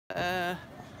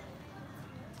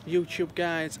YouTube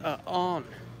guys are on.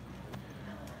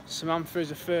 Samantha is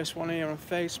the first one here on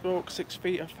Facebook. 6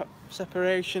 feet of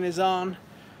separation is on.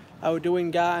 How we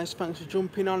doing, guys? Thanks for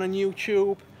jumping on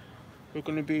YouTube. We're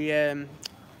going to be,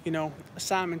 you know,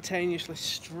 simultaneously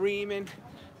streaming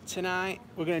tonight.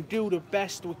 We're going to do the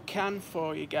best we can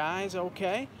for you guys,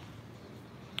 okay?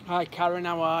 Hi Karen,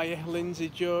 how are you? Lindsay,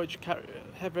 George,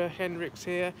 Heather Hendricks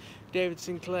here. David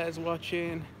Sinclair's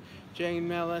watching. Jane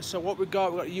Miller. So what we've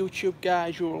got YouTube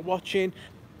guys who are watching.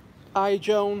 Hi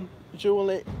Joan,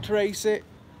 Julie, Tracy.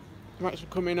 Thanks for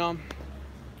coming on.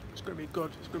 It's going to be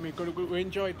good. It's going to be good. We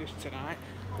enjoyed this tonight.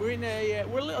 We're a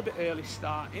little bit early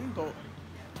starting, but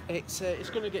it's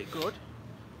going to get good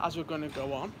as we're going to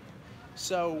go on.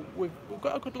 So we've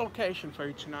got a good location for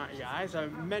you tonight, guys.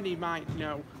 Many might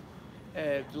know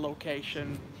the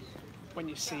location when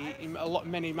you see it.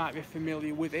 Many might be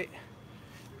familiar with it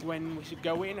when we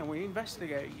go in and we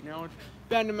investigate. You know,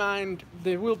 bear in mind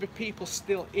there will be people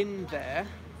still in there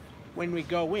when we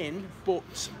go in,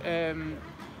 but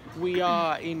we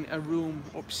are in a room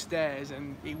upstairs,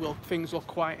 and things will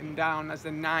quieten down as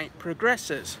the night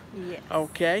progresses. Yes.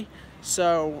 Okay,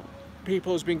 so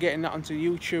people has been getting that onto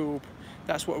YouTube.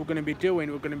 That's what we're going to be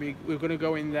doing. We're going to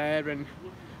go in there and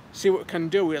see what we can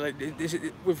do.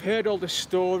 We've heard all the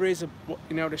stories,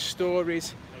 you know, the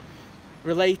stories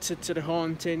related to the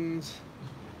hauntings.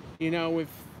 You know,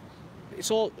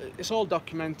 it's all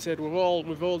documented. We've all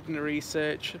done the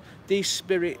research. These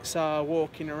spirits are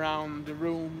walking around the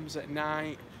rooms at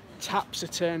night. Taps are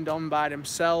turned on by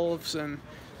themselves, and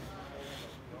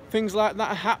things like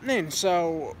that are happening.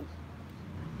 So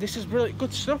this is really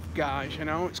good stuff, guys. You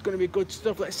know, it's going to be good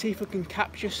stuff. Let's see if we can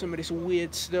capture some of this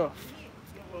weird stuff.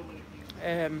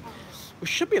 We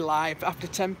should be live after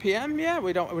 10 p.m. Yeah,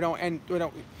 we don't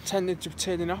tend to be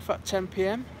turning off at 10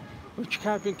 p.m. We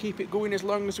can keep it going as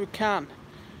long as we can.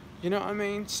 You know what I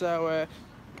mean? So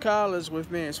Carla's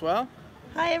with me as well.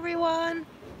 Hi everyone.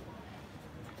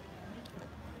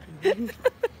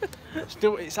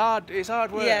 It's hard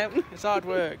work. Yeah. It's hard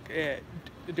work. Yeah,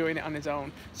 doing it on his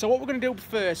own. So what we're going to do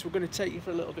first, we're going to take you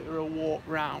for a little bit of a walk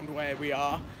round where we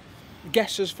are.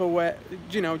 Guesses for where,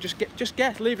 you know, just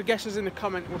guess, leave your guesses in the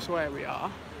comment as to where we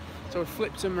are. So we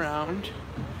flipped them around.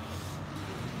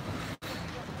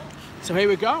 So here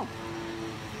we go.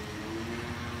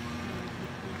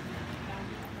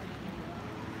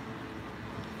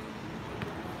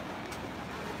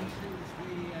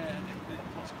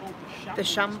 What's called The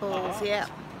shambles, yeah.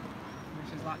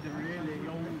 Which is like the really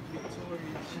old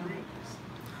Victorian streets.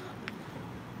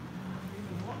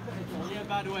 Yeah,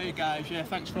 by the way, guys, yeah,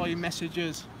 thanks for all your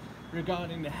messages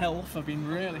regarding the health. I've been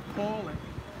really poorly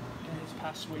this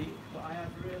past week, but I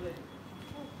have really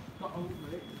got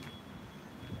over it.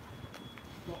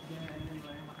 Got there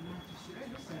anyway.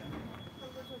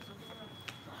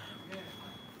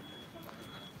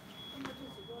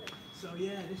 So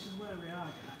yeah, this is where we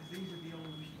are, guys. These are the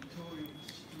old Victorian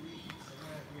streets of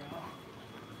where we are.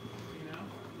 You know?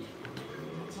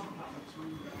 The top half looks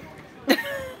really good.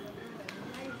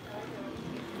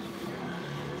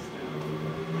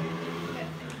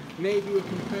 Maybe we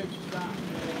can purchase that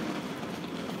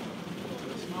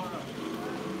tomorrow.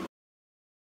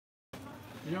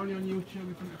 You're only on YouTube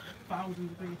in front of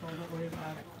thousands of people, don't worry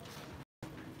about it.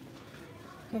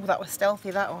 Oh, that was stealthy,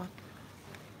 that one.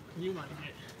 Can you manage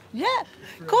it? Yeah,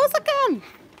 of course I can.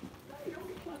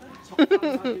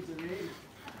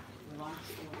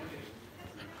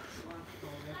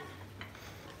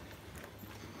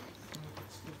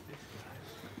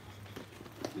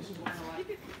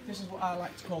 This is what I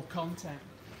like to call content.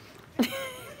 Hashtag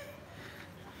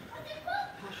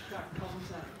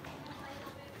content.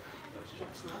 Let's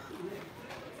just not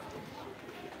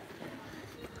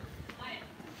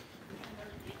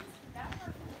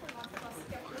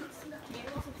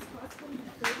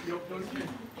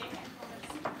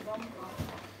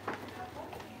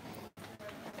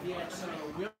yeah, so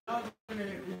we are going to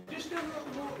just do a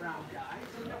little walk round, guys,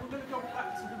 and then we're going to go back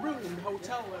to the room in the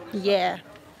hotel where we Yeah.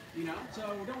 You know, so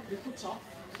don't be put off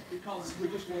because we're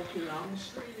just walking around.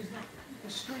 The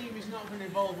stream is not going to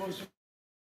involve us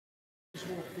just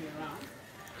walking around.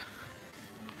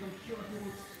 I'm sure if you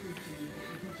want to speak to you, but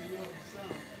you can do it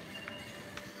yourself.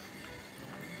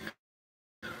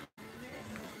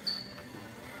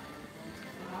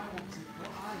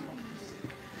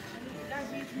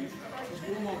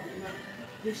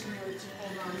 This nearly took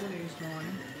all our money this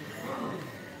morning.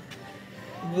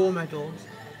 War medals.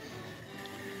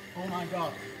 Oh my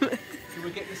god. Should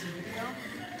we get this in video?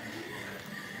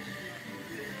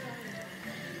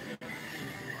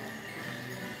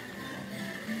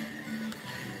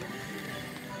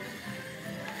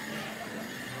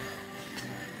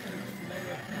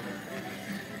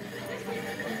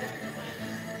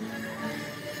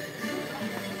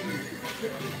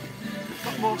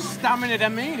 more stamina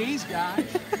than me, these guys. I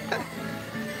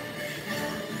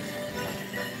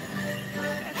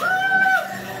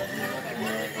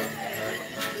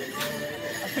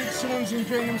think someone's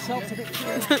enjoying themselves a bit too.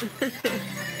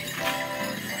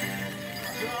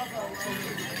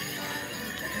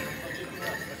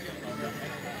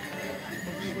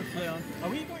 Are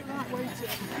we going that way to...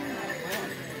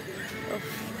 I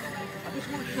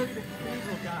just want to show you the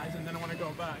cathedral, guys, and then I want to go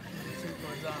back. It's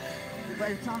simple as that. But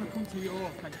every time I come to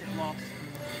York, I get lost.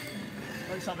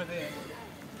 Let's have it there.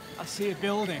 I see a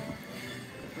building.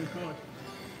 We're good.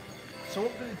 So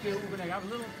what we're going to do, we're going to have a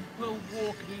little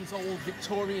walk of these old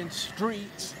Victorian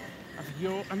streets of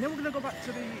York, and then we're going to go back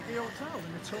to the hotel,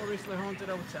 the notoriously haunted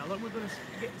hotel, and we're going to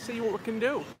see what we can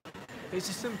do. It's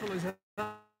as simple as that.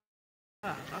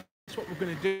 That's what we're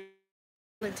going to do.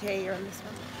 Here on this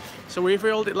one. So we've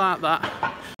rolled it like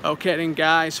that. Okay then,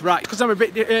 guys, right, because I'm a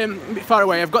bit far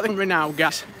away, I've got the camera now,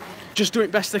 guys. Just do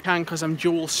it best I can because I'm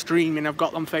dual streaming. I've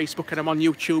got on Facebook and I'm on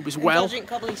YouTube as well. Dodging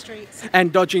cobbly streets.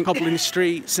 And dodging cobbling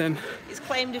streets. And it's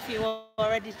claimed a few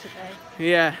already today.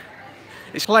 Yeah,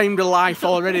 it's claimed a life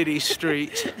already, these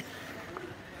streets.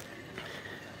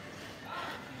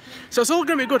 So it's all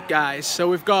going to be good, guys. So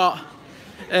we've got,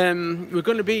 we're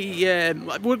going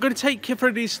to take you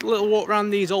for this little walk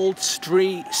around these old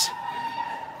streets.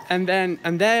 And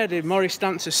there the Morris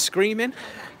dancers screaming.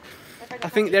 I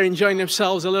think they're enjoying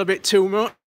themselves a little bit too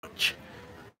much.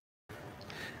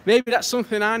 Maybe that's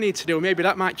something I need to do. Maybe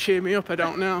that might cheer me up. I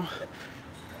don't know.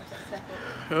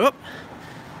 Up.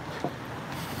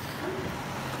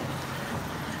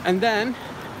 And then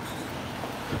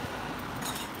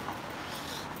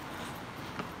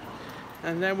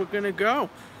we're gonna go.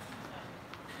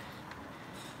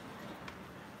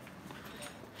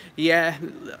 Yeah,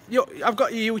 I've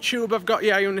got your YouTube, I've got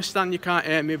you, I understand you can't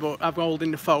hear me, but I'm holding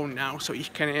the phone now so you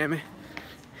can hear me.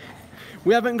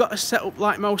 We haven't got a setup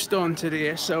like most haunted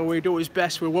here, so we do his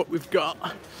best with what we've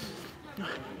got.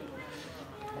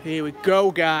 Here we go,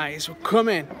 guys, we're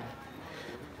coming.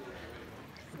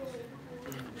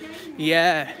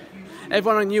 Yeah,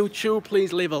 everyone on YouTube,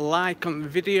 please leave a like on the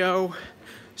video.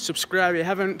 Subscribe if you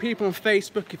haven't. People on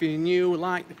Facebook, if you're new,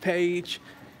 like the page.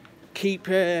 Keep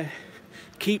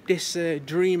this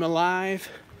dream alive.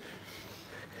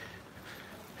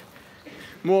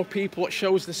 More people that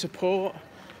shows the support,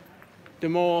 the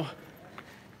more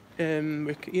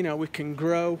we can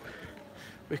grow,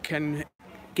 we can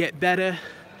get better,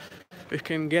 we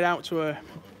can get out to a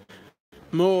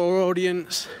more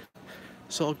audience.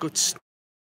 It's all good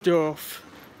stuff.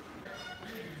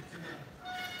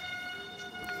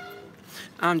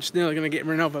 I'm just nearly going to get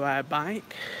run over by a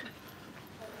bike.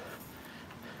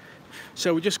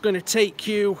 So we're just going to take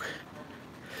you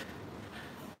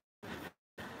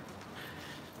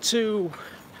to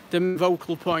the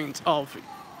vocal point of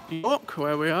York,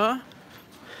 where we are.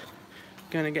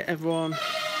 Going to get everyone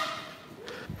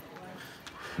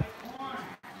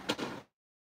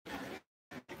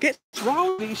gets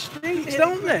round these streets,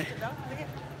 don't they?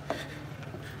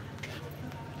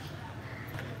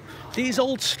 These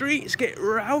old streets get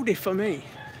rowdy for me.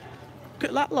 Look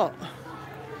at that lot.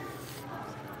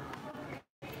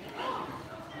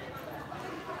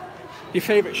 Your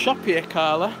favourite shop here,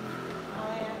 Carla?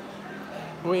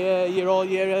 Oh yeah. Where all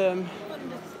your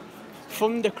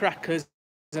thunder crackers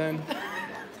and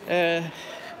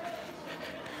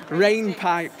rain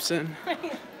pipes and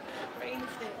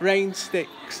rain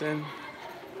sticks and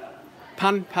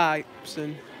pan pipes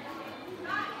and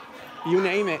you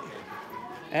name it.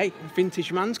 Hey,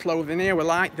 vintage man's clothing here. We're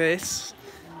like this.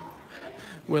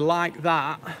 We're like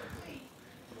that.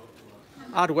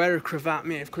 I'd wear a cravat,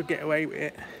 mate, if I could get away with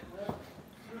it.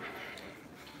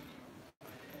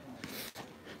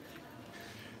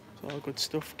 It's all good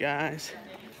stuff, guys.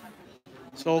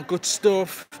 It's all good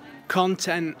stuff.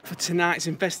 Content for tonight's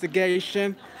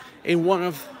investigation in one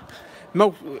of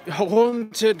most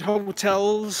haunted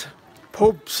hotels,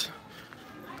 pubs.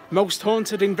 Most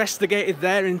haunted investigated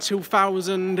there in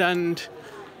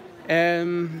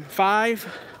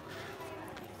 2005.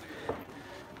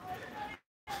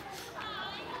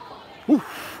 Ooh.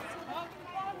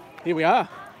 Here we are,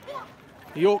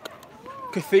 York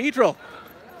Cathedral.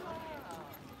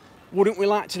 Wouldn't we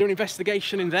like to do an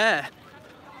investigation in there?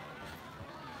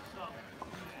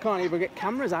 Can't even get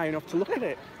cameras high enough to look at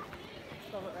it.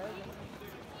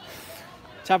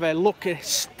 To have a look,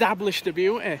 establish the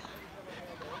beauty.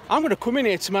 I'm going to come in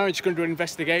here tomorrow and just going to do an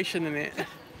investigation in it.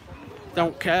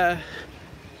 Don't care.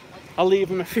 I'll leave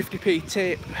them a 50p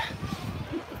tip.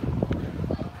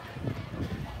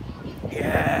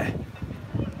 Yeah.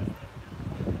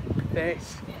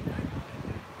 This.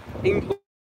 England.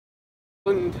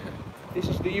 This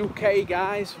is okay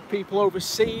guys, for people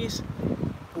overseas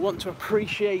who want to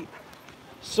appreciate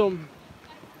some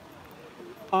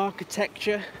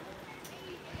architecture.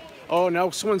 Oh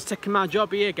no, someone's taking my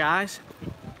job here guys.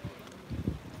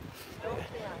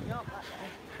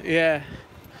 Yeah.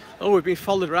 Oh, we've been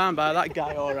followed around by that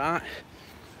guy, alright.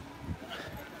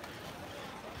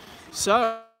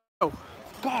 So, God,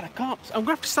 I can't, I'm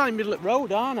gonna have to stand in the middle of the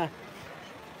road, aren't I?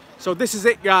 So this is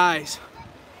it guys,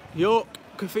 York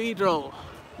Cathedral.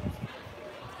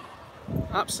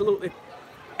 Absolutely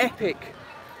epic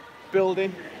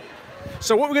building.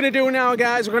 So what we're gonna do now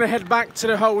guys, we're gonna head back to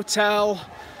the hotel.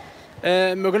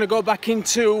 We're gonna go back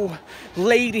into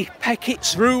Lady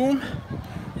Peckett's room,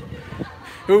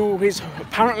 who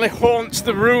apparently haunts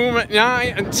the room at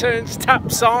night and turns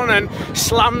taps on and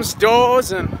slams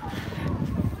doors and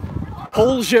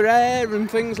pulls your hair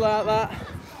and things like that.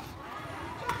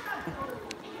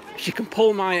 She can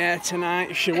pull my hair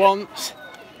tonight if she wants.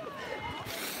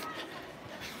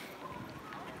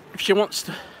 If she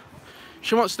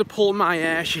wants to pull my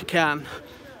hair, she can.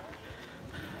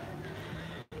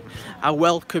 I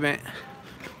welcome it.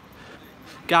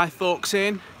 Guy Fawkes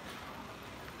in.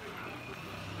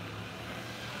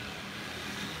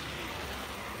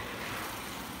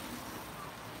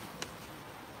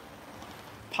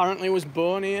 Apparently was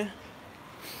born here.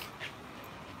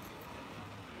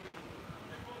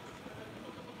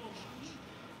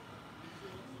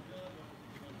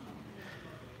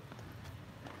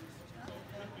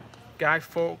 Guy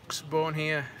Fawkes born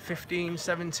here,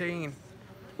 1517.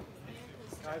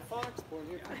 Guy Fawkes born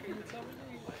here,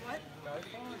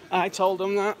 1517. I told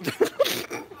them that.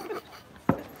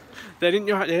 They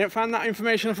didn't find that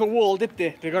information off a wall, did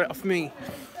they? They got it off me.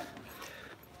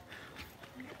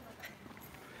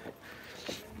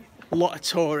 A lot of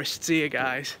tourists here,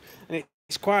 guys, and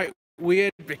it's quite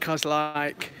weird because,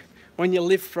 like, when you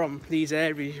live from these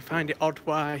areas, you find it odd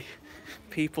why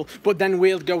people, but then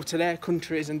we'll go to their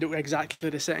countries and do exactly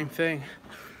the same thing.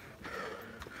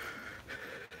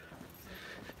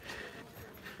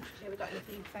 Yeah, we got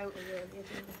anything photos earlier,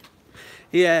 didn't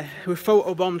Yeah, we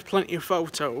photobombed plenty of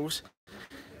photos.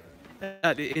 We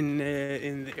got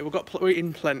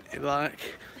in plenty,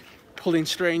 like pulling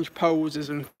strange poses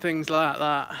and things like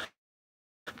that.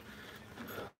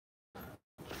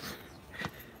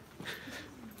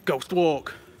 Ghost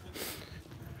walk.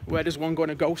 Where does one go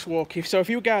on a ghost walk? So if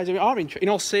you guys are interested, in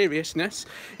all seriousness,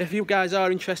 if you guys are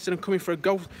interested in coming for a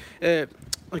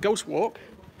ghost walk,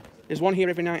 there's one here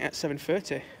every night at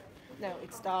 7:30. No,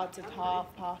 it starts at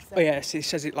 7:30. Oh yes, he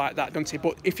says it like that, doesn't he?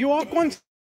 But if you are wanting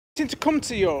to come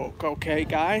to York, okay,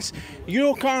 guys,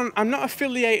 York I'm not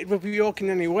affiliated with York in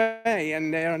any way,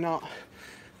 and they are not.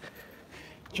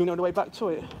 Do you know the way back to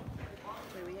it?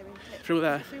 Through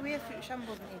there. Through here, through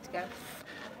Shambles, we need to go.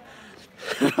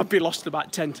 I've been lost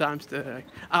about 10 times today.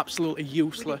 Absolutely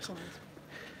useless.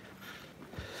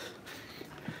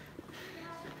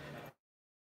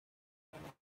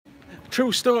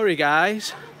 True story,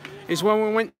 guys, is when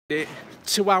we went it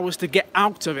 2 hours to get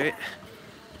out of it.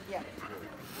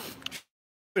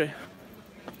 Yeah.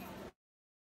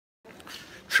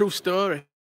 True story.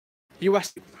 You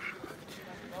asked.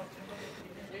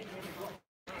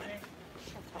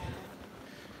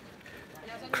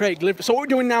 Craig lived. So what we're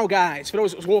doing now, guys, for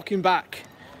those that was walking back,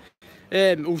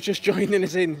 who's just joining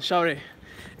us in, sorry,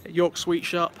 York Sweet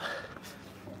Shop.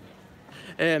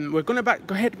 We're gonna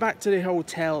head back to the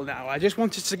hotel now. I just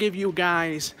wanted to give you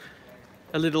guys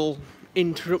a little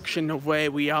introduction of where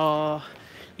we are,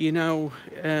 you know,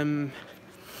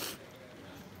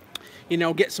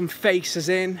 get some faces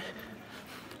in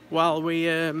while we,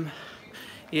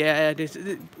 yeah,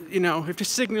 you know, if the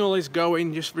signal is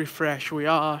going, just refresh.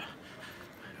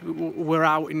 We're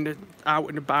out and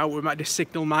about. The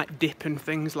signal might dip and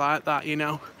things like that, you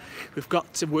know. We've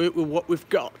got to work with what we've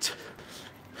got.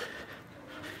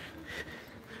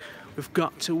 We've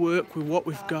got to work with what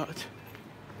we've got.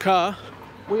 Car?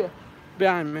 Where?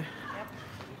 Behind me? Yep.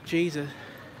 Jesus.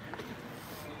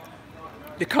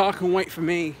 The car can wait for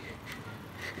me.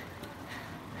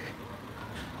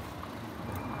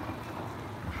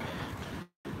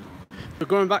 We're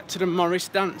going back to the Morris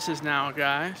dancers now,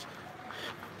 guys.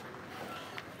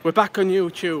 We're back on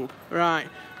YouTube, right?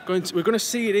 We're going to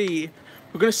see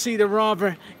the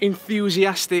rather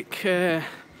enthusiastic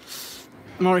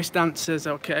Morris dancers.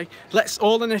 Okay, let's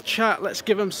all in the chat. Let's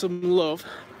give them some love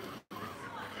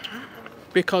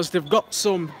because they've got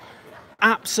some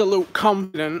absolute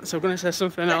confidence. I'm going to say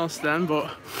something else then,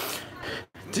 but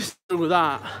just do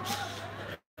that.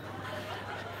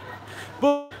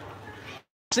 But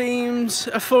it seems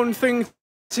a fun thing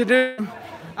to do.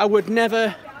 I would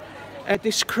never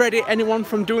discredit anyone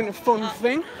from doing a fun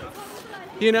thing.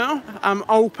 You know, I'm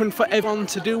open for everyone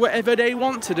to do whatever they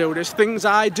want to do. There's things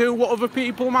I do what other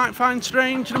people might find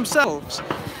strange themselves.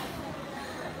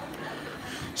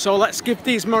 So let's give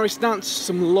these Morris dancers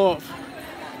some love.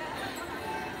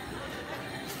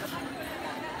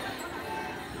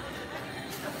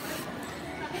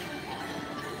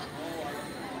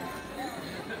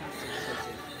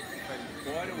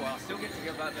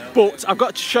 But I've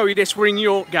got to show you this. We're in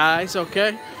York, guys,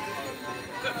 okay?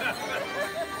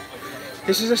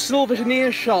 This is a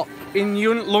souvenir shop in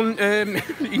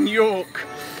in York,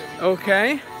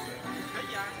 okay?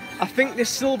 I think this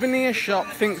souvenir shop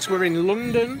thinks we're in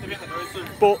London,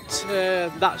 but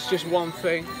that's just one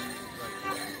thing.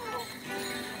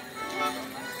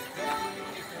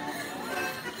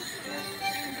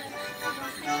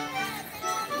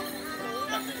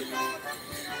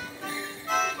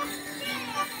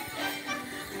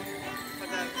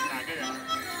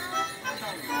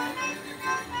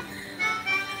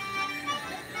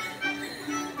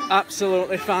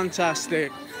 Absolutely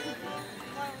fantastic.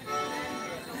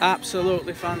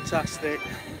 Absolutely fantastic.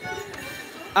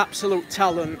 Absolute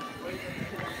talent.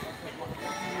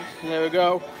 There we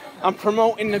go. I'm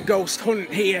promoting the ghost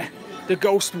hunt here, the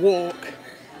ghost walk.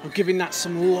 I'm giving that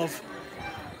some love.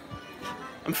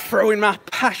 I'm throwing my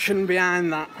passion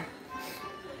behind that.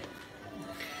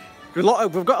 We've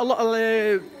got a lot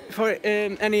of for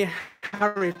any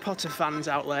Harry Potter fans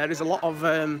out there. There's a lot of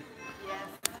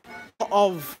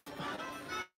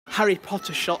Harry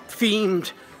Potter shop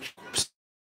themed shops,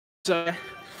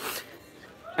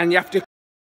 and you have to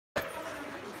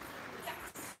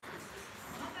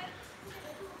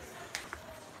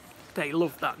they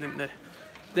loved that, didn't they?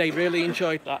 They really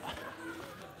enjoyed that.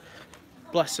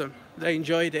 Bless them, they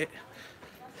enjoyed it.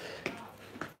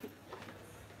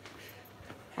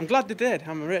 I'm glad they did.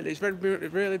 It's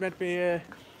really made me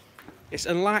it's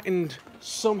enlightened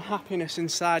some happiness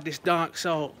inside this dark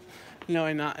soul,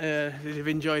 knowing that they've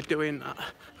enjoyed doing that.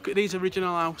 Look at these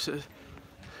original houses.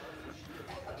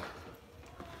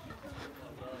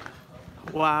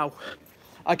 Wow.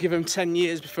 I give them 10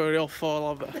 years before they all fall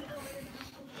over.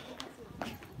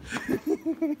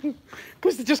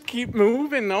 Because they just keep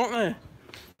moving, don't they?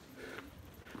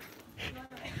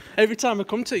 Every time I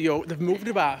come to York, they've moved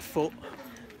about a foot.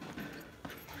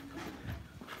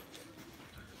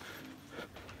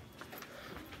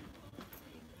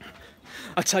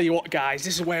 I tell you what, guys,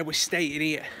 this is where we're staying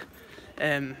here.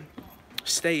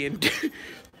 Staying.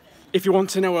 If you want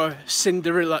to know a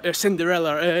Cinderella,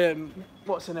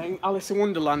 what's her name? Alice in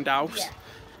Wonderland house.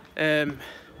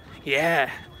 Yeah,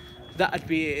 that'd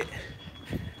be it.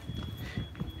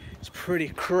 It's pretty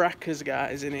crackers,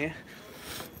 guys, in here.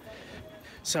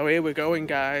 So here we're going,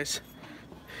 guys.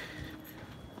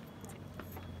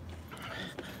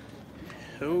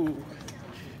 Ooh.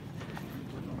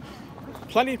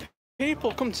 Plenty of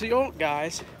people come to York,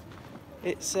 guys.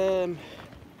 It's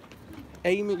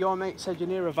Amy, your mate, said you're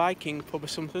near a Viking pub or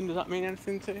something. Does that mean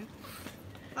anything to you?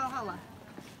 Valhalla.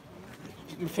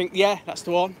 You think, yeah, that's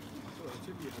the one.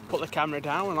 Put the camera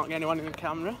down. We're not getting anyone in the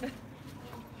camera.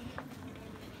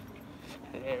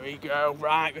 There we go.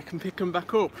 Right, we can pick them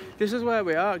back up. This is where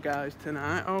we are, guys,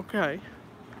 tonight. Okay.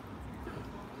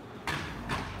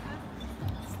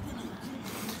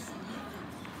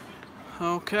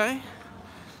 Okay.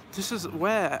 This is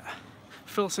where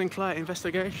Phil Sinclair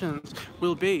Investigations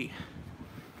will be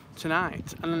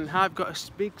tonight. And I've got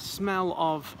a big smell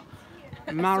of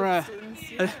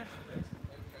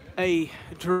a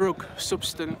drug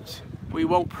substance we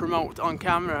won't promote on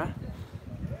camera.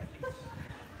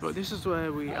 But this is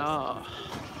where we are.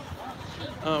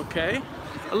 Okay.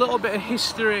 A little bit of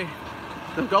history.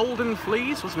 The Golden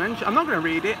Fleece was mentioned. I'm not going to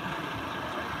read it.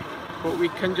 But we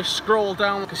can just scroll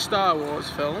down like a Star Wars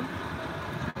film.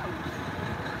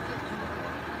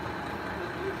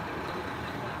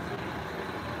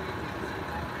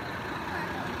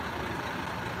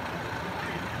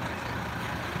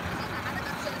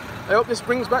 I hope this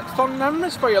brings back fond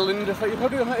memories for you, Linda, for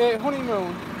your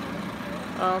honeymoon.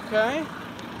 Okay.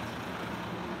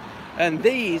 And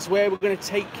these, where we're going to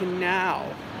take you now,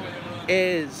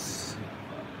 is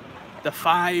the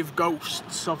 5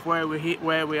 ghosts of where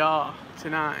we are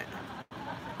tonight.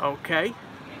 Okay.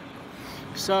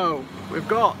 So we've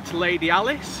got Lady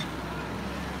Alice.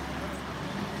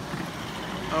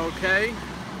 Okay.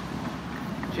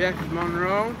 Jeff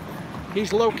Monroe.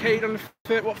 He's located on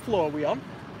the what floor are we on?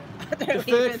 The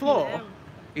 3rd floor. Know.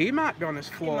 He might be on his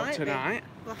floor tonight.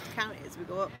 We'll have to count it as we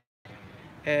go up.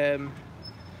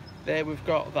 There we've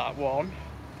got that one.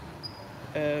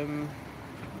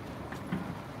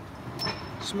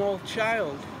 Small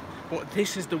child. But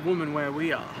this is the woman where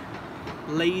we are.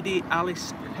 Lady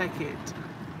Alice Peckett.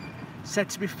 Said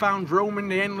to be found roaming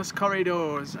the endless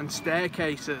corridors and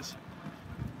staircases.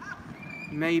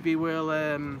 Maybe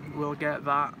we'll get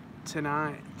that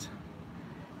tonight.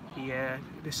 Yeah,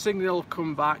 the signal will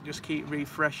come back, just keep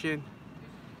refreshing.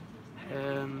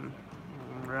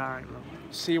 Right,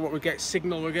 see what we get,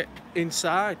 signal we get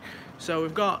inside. So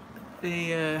we've got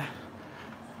the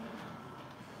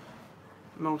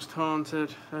most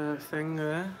haunted thing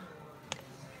there.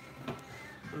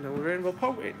 And then we'll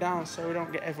poke it down so we don't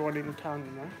get everyone in town,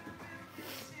 you know.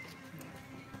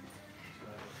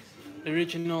 The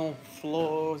original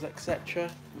floors,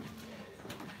 etc.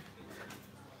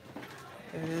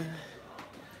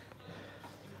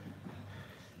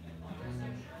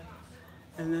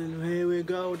 And then here we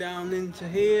go down into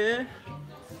here.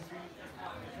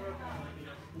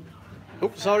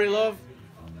 Oh, sorry, love.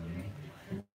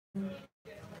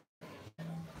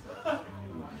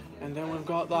 And then we've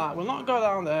got that. We'll not go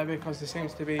down there because there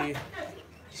seems to be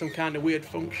some kind of weird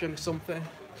function or something.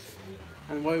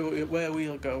 And where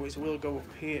we'll go is we'll go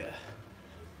up here.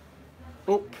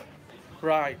 Up.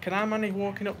 Right. Can I manage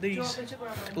walking up these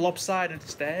lopsided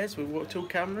stairs with 2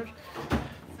 cameras?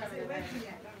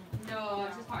 No, I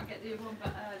just can't get the other one,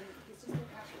 but it's just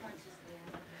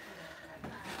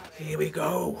the Here we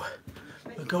go.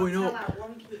 We're going up.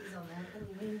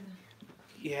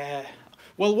 Yeah.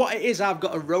 Well, what it is, I've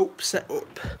got a rope set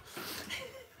up.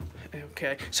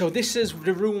 Okay. So this is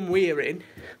the room we're in.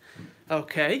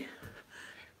 Okay.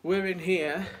 We're in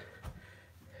here.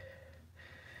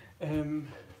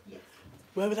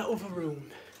 Where was that other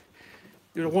room?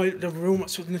 You know, the room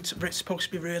that's supposed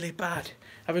to be really bad.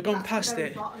 Have we gone past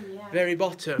it? Bottom, yeah. Very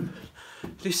bottom.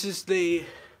 This is the...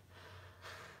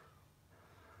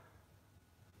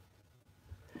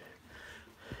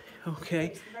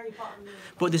 Okay.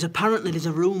 But apparently there's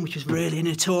a room which is really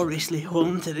notoriously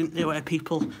haunted, isn't there, where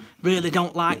people really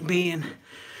don't like being.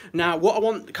 Now, what I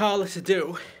want Carla to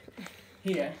do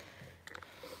here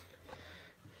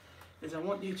is I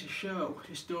want you to show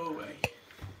this doorway.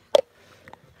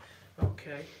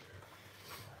 Okay.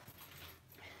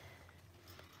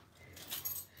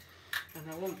 And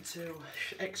I want to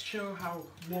show how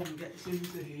one gets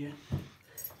into here.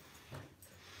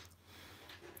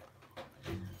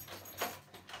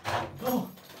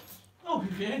 Oh,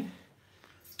 he's in.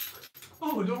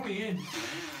 Oh, we're only in.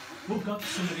 Oh God, there's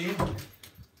somebody in.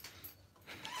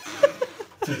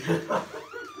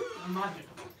 Imagine.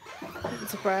 It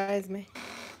surprised me.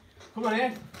 Come on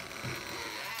in.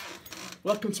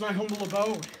 Welcome to my humble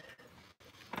abode.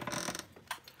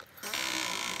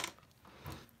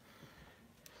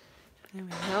 There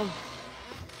we go.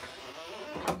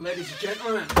 Ladies and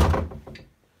gentlemen,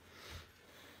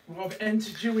 we have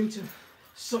entered you into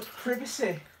such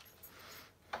privacy.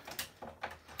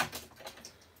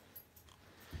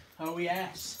 Oh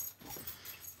yes.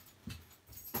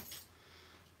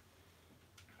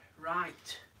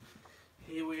 Right,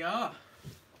 here we are.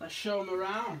 Let's show them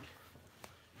around.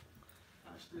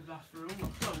 That's the bathroom,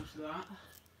 I'll close that.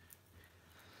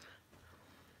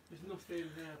 There's nothing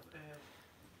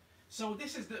so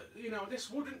this is the, you know, this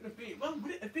wouldn't have been, well,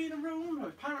 would it have been a room?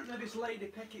 Apparently this Lady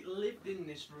Peckett lived in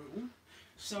this room.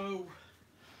 So,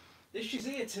 if she's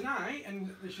here tonight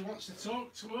and she wants to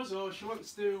talk to us, or she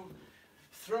wants to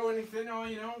throw anything, or,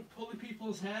 you know, pulling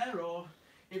people's hair, or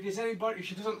if there's anybody, if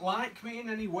she doesn't like me in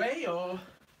any way, or,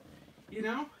 you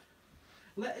know,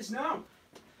 let us know.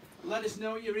 Let us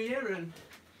know you're here, and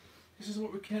this is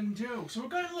what we can do. So we've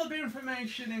got a little bit of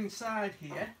information inside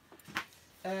here.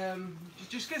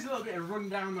 Just gives a little bit of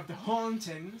rundown of the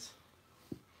hauntings.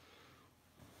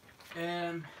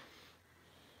 2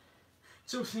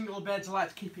 single beds, I like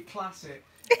to keep it classy.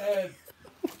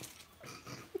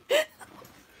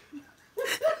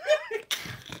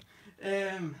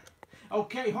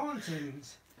 Okay,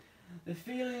 hauntings. The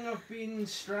feeling of being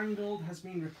strangled has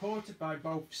been reported by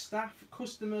both staff and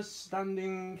customers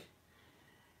standing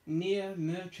near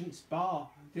Merchant's Bar.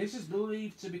 This is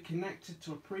believed to be connected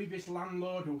to a previous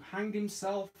landlord who hanged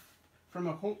himself from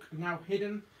a hook now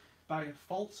hidden by a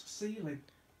false ceiling.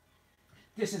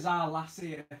 This is our lass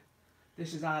here.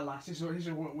 This is our lass. This is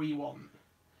what we want.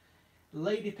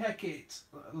 Lady Peckett,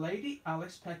 Lady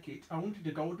Alice Peckett, owned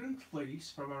the Golden Fleece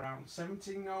from around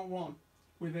 1701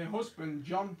 with her husband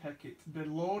John Peckett, the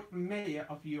Lord Mayor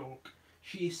of York.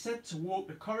 She is said to walk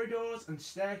the corridors and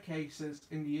staircases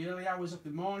in the early hours of the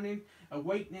morning,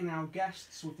 awakening our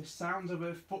guests with the sounds of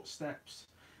her footsteps.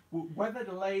 Whether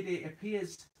the lady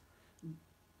appears,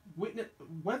 witnesses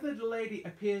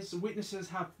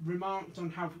have remarked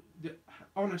on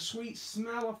a sweet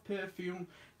smell of perfume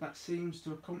that seems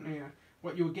to accompany her.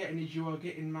 what you were getting is you were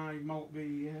getting my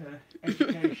multi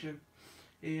education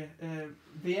here.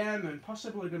 The airman,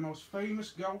 possibly the most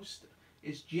famous ghost,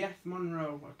 is Jeff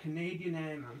Monroe, a Canadian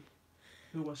airman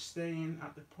who was staying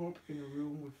at the pub in a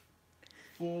room with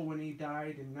 4 when he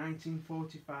died in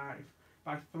 1945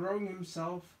 by throwing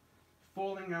himself,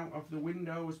 falling out of the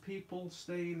window as people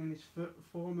staying in his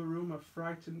former room are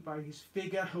frightened by his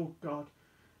figure, oh God,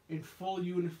 in full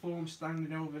uniform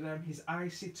standing over them, his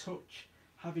icy touch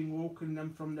having woken them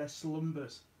from their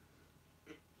slumbers.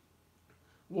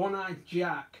 One-Eyed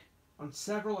Jack. On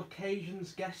several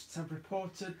occasions, guests have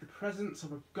reported the presence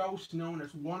of a ghost known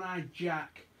as One-Eyed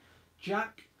Jack.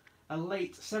 Jack, a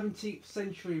late 17th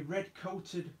century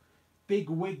red-coated,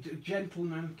 big-wigged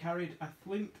gentleman, carried a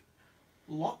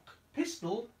flint-lock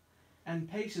pistol and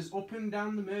paces up and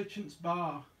down the merchant's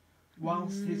bar,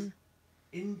 whilst his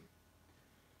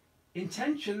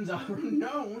intentions are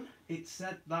unknown. It's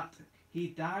said that he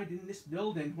died in this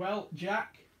building. Well,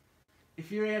 Jack,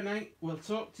 if you're here, mate, we'll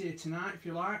talk to you tonight if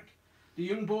you like. The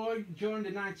young boy, during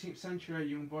the 19th century, a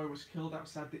young boy was killed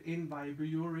outside the inn by a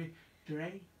brewery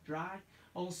dry,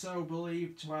 also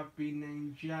believed to have been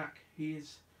named Jack. He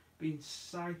has been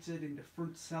sighted in the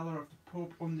front cellar of the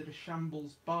pub under the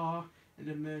Shambles bar in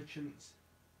the merchant's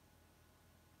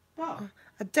bar.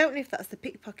 I don't know if that's the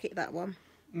pickpocket, that one.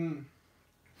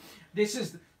 This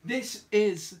is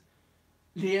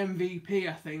the MVP,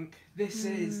 I think. This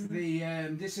is the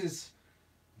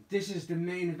this is the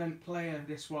main event player,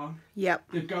 this one.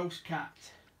 Yep. The ghost cat.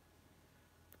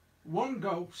 One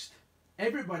ghost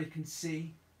everybody can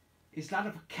see is that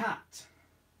of a cat.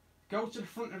 Go to the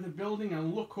front of the building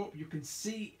and look up. You can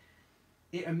see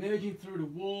it emerging through the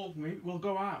wall. Maybe we'll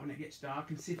go out when it gets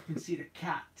dark and see if you can see the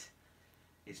cat.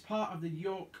 It's part of the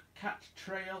York Cat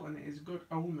Trail and it is a good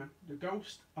omen. The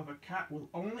ghost of a cat will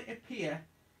only appear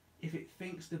if it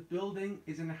thinks the building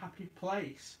is in a happy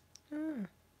place.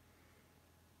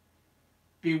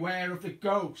 Beware of the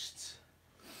ghosts.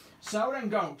 So then,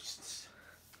 ghosts,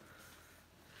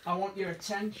 I want your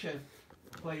attention,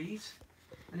 please.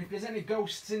 And if there's any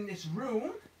ghosts in this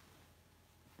room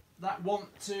that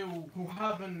want to,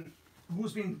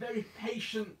 who's been very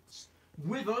patient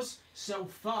with us so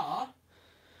far,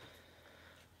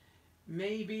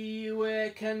 maybe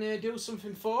you can do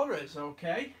something for us,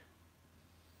 okay?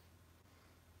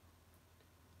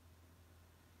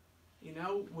 You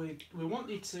know, we want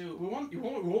you to, we want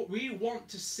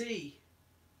to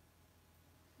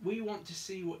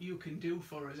see what you can do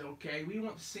for us, okay? We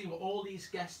want to see what all these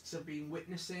guests have been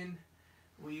witnessing.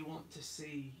 We want to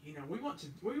see, you know,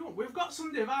 we've got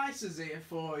some devices here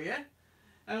for you,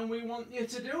 and we want you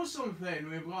to do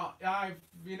something.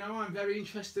 I'm very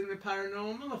interested in the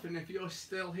paranormal. I think if you're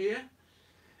still here,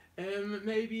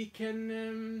 maybe you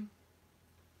can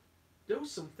do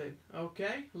something,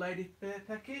 okay, Lady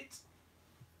Peckett,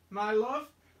 my love,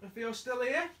 if you're still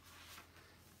here.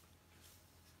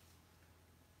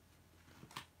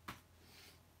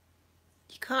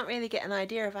 You can't really get an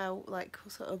idea of how, like,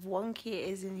 sort of wonky it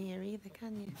is in here either,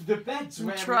 can you? The bed's I'm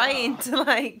where trying to,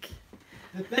 like...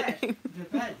 The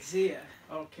bed's here,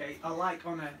 okay, I like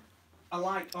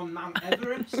on Mount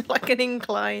Everest. like an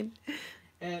incline.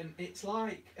 It's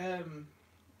like,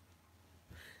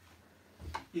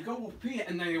 you go up here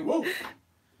and then you, whoa,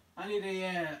 I need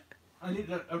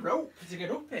a rope to get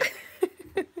up here.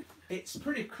 It's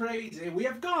pretty crazy. We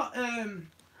have got,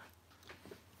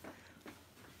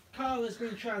 Carla's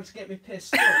been trying to get me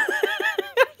pissed off.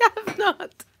 I have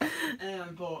not.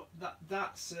 But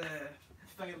that's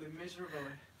failing miserably.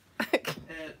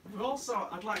 We've also,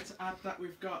 I'd like to add that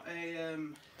we've got a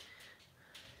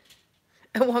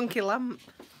wonky lamp.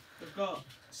 We've got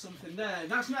something there.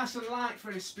 That's nice and light for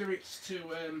any spirits to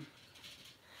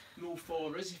move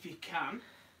for us if you can.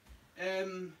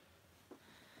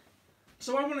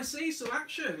 So I want to see some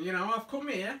action. You know, I've come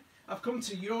here. I've come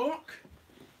to York.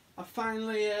 I've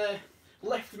finally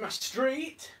left my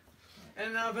street,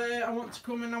 and I want to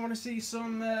come and I want to see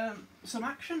some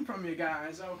action from you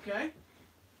guys. Okay.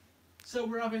 So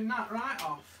we're having that right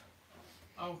off.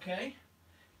 Okay.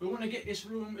 We want to get this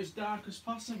room as dark as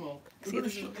possible. See,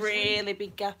 there's a really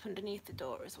big gap underneath the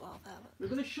door as well there. We're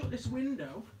going to shut this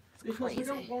window because we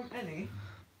don't want any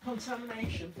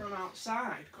contamination from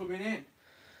outside coming in.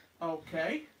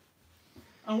 Okay.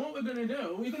 And what we're going to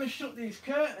do, we're going to shut these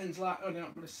curtains like, oh, they're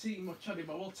not going to see much of it,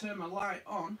 but we'll turn my light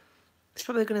on. It's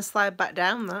probably going to slide back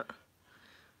down, that.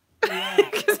 Yeah,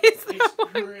 it's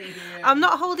pretty, I'm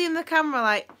not holding the camera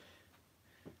like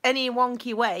any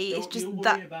wonky way, it's just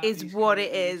that is what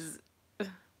it is.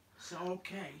 So,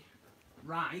 okay,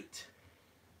 right.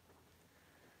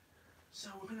 So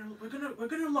we're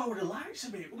gonna lower the lights a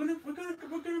bit. We're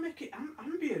gonna make it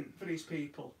ambient for these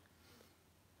people.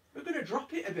 We're gonna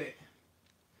drop it a bit.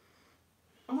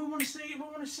 And we want to see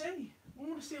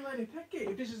Lady Peckett.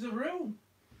 If this is a room,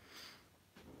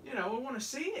 you know, we want to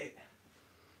see it.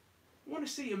 We want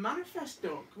to see you manifest,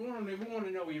 Doug. We want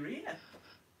to know you're here.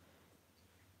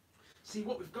 See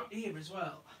what we've got here as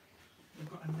well. We've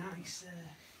got a nice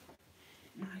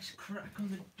crack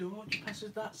on the door. Just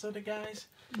passes that so the guys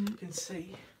can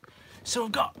see. So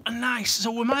we've got a nice.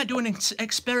 So we might do an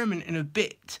experiment in a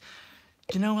bit.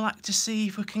 Do you know, I like to see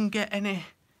if we can get any,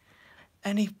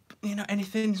 you know,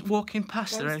 anything walking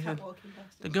past or anything.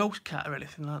 The ghost cat or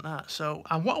anything like that. So,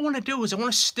 and what I want to do is I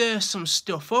want to stir some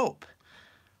stuff up.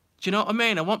 Do you know what I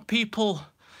mean? I want people.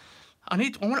 I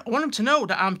want them to know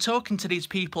that I'm talking to these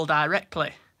people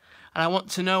directly, and I want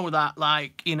to know that,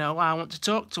 like, you know, I want to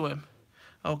talk to them.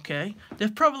 Okay,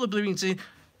 they've probably been saying.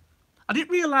 I didn't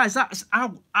realise that's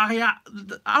how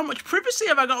much privacy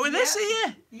have I got with this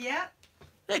here? Yeah.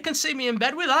 They can see me in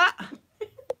bed with that.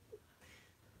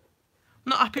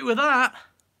 Not happy with that.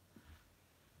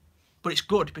 But it's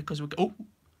good because we go. Oh,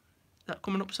 is that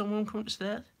coming up? Someone coming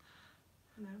upstairs?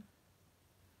 No.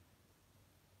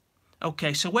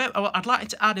 Okay, so I'd like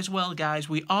to add as well, guys.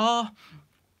 We are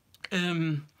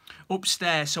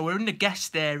upstairs, so we're in the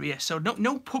guest area. So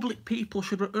no public people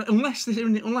should, unless they're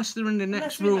in the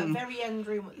next room. That very end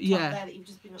room at the top there that you've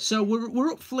just been up. So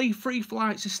we're up three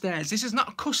flights of stairs. This is not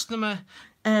a customer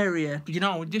area, you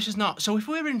know. This is not. So if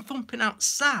we're in thumping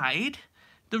outside,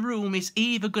 the room is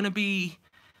either going to be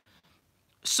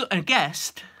a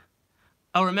guest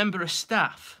or a member of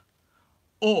staff,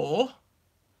 or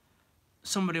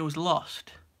somebody was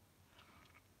lost.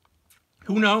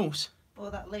 Who knows? Or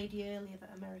that lady earlier,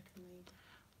 that American lady.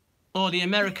 Or the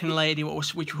American lady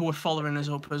who were following us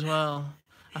up as well.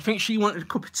 I think she wanted a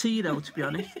cup of tea though, to be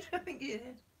honest. I think you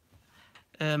did.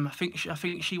 I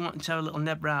think she wanted to have a little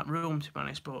neb out room, to be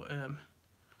honest, but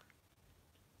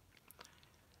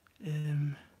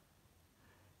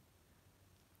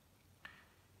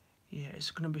yeah,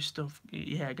 it's gonna be stuff.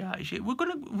 Yeah, guys, we're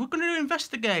gonna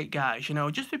investigate, guys. You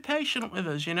know, just be patient with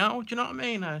us. You know, do you know what I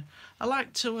mean? I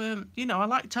like to, you know, I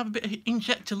like to have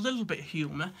inject a little bit of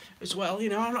humour as well. You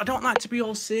know, I don't like to be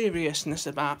all seriousness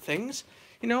about things.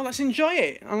 You know, let's enjoy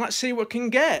it and let's see what we can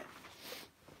get.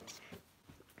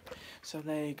 So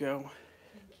there you go.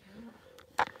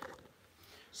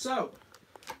 So,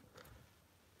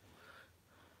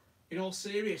 in all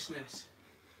seriousness,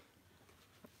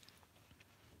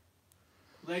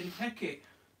 Lady Peckett,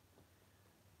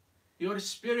 you're the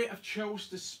spirit I've chose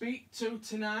to speak to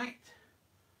tonight.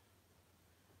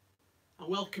 I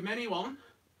welcome any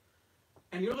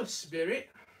other spirit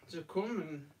to come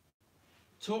and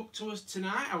talk to us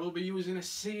tonight. I will be using a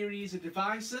series of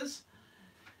devices.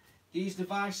 These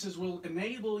devices will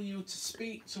enable you to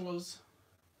speak to us.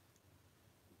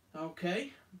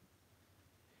 Okay?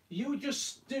 You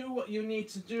just do what you need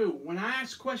to do. When I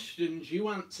ask questions, you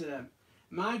answer them.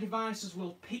 My devices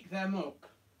will pick them up.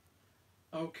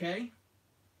 Okay?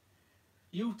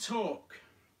 You talk.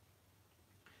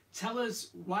 Tell us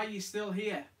why you're still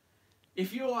here.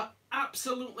 If you are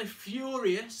absolutely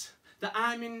furious that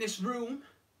I'm in this room,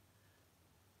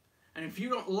 and if you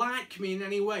don't like me in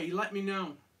any way, let me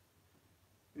know.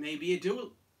 Maybe you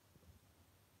do.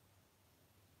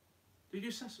 Did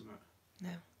you say something? No.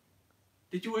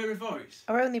 Did you hear a voice?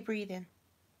 I were only breathing,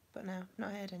 but no, I've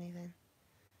not heard anything.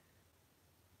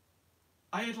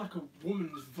 I had like a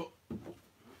woman's voice.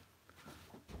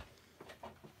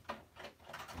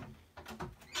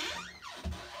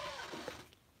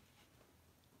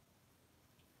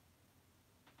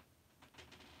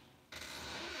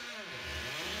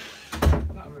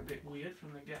 That were a bit weird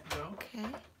from the get-go. Okay.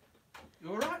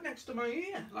 You're right next to my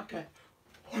ear, like a...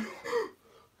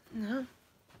 No.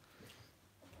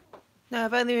 No,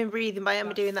 I've only been breathing, but I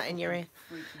am doing that in your ear.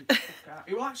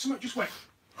 You like something just went...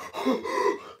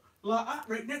 like that,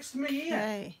 right next to my ear.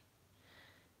 Okay.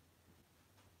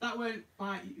 That went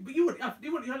like... But you had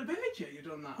a bird yet, you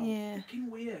done that? Yeah.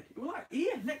 Fucking weird. You were like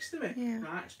here, next to me. Yeah.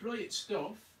 Right, it's brilliant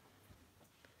stuff.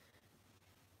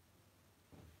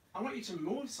 I want you to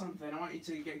move something. I want you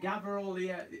to gather all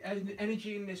the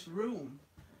energy in this room,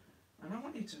 and I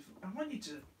want you to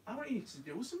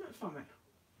do something for me.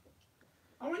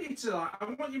 I want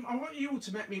you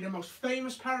to make me the most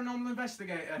famous paranormal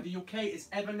investigator the UK has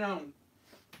ever known.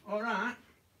 All right.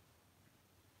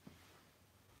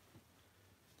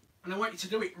 And I want you to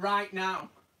do it right now.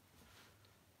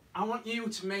 I want you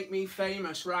to make me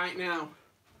famous right now.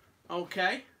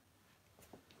 Okay?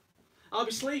 I'll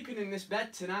be sleeping in this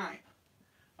bed tonight.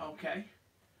 Okay?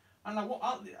 And I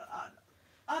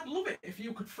I'd love it if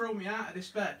you could throw me out of this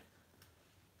bed.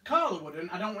 Carla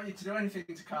wouldn't. I don't want you to do anything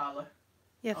to Carla.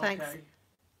 Yeah, thanks. Okay?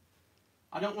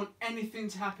 I don't want anything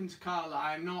to happen to Carla.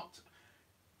 I'm not...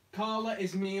 Carla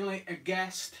is merely a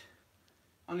guest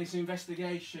on this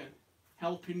investigation,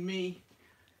 helping me.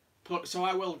 So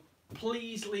I will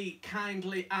pleasely,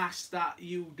 kindly ask that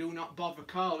you do not bother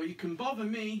Carla. You can bother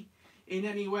me in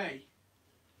any way.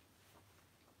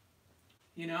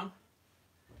 You know?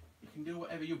 You can do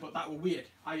whatever you... But that were weird.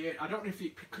 I don't know if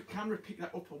the camera picked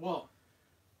that up or what.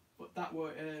 But that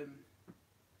were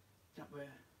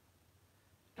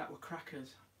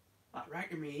crackers. Like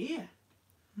right in my ear.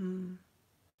 Hmm.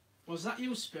 Was that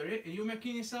you, Spirit? Are you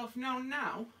making yourself known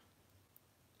now?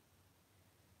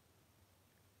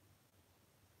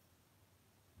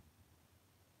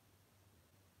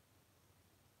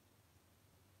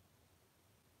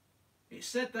 It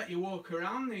said that you walk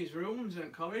around these rooms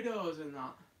and corridors and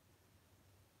that.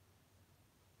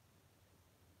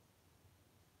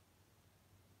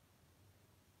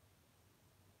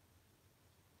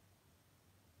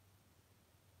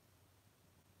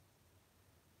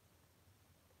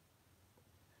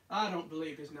 I don't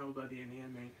believe there's nobody in here,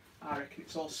 mate. I reckon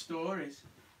it's all stories.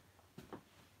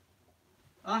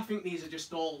 I think these are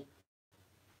just all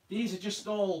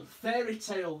fairy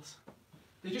tales.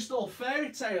 They're just all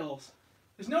fairy tales.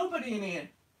 There's nobody in here.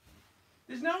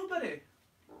 There's nobody.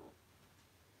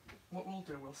 What we'll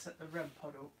do, we'll set the REM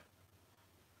pod up.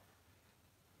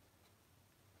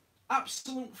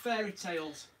 Absolute fairy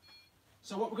tales.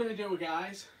 So what we're going to do,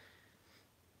 guys,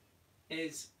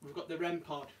 is we've got the REM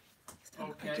pod.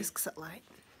 Okay. Just set light.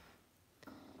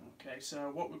 Okay,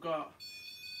 so what we've got.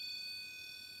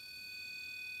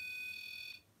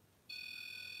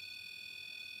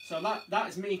 So that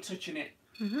is me touching it.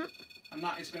 Mm-hmm. And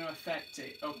that is going to affect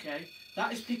it, okay?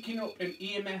 That is picking up an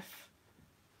EMF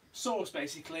source,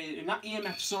 basically, and that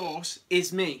EMF source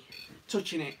is me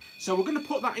touching it. So we're going to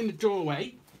put that in the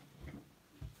doorway,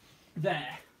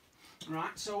 there,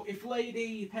 right? So if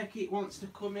Lady Peckett wants to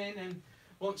come in and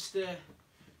wants to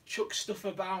chuck stuff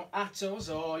about at us,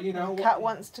 or, you know... The cat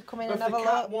wants to come in and have a look.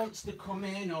 If the cat wants to come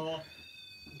in, or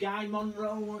Guy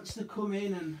Monroe wants to come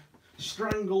in and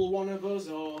strangle one of us,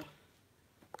 or...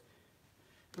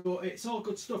 But it's all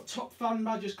good stuff. Top fan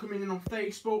badgers coming in on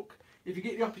Facebook. If you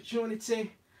get the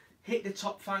opportunity, hit the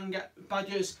top fan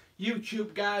badgers.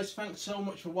 YouTube guys, thanks so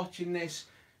much for watching this.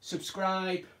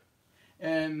 Subscribe,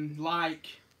 like.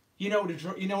 You know the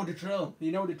drill. You know the drill.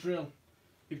 You know the drill.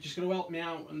 You're just going to help me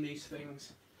out on these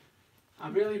things. I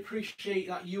really appreciate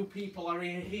that you people are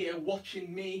here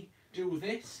watching me do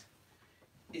this.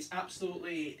 It's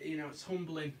absolutely, you know, it's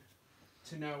humbling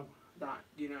to know that,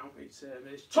 you know, it's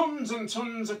there's tons and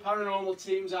tons of paranormal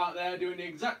teams out there doing the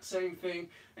exact same thing,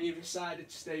 and you've decided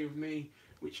to stay with me,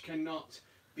 which cannot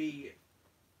be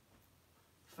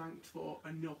thanked for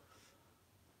enough.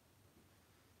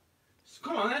 So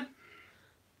come on then,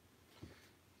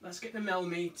 let's get the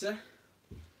millimeter.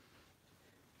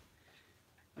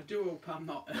 I do hope I'm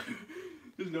not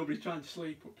there's nobody trying to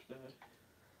sleep upstairs.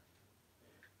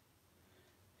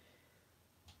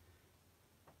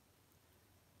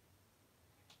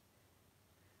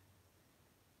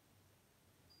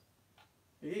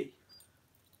 Hey,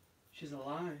 she's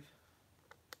alive.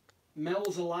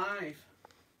 Mel's alive.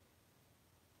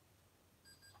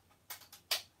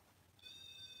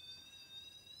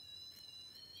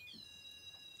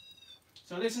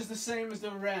 So this is the same as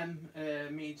the REM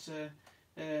meter,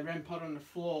 REM pod on the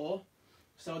floor.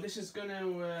 So this is going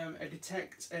to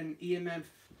detect an EMF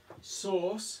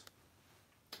source.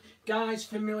 Guys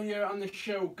familiar on the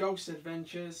show Ghost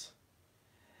Adventures?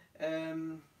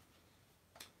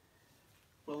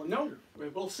 Well, no,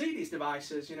 we'll see these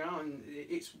devices, you know, and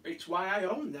it's why I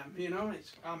own them, you know.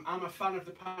 I'm a fan of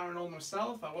the paranormal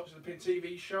myself. I watch the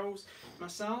TV shows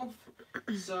myself.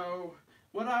 So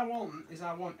what I want is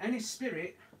I want any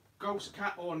spirit, ghost,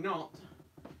 cat or not,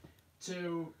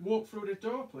 to walk through the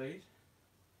door, please.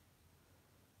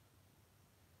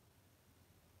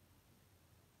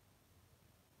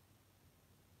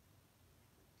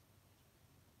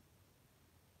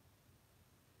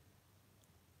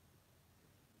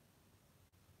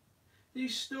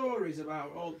 These stories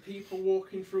about old people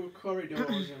walking through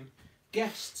corridors and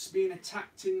guests being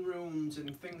attacked in rooms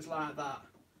and things like that.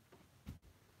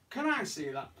 Can I see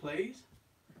that, please?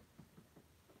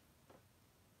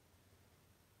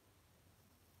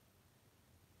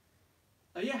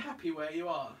 Are you happy where you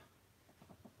are?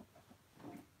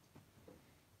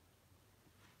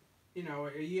 You know,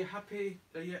 are you happy?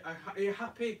 Are you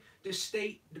happy the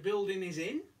state the building is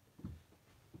in?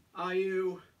 Are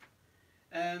you...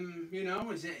 you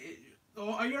know,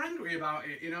 Or are you angry about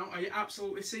it, you know? Are you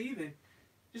absolutely seething?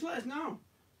 Just let us know.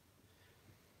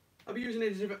 I'll be using a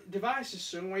devices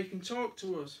soon where you can talk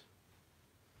to us.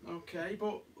 Okay,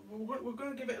 but we're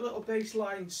going to give it a little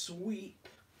baseline sweep.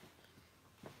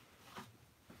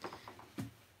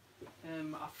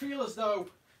 I feel as though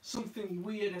something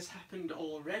weird has happened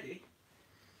already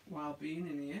while being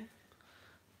in here.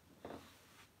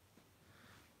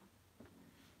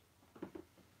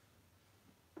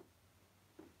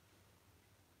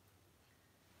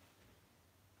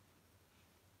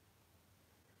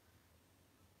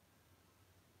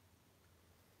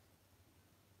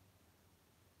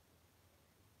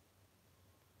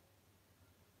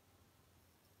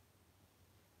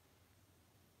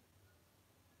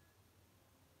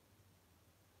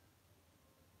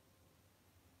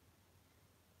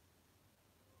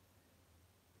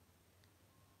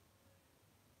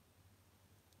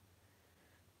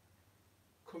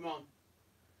 Come on.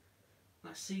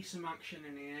 Let's see some action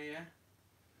in here, yeah?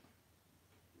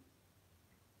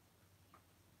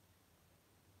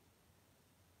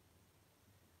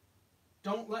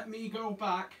 Don't let me go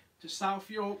back to South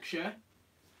Yorkshire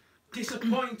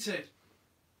disappointed.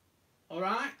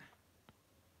 Alright?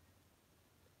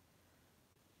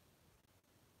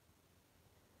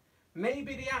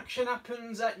 Maybe the action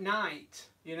happens at night,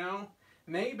 you know?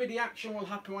 Maybe the action will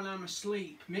happen when I'm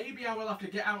asleep. Maybe I will have to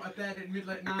get out of bed in the middle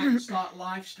of the night and start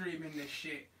live streaming this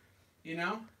shit. You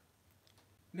know?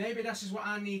 Maybe this is what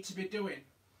I need to be doing.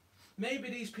 Maybe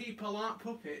these people aren't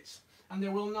puppets and they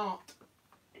will not,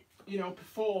 you know,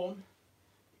 perform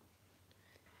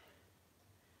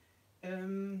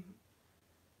on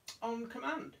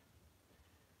command.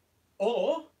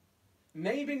 Or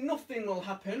maybe nothing will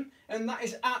happen and that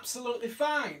is absolutely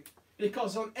fine.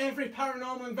 Because on every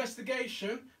paranormal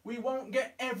investigation, we won't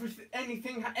get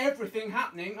everything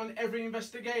happening on every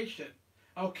investigation.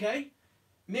 Okay?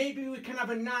 Maybe we can have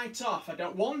a night off. I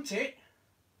don't want it.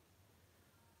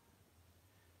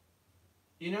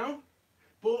 You know?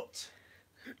 But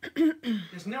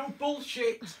there's no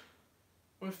bullshit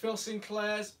with Phil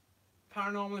Sinclair's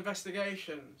paranormal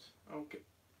investigations. Okay.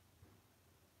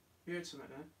 You heard something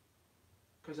then?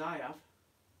 Because I have.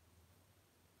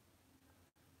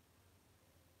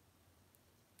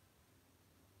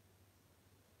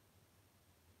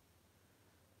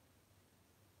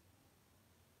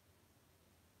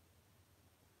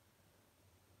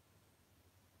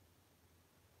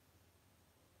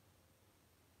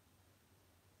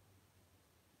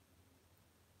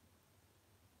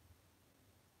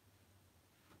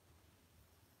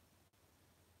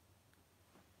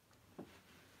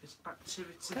 There's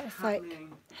activity That's happening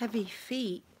like heavy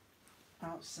feet.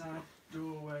 outside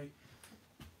doorway.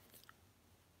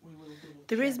 We will double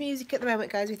There check. is music at the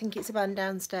moment, guys. We think it's a band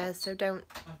downstairs, so don't.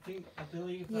 I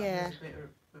believe that Yeah. was a bit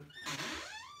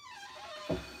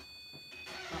of.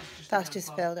 That's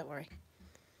just Phil. Don't worry.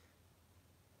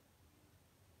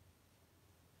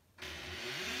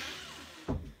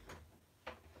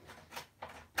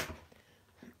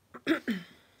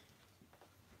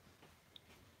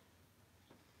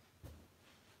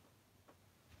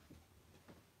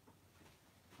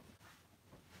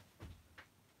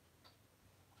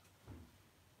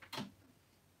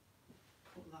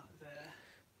 Put that there.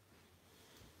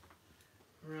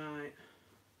 Right.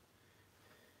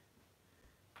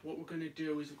 What we're going to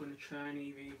do is we're going to try an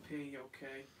EVP,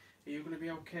 okay? Are you going to be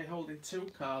okay holding two,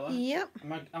 Carla? Yep.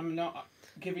 I'm not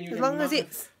giving you As the long as amount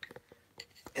it's of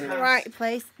in the task. right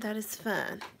place, that is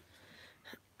fine.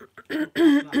 Put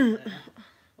that there,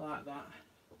 like that.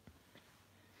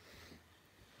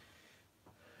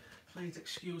 Please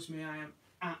excuse me, I am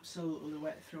absolutely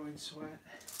wet through in sweat.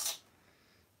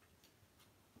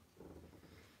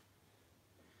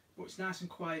 But it's nice and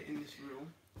quiet in this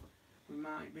room. We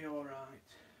might be alright.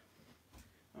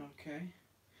 Okay.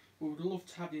 We would love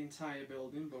to have the entire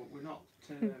building, but we're not.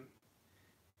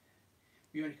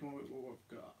 We only come with what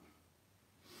we've got.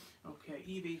 Okay,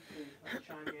 EVP. Let's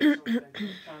try and get something.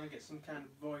 Let's try and get some kind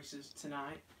of voices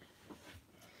tonight.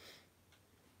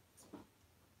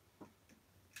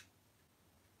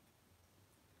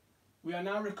 We are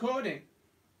now recording.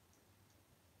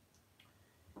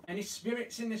 Any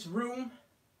spirits in this room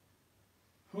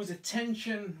whose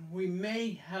attention we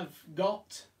may have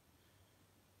got?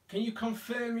 Can you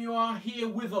confirm you are here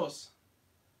with us?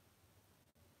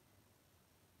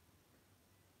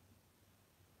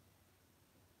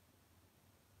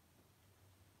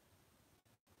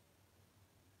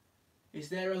 Is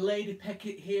there a Lady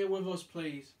Peckett here with us,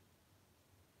 please?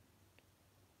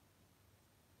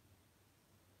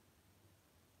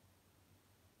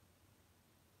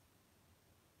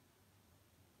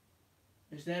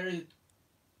 Is there a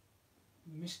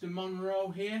Mr. Monroe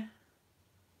here.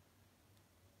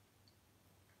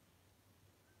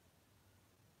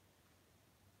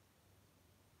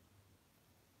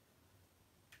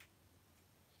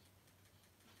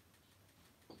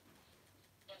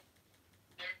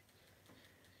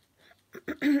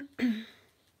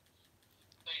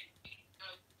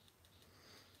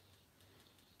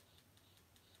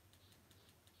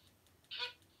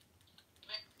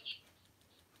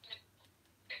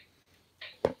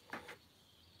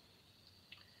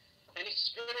 Any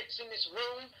spirits in this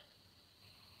room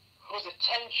whose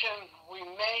attention we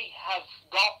may have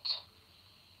got?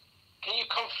 Can you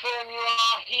confirm you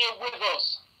are here with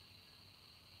us?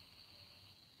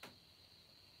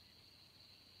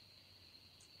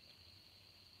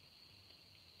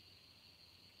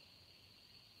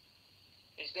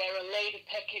 Is there a Lady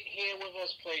Peckett here with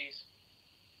us, please?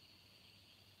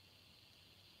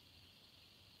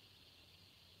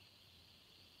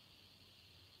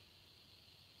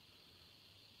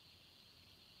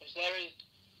 Is there a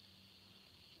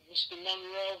Mr.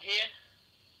 Monroe here?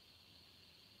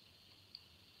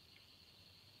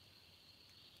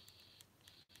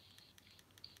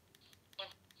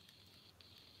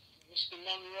 Mr.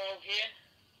 Monroe here?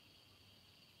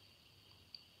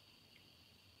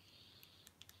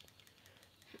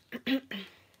 Mr.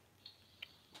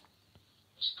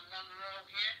 Monroe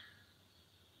here?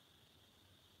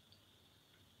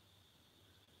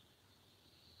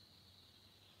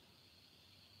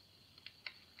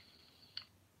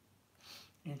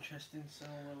 Interesting, so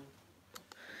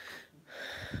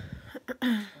we'll try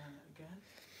that again.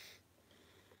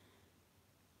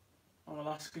 I will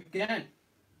ask again.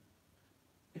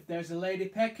 If there's a Lady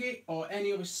Peckett or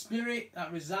any other spirit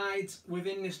that resides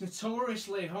within this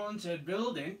notoriously haunted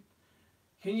building,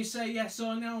 can you say yes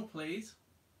or no, please?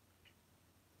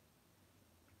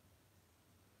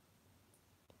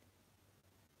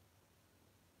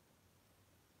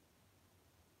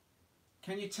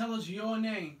 Can you tell us your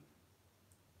name?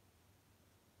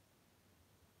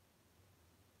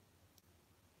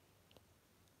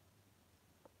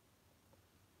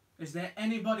 Is there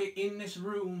anybody in this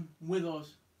room with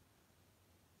us?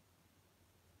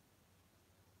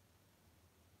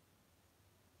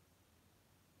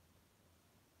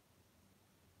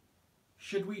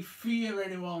 Should we fear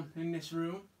anyone in this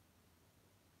room?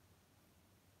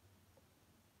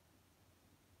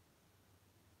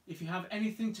 If you have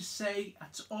anything to say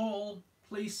at all,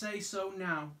 please say so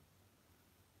now.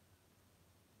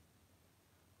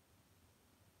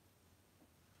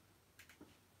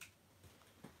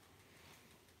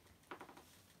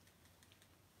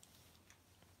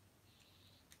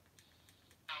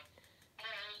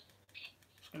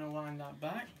 Just going to wind that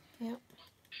back. Yep.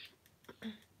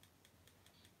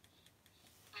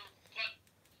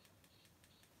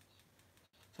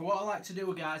 So what I like to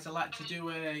do, guys, I like to do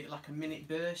like a minute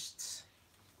bursts.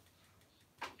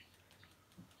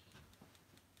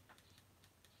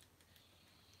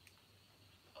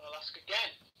 I'll ask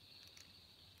again.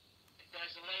 If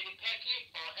there's a Lady Peckett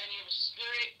or any other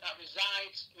spirit that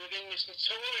resides within this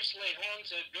notoriously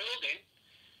haunted building,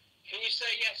 can you say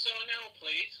yes or no,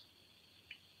 please?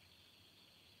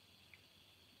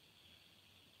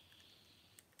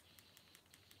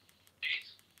 Please?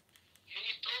 Can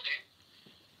you building?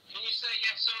 Can you say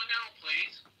yes or no,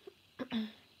 please?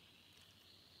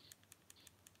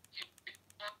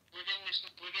 Within this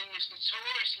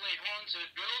notoriously haunted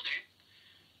building,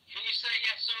 can you say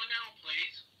yes or no,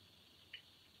 please?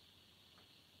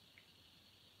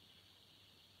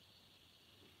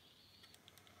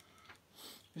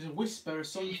 There's a whisper or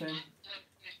something.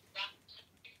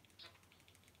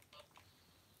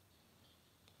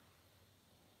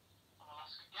 I'll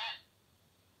ask again.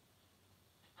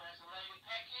 If there's a Lady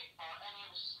Peckett or any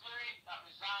other spirit that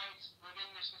resides within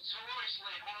this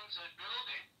notoriously haunted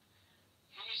building,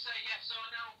 can you say yes or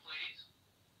no, please?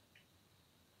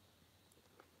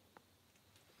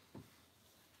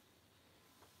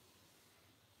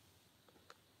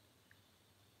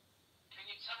 Can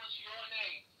you tell us your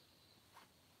name?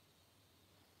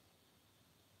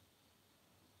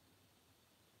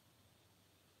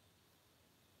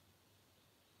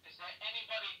 Is there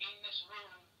anybody in this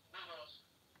room with us?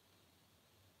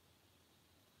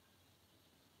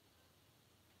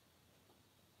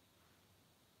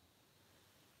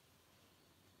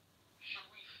 Should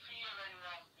we fear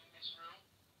anyone in this room?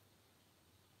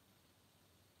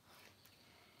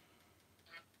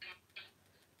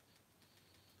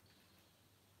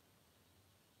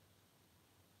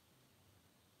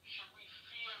 Should we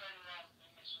fear anyone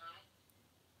in this room?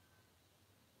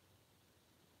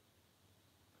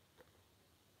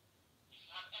 If you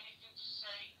have anything to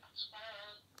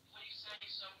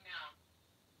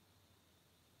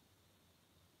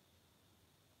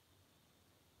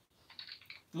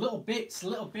Little bit,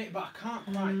 but I can't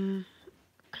quite.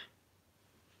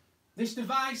 This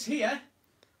device here.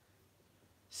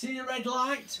 See a red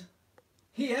light?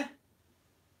 Here.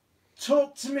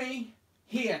 Talk to me.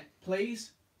 Here,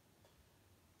 please.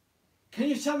 Can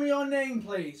you tell me your name,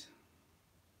 please?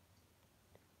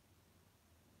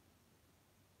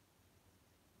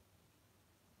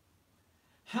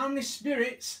 How many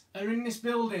spirits are in this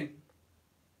building?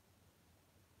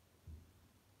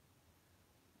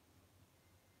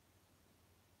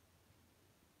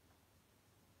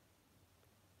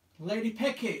 Lady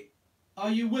Peckett,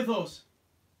 are you with us?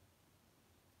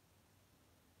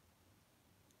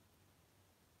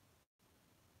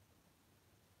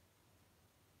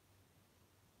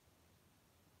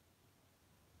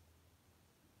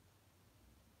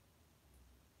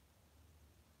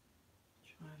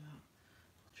 Try that.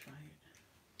 Try it.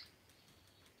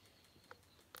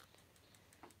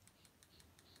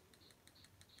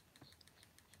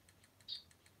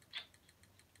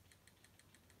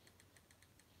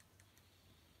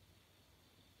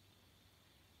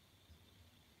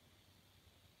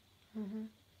 Mm-hmm. Lady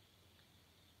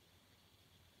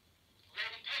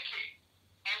Peckett,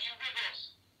 are you with us?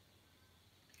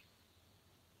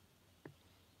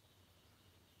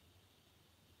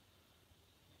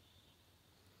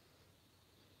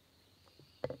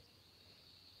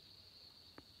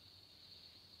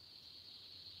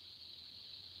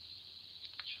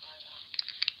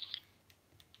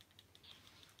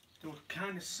 There was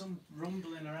kind of some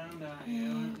rumbling around out here,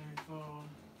 weren't there, before?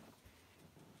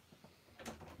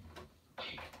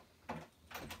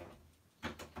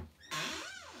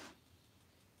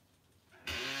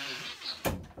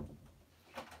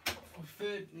 We've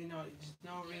heard, you know, there's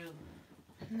no real...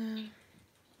 No.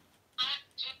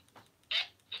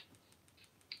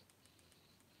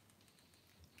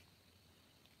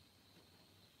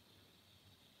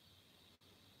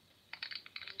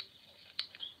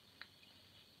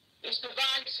 This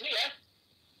device here.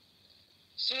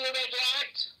 See the red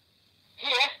light?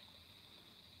 Here.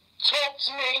 Talk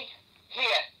to me.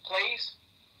 Here, please.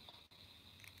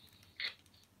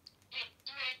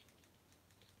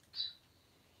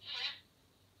 Here.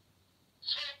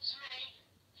 Talk to me.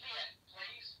 Here,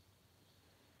 please.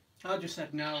 I just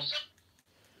said no.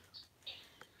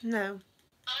 No.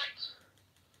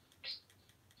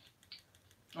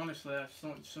 Honestly, I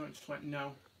something just went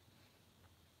no.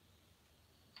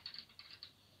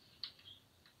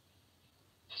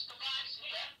 This device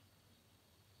here.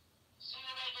 See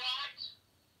the red light?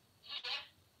 Here.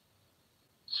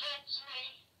 Talk to me.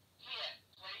 Here,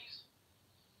 please.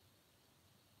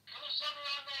 Can you tell me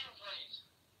your name, please?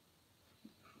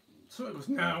 So it was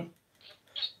no.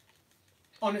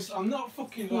 Honestly, I'm not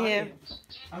fucking lying. Yeah.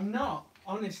 I'm not.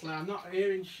 Honestly, I'm not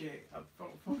hearing shit. I'm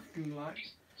fucking like...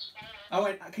 I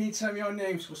went, can you tell me your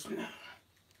name? So no.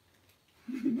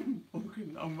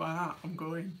 Fucking on my hat, I'm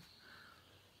going.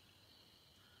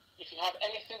 If you have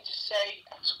anything to say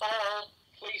at all,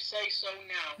 please say so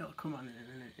now. Oh, come on,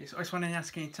 innit? It's just when I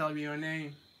ask, can you tell me your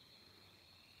name?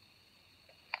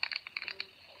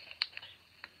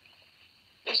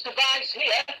 This device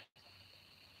here.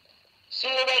 See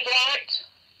the red light?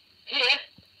 Here.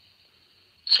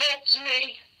 Talk to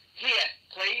me. Here,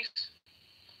 please.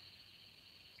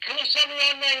 Can you tell me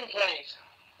your name, please?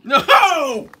 No!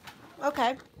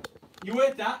 Okay. You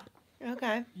heard that?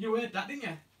 Okay. You heard that, didn't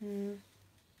you? Mm.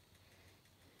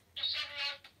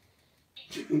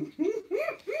 Please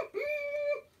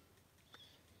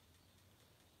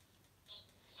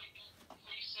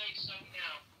say so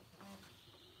now.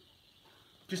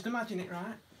 Just imagine it,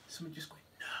 right? Someone just going,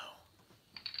 no.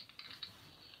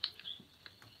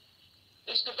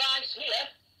 This device here.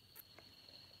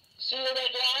 See the red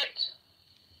light?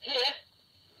 Here.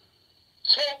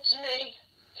 Talk to me.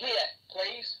 Here,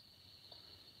 please.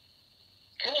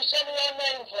 Can you tell me your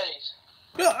name, please?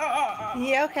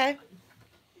 Yeah, okay.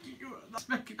 That's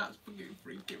fucking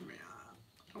freaking me out.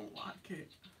 I don't like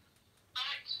it.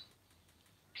 Light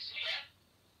is here.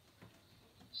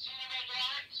 See the red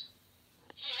light?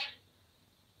 Here.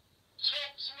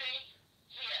 Talk to me.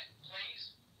 Here,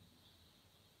 please.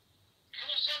 Can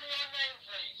you tell me your name,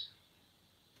 please?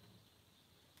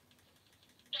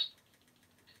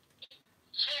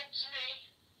 Talk to me.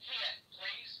 Here,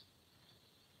 please.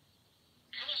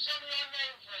 Can you tell me your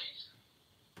name, please?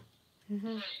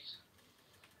 Mm-hmm. Please.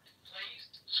 Please.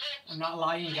 Talk to I'm not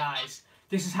lying, guys.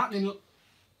 This is happening.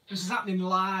 This is happening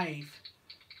live.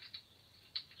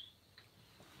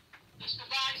 this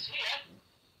device here.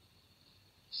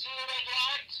 See the red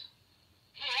light?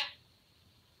 Here.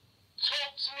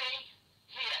 Talk to me.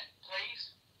 Here,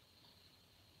 please.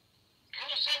 Can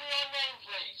you tell me your name,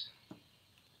 please?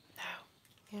 No.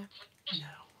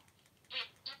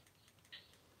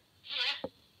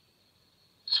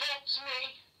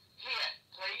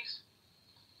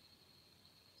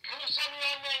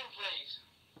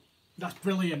 That's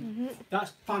brilliant. That's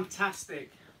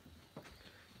fantastic.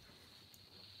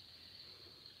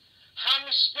 How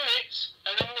many spirits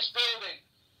are in this building?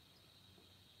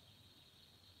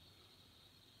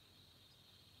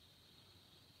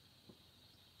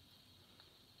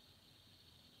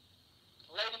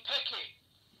 Lady Peckett,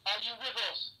 are you with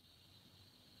us?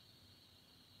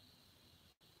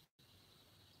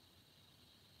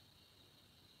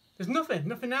 There's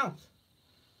nothing else.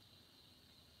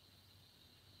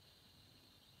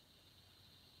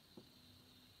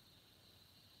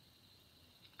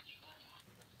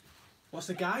 What's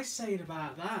the guy saying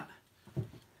about that?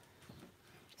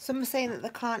 Some are saying that they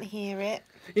can't hear it.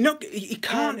 You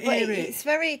can't hear it. It's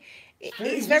very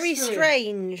whispery.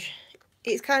 strange.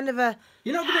 It's kind of a.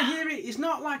 You're not gonna hear it. It's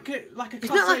not like a. It's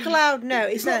not like a loud no.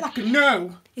 It's not like a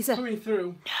no. It's a coming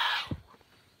through. No.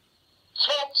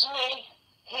 Talk to me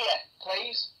here,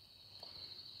 please.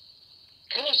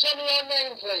 Can you tell me your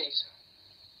name, please?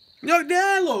 No,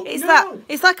 there, look. It's no. that.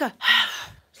 It's like a.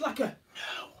 It's like a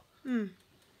no.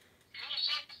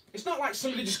 It's not like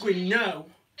somebody just going no.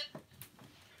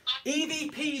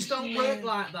 EVPs don't work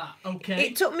like that, okay?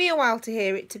 It took me a while to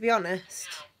hear it, to be honest.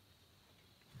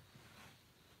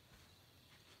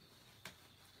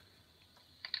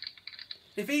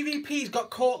 If EVPs got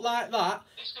caught like that...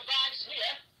 This device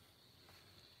here.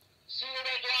 See the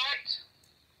red light?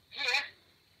 Here.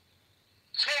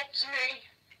 Talk to me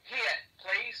here,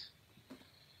 please.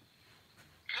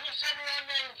 Can you tell me your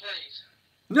name, please?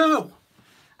 No!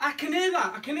 I can hear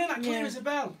that. I can hear that clear Yeah. as a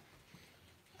bell.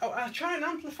 Oh, I'll try and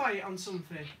amplify it on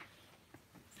something.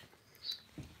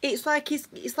 It's like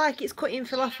it's cutting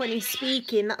Phil off when he's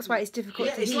speaking. That's why it's difficult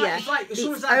to it's hear. like- it's like as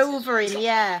soon It's as I- over him,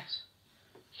 yeah.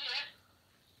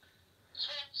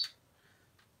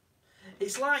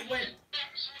 It's like when...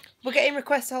 We're getting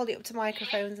requests to hold it up to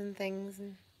microphones and things,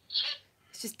 and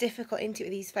it's just difficult, isn't it,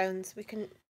 with these phones? We can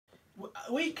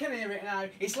hear it now.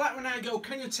 It's like when I go,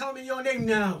 can you tell me your name?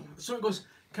 No. Someone goes,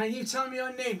 can you tell me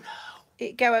your name? No.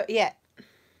 it go yeah.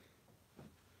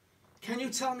 Can you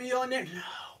tell me your name? No.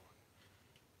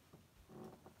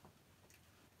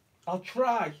 I'll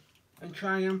try and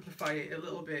amplify it a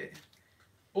little bit.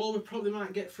 All we probably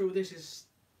might get through this is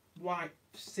white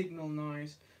signal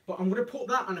noise. But I'm going to put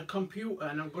that on a computer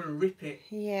and I'm going to rip it.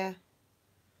 Yeah.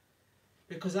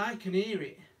 Because I can hear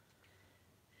it.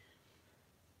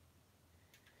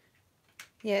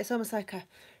 Yeah, it's almost like a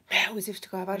as if to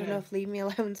go, I don't know if leave me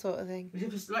alone sort of thing. As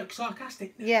if it's like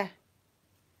sarcastic. Yeah.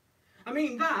 I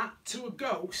mean, that to a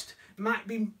ghost might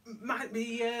be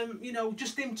you know,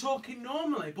 just him talking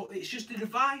normally, but it's just a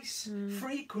device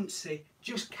frequency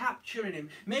just capturing him.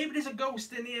 Maybe there's a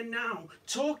ghost in here now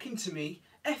talking to me,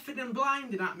 effing and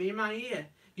blinding at me in my ear.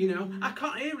 You know, I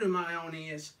can't hear him in my own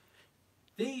ears.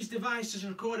 These devices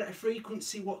record at a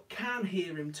frequency what can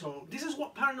hear him talk. This is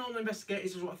what paranormal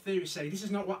investigators, is what theories say. This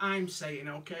is not what I'm saying,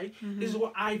 okay? This is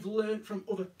what I've learned from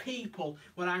other people,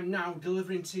 what I'm now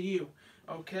delivering to you.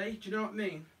 Okay, do you know what I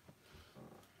mean?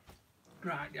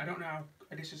 Right, I don't know how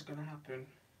this is going to happen.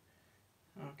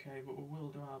 Okay, but we will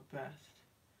do our best.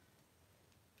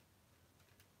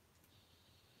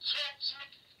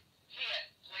 Here,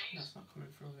 please. That's not coming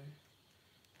through there.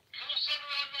 Can you tell me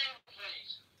your name,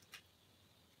 please?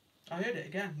 I heard it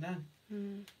again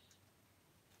then.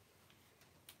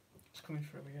 It's coming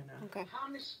through again now. Okay. How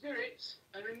many spirits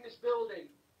are in this building?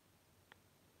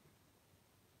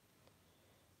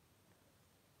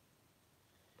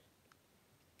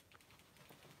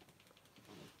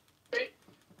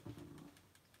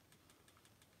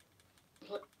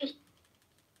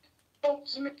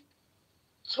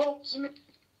 Talk to me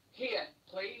here,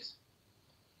 please.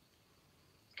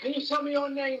 Can you tell me your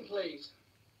name, please?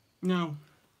 No.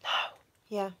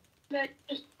 Yeah.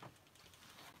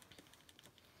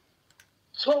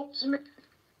 Talk to me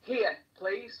here,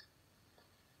 please.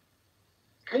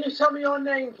 Can you tell me your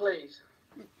name, please?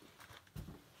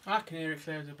 I can hear it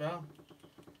clear as a bell.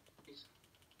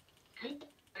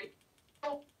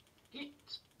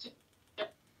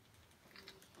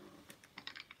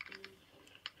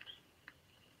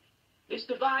 This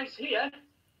device here.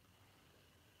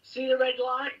 See the red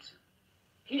light?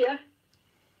 Here.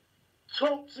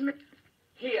 Talk to me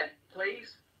here,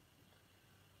 please.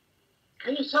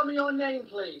 Can you tell me your name,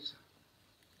 please?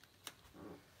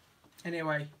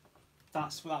 Anyway,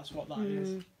 that's what that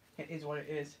is. It is what it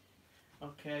is.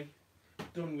 Okay,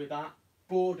 done with that.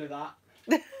 Bored of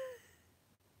that.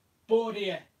 Bored of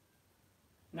you.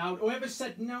 Now, whoever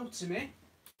said no to me,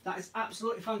 that is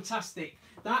absolutely fantastic.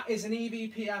 That is an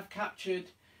EVP I've captured,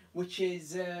 which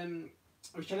I'm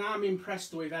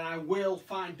impressed with, and I will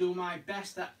do my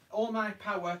best at all my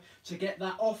power to get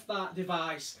that off that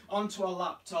device onto a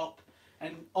laptop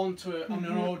and onto on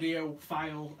an audio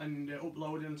file and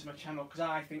upload it onto my channel, because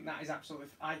I think that is absolutely.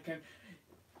 I can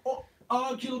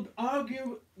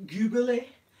arguably.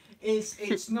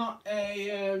 It's not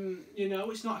a you know,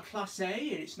 it's not a class A,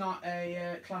 it's not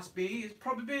a class B, it's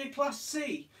probably a class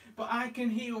C, but I can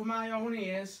hear with my own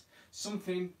ears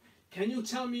something. Can you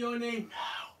tell me your name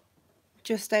now?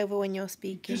 Just over when you're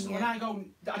speaking. Just when I go,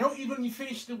 I don't even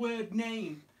finish the word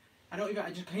name. I don't even.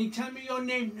 I just, can you tell me your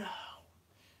name now?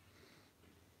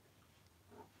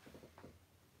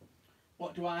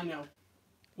 What do I know?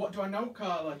 What do I know,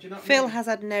 Carla? Do you know what Phil I mean? has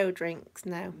had no drinks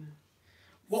now.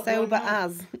 What do I Sober know?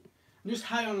 as. I'm just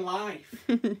high on life.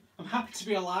 I'm happy to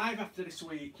be alive after this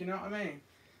week, you know what I mean?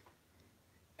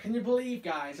 Can you believe,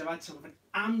 guys, I've had to have an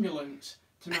ambulance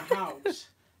to my house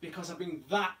because I've been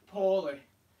that poorly?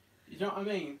 You know what I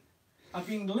mean? I've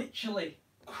been literally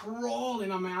crawling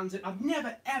on my hands. I've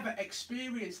never ever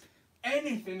experienced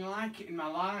anything like it in my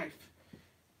life.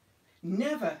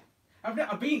 Never.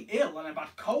 I've been ill and I've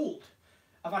had cold.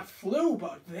 I've had flu,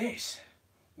 but this.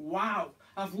 Wow.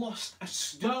 I've lost a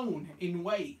stone in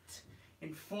weight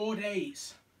in 4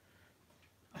 days.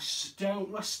 A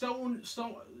stone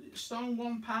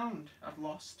 1 pound I've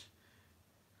lost.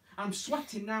 I'm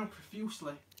sweating now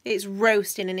profusely. It's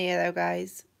roasting in here though,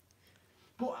 guys.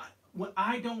 But when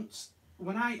I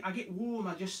get warm,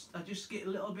 I just get a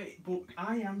little bit, but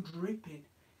I am dripping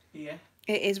here.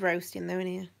 It is roasting though in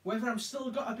here. Whether I've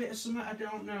still got a bit of something, I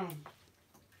don't know.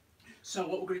 So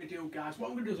what we're going to do, guys, what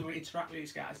I'm going to do is I'm going to interact with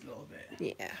these guys a little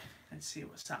bit. Yeah. And see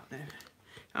what's happening.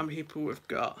 How many people we've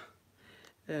got.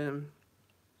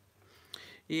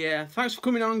 Yeah, thanks for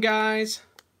coming on, guys.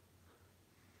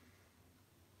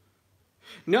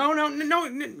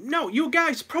 No, you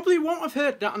guys probably won't have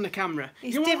heard that on the camera.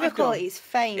 It's you difficult, it's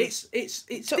faint.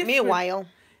 It took me a while.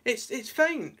 It's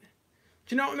faint.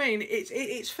 Do you know what I mean?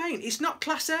 It's faint. It's not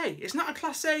class A. It's not a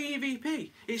class A EVP.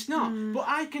 It's not. But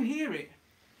I can hear it.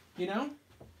 You know?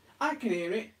 I can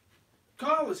hear it.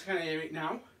 Carla's can hear it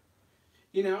now.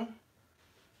 You know?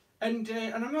 And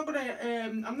I'm not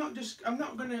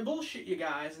gonna bullshit you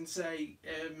guys and say,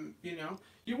 you know,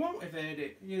 you won't have heard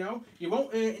it, you know? You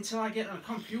won't hear it until I get on a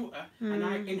computer and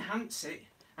I enhance it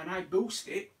and I boost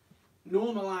it,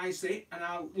 normalise it, and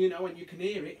I'll, you know, and you can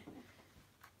hear it.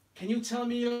 Can you tell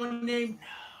me your name?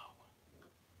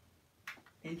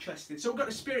 No. Interesting. So we've got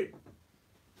the spirit.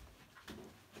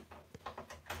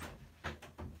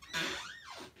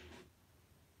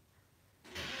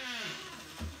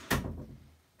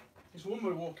 There's one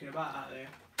more walking about out there.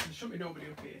 There shouldn't be nobody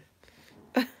up here.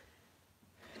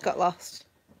 Got lost.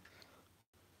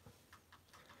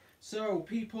 So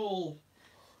people,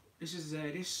 this is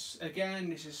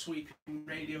sweeping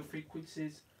radio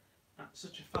frequencies at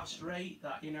such a fast rate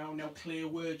that, you know, no clear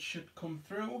words should come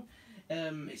through.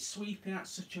 It's sweeping at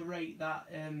such a rate that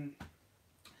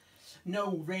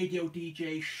no radio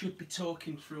DJ should be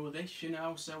talking through this, you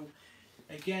know. So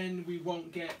again, we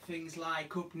won't get things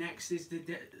like up next is the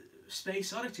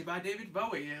Space Oddity by David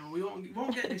Bowie. You know, we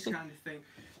won't get this kind of thing.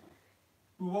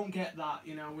 We won't get that,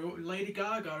 you know. Lady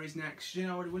Gaga is next, you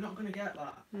know. We're not going to get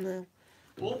that. No.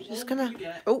 Just gonna.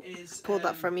 Oh, pulled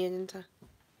that from you, didn't I?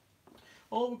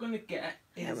 All we're going to get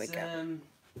is. There we go.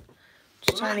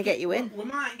 Just trying to get you in. We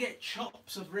might get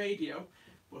chops of radio,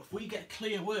 but if we get a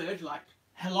clear word like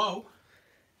 "hello,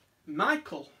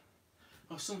 Michael,"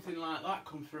 or something like that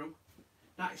come through,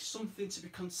 that is something to be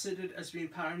considered as being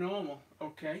paranormal.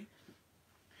 Okay.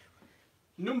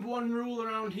 Number one rule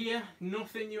around here: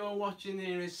 nothing you're watching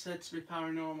here is said to be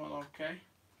paranormal. Okay.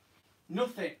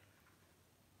 Nothing.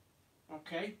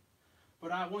 Okay.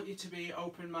 But I want you to be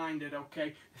open-minded,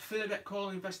 okay? The Third Call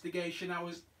investigation, I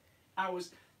was,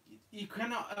 you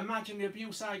cannot imagine the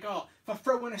abuse I got for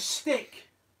throwing a stick.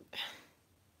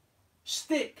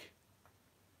 Stick.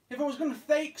 If I was going to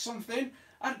fake something,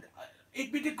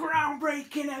 it'd be the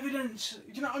groundbreaking evidence.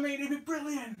 Do you know what I mean? It'd be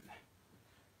brilliant.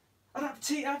 I'd have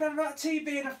that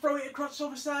TV and I'd throw it across the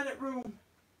other side of the room.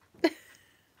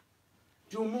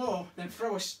 Do more than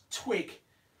throw a twig.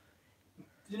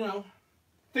 You know?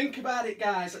 Think about it,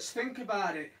 guys. Let's think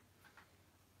about it.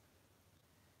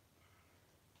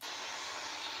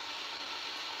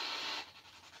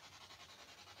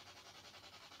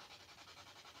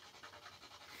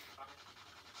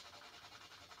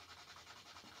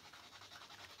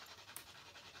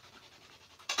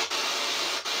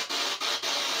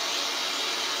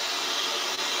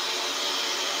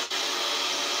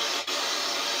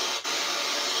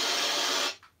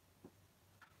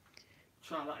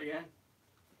 Try that again.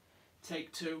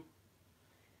 Take two.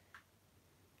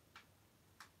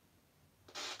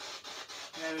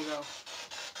 There we go.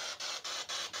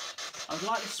 I'd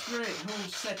like the spirit who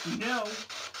said no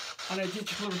on a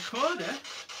digital recorder,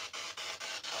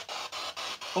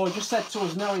 or just said to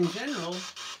us no in general.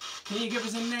 Can you give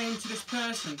us a name to this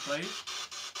person, please?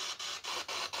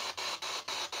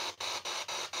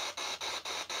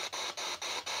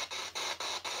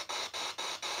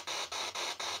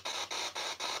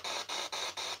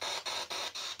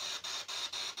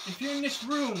 If you're in this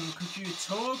room, could you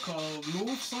talk or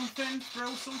move something, throw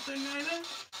something either?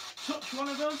 Touch one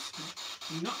of us?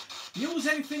 Not use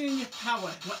anything in your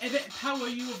power. Whatever power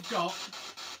you have got,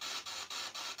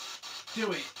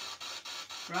 do it.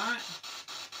 Right?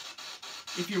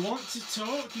 If you want to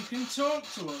talk, you can talk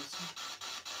to us.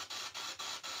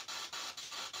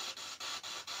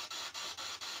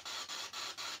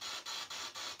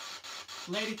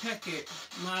 Lady Peckett,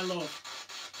 my love.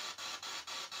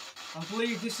 I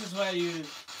believe this is where you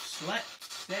slept,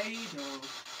 stayed, or...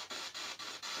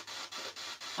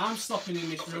 I'm stopping in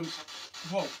this room.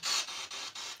 Whoa.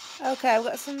 Okay, I've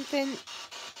got something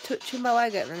touching my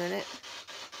leg at the minute.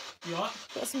 You what?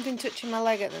 Got something touching my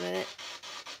leg at the minute.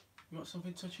 You got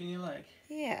something touching your leg?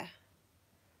 Yeah.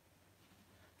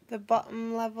 The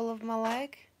bottom level of my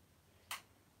leg.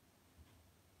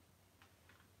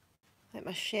 Like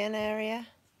my shin area.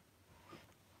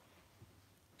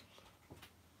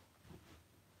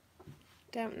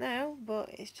 Don't know, but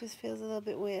it just feels a little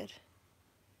bit weird.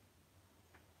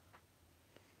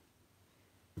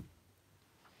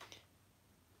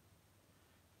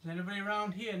 Is anybody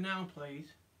around here now, please?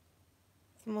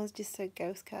 Someone's just said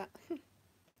ghost cat.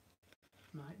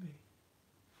 Might be.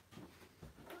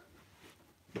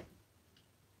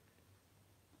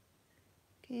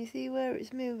 Can you see where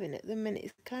it's moving at the minute?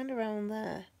 It's kind of around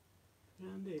there.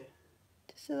 Around here?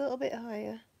 Just a little bit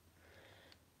higher.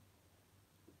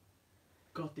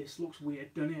 God, this looks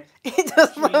weird, doesn't it? It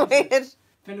does look weird. If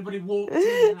anybody walked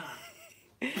in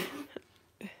that.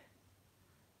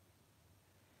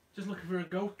 Just looking for a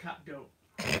ghost cat, though.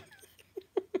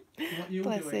 What you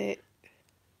Bless doing? it.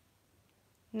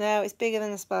 No, it's bigger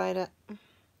than a spider.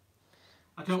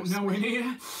 I don't know in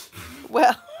here.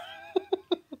 Well,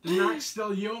 The night's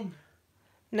still young.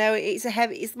 no, it's a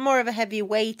heavy. It's more of a heavy,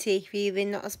 weighty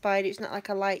feeling, not a spider. It's not like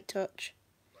a light touch.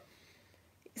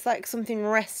 It's like something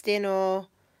resting, or...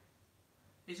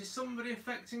 Is there somebody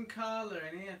affecting Carla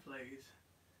in here, please?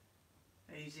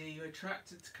 Is he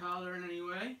attracted to Carla in any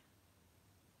way?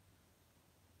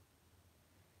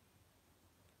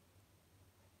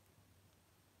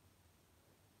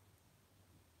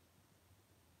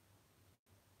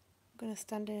 I'm going to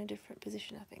stand in a different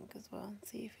position, I think, as well, and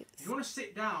see if it's... If you want to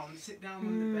sit down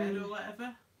on the bed or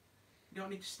whatever. You don't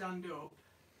need to stand up.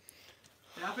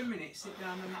 But have a minute, sit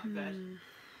down on that bed.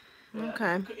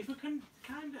 Okay. If we can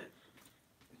kind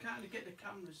of get the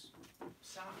cameras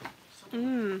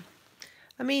sound.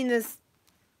 I mean, there's...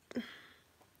 Can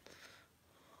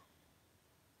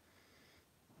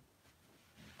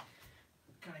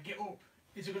I get up?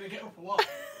 Is it going to get up or what?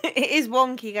 It is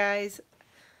wonky, guys.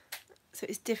 So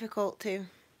it's difficult to...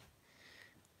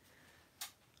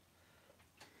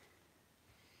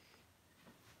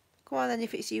 Come on then,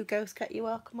 if it's you, ghost cat, you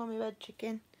are. Come on, my bed,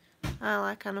 chicken. I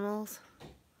like animals.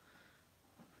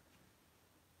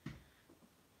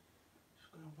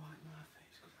 Just going to wipe my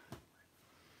face.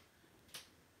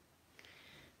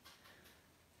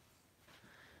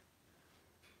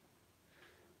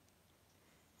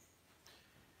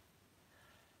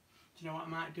 Do you know what I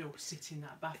might do? Sit in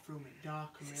that bathroom at dark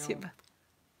on my own.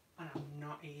 And I'm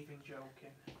not even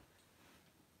joking.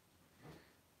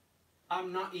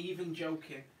 I'm not even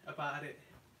joking about it.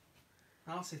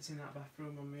 I'll sit in that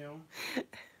bathroom on my own.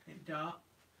 In dark.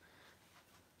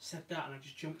 Said that and I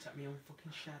just jumped at my own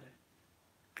fucking shadow.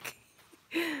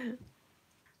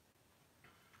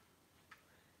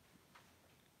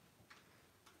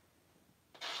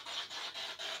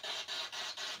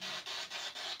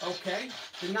 Okay,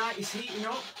 the night is heating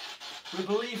up. We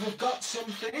believe we've got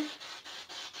something.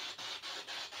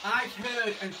 I've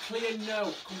heard a clear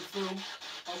no come through.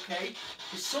 Okay,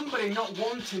 there's somebody not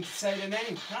wanting to say the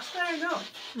name. That's fair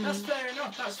enough. That's fair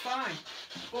enough. That's fine.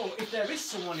 But if there is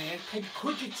someone here,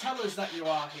 could you tell us that you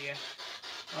are here?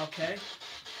 Okay.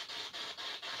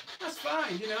 That's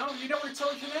fine. You know, you don't want to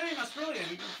tell us your name. That's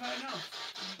brilliant. Fair enough.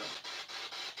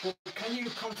 But can you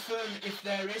confirm if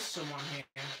there is someone here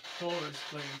for us,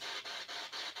 please?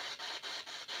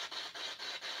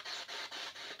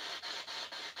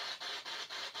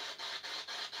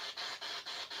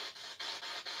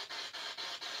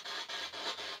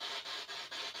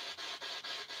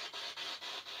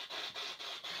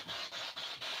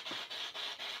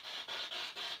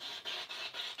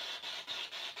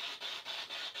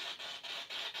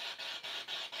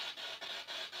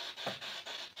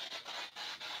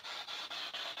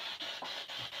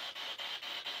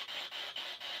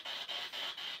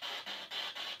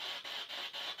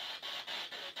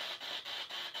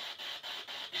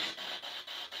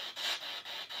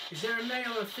 Is there a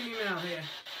male or a female here?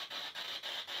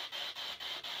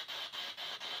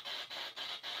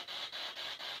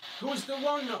 Who's the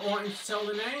one not wanting to tell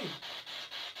the name?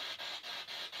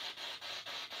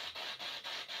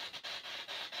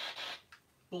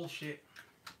 Bullshit.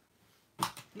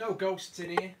 No ghosts in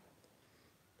here.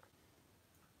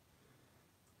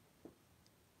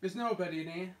 There's nobody in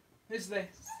here. Is there?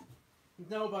 There's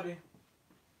nobody.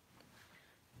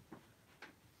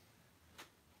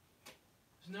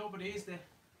 There's nobody, is there?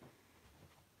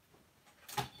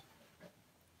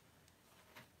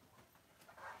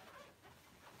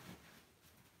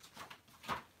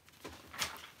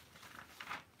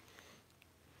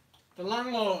 The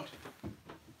landlord.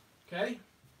 Okay?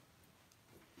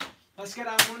 Let's get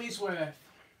our money's worth.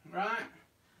 Right?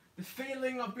 The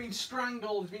feeling of being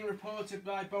strangled has been reported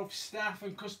by both staff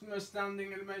and customers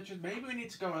standing at the entrance. Maybe we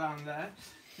need to go down there.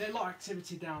 There's a lot of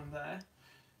activity down there.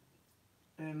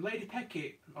 Lady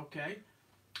Peckett, okay.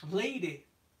 Lady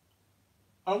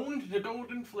owned the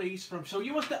Golden Fleece from... So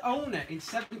you was the owner in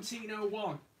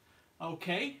 1701.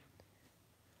 Okay?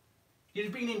 You'd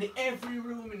have been in every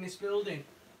room in this building.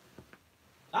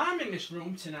 I'm in this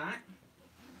room tonight.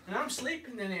 And I'm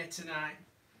sleeping in here tonight.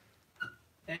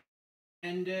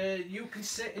 And you can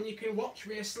sit and you can watch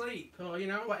me asleep. Or, you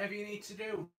know, whatever you need to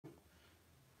do.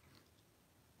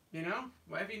 You know?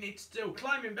 Whatever you need to do.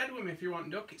 Climb in bed with me if you want,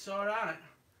 Duck. It's alright.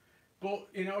 But,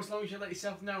 you know, as long as you let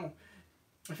yourself know.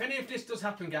 If any of this does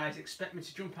happen, guys, expect me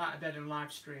to jump out of bed and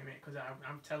live stream it. Because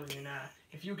I'm telling you now.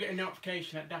 If you get a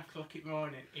notification at daft o'clock in the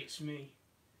morning, it's me.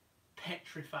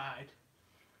 Petrified.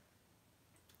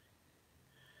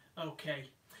 Okay.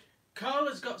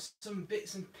 Carla's got some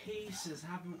bits and pieces,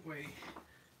 haven't we?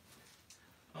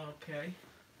 Okay.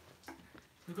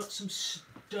 We've got some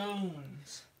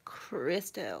stones.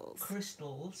 Crystals.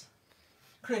 Crystals.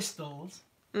 Crystals.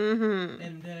 Mm-hmm.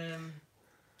 And,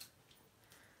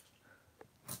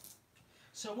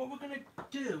 so what we're going to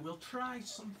do, we'll try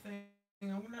something.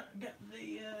 I'm going to get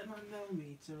the my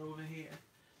millimeter over here.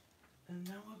 And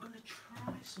now we're going to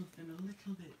try something a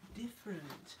little bit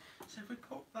different. So if we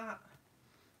put that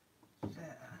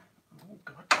there. Oh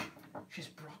God, she's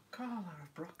broke Carla.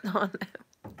 I've broken. Oh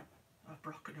no. I've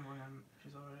broken her.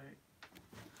 She's alright.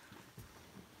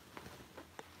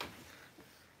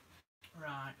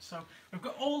 Right, so we've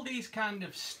got all these kind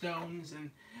of stones,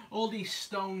 and all these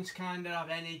stones kind of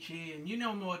have energy, and you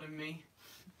know more than me.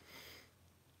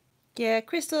 Yeah,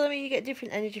 crystal, I mean, you get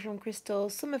different energy from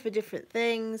crystals. Some are for different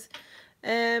things.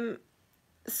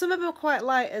 Some of them are quite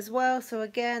light as well, so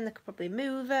again, they could probably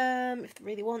move them if they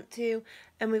really want to.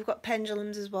 And we've got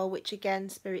pendulums as well, which again,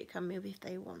 spirit can move if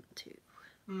they want to.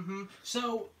 Mm-hmm.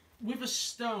 So, with the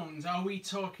stones, are we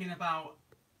talking about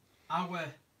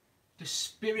the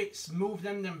spirits move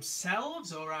them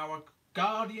themselves, or our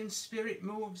guardian spirit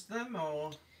moves them,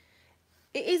 or...?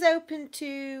 It is open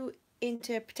to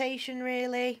interpretation,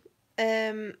 really.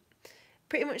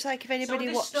 Pretty much like if anybody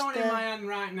watched So this stone in my hand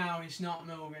right now is not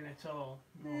moving at all?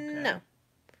 Okay. No.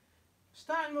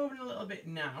 Starting moving a little bit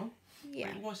now. Yeah.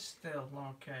 It was still,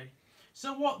 okay.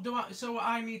 So what do I... So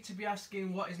I need to be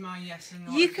asking what is my yes and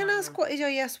no? You can ask what is your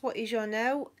yes, what is your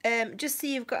no. Just so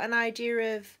you've got an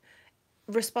idea of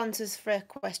responses for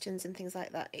questions and things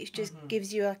like that. It just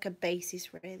gives you like a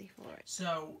basis really for it.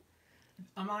 So,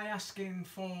 am I asking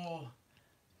for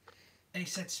a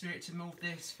said spirit to move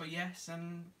this for yes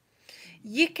and...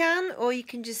 You can, or you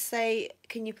can just say,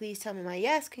 can you please tell me my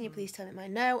yes, can you please tell me my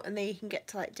no, and then you can get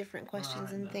to like different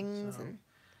questions Right, and then, things. so- And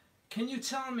Can you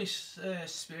tell me,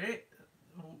 spirit,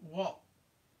 what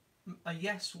a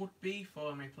yes would be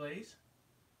for me, please?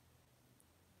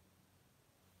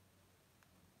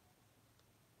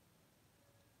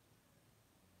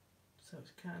 So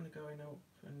it's kind of going up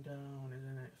and down,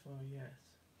 isn't it, for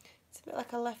yes? it's a bit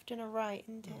like a left and a right,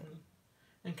 isn't it? Mhm.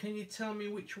 And can you tell me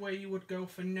which way you would go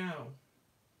for no?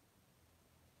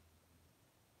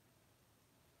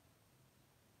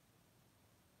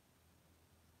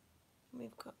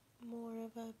 We've got more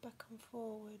of a back and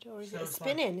forward, or is So it a it's like-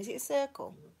 spinning? Is it a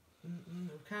circle?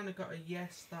 We've kind of got a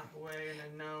yes that way and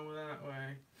a no that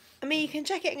way. I mean, you can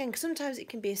check it again, because sometimes it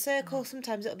can be a circle,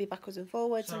 sometimes it'll be backwards and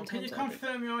forwards, So can sometimes you it'll be...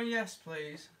 confirm your yes,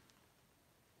 please?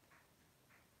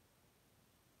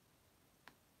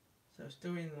 So it's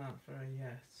doing that for a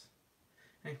yes.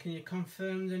 And can you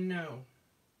confirm the no?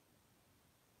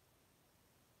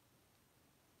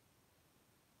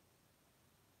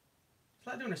 It's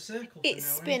like doing a circle.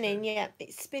 It's for no, spinning, isn't it? yeah,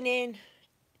 it's spinning.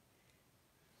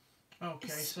 Okay,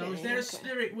 It's so is spinning, there a okay.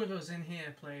 spirit with us in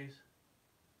here, please?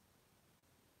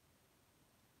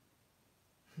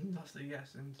 That's the yes,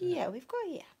 isn't it? Yeah, we've got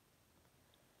a yeah.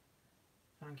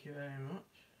 Thank you very much.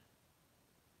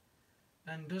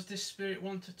 And does this spirit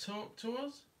want to talk to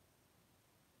us?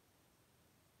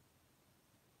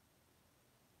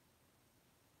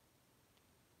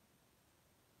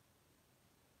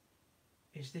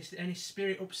 Is this any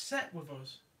spirit upset with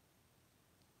us?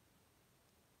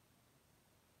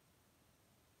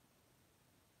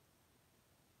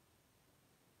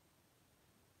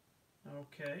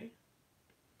 Okay.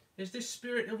 Is this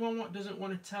spirit the one that doesn't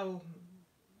want to tell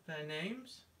their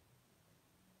names?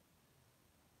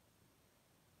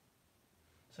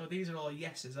 So these are all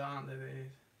yeses, aren't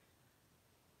they?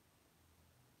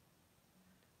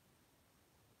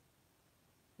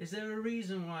 Is there a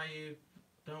reason why you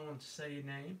don't want to say your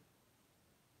name?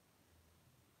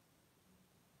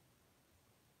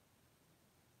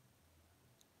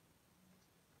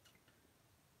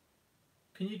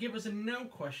 Can you give us a no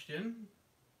question?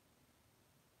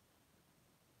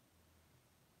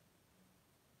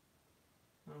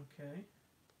 Okay.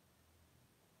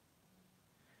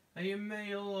 Are you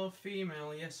male or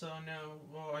female? Yes or no?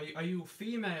 Or are you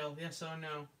female? Yes or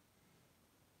no?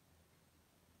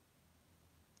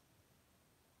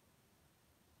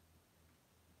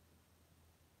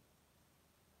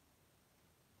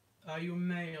 Are you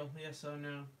male? Yes or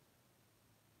no?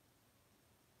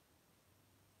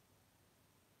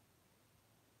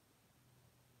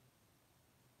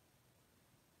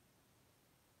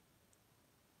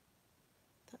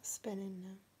 That's spinning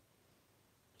now.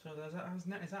 So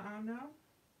is that our no?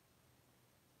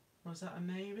 Or is that a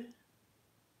maybe?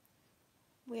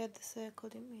 We had the circle,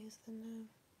 didn't we, as the no?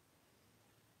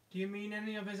 Do you mean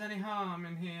any of us any harm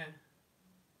in here?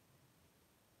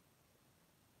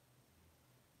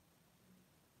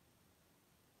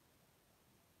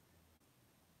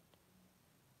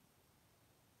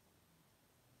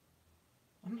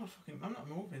 I'm not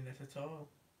moving this at all.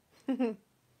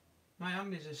 My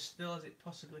hand is as still as it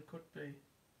possibly could be.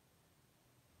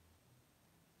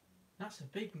 That's a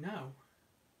big no.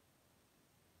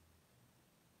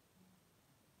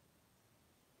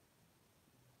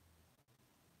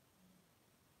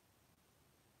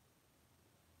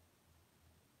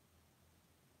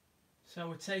 So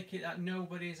we take it that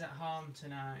nobody's at harm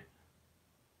tonight.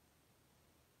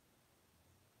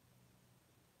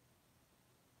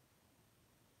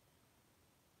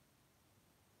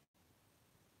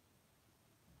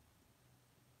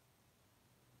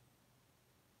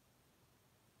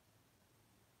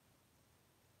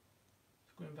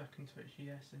 Going back into it,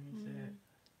 yes, and it.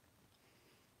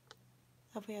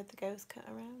 Have we had the ghost cat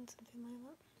around, something like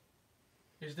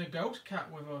that? Is the ghost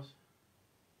cat with us?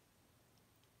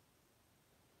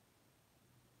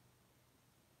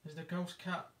 Is the ghost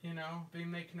cat, you know, been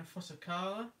making a fuss of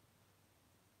Carla?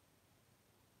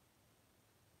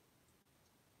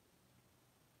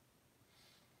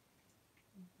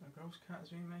 The ghost cat has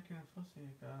been making a fuss of you,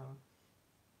 Carla.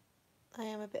 I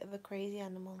am a bit of a crazy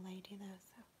animal lady though,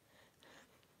 so.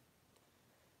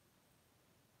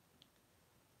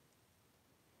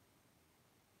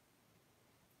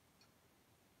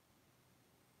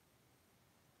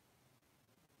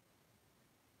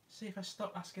 See if I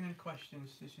stop asking him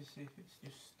questions, just to see if it's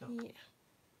just stuck. Yeah.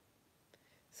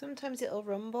 Sometimes it'll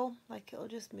rumble, like it'll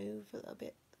just move a little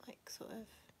bit, like sort of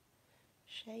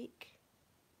shake.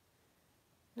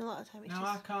 And a lot of time it's No,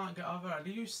 just... I can't get over it.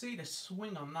 Did you see the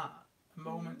swing on that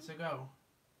moments ago?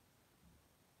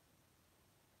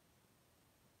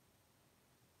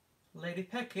 Lady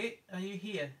Peckett, are you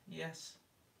here? Yes.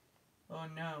 Oh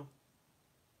no.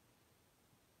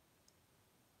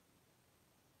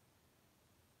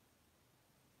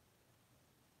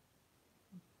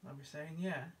 Are we saying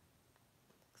yeah?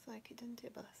 Looks like it, didn't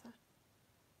it, bless her?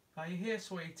 Are you here,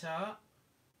 sweetheart?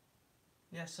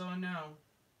 Yes or no?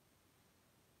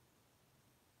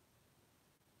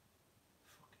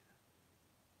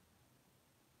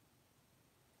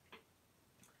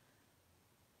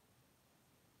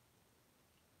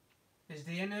 Is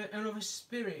there another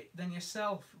spirit than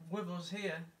yourself with us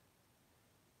here?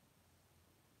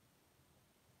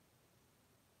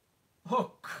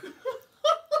 Oh.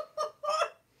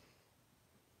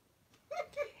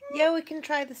 Yeah, we can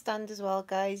try the stand as well,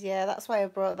 guys. Yeah, that's why I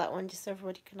brought that one, just so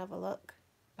everybody can have a look.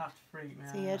 That freaked me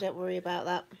out. So yeah, don't worry about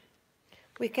that.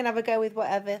 We can have a go with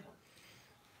whatever.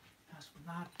 That's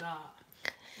mad,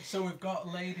 that. So we've got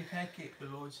Lady Peckett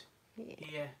with us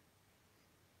here.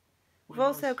 We've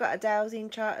also got a dowsing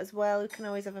chart as well. We can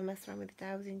always have a mess around with the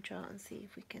dowsing chart and see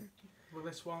if we can Well,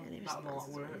 this one, Any that'll not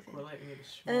responses or work. anything. Will it? You need a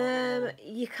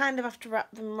small. You kind of have to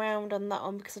wrap them round on that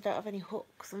one because I don't have any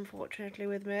hooks, unfortunately,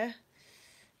 with me.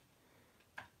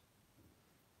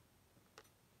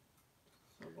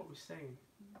 So what we're saying,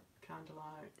 kind of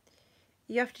like.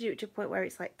 You have to do it to a point where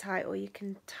it's like tight, or you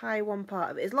can tie one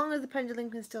part of it as long as the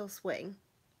pendulum can still swing.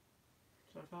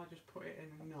 So if I just put it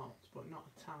in a knot, but not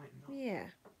a tight knot. Yeah.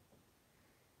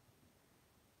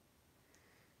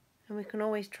 And we can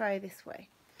always try this way.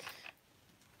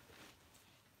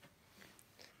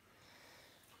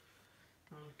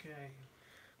 Okay.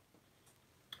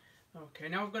 Okay,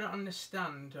 now we've got to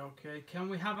understand, okay, can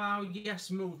we have our yes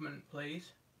movement,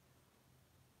 please?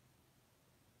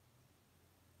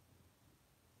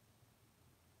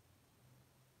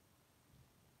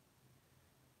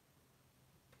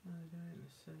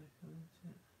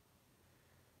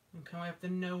 And can we have the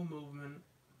no movement?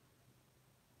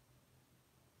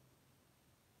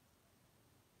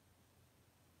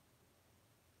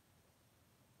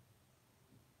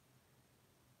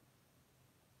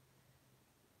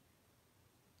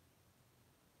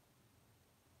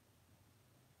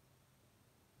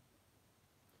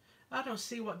 I don't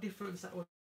see what difference that would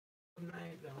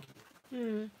make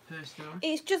though. Personally.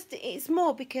 It's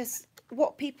more because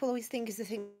what people always think is the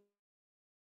thing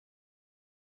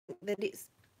that it's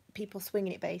people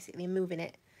swinging it basically and moving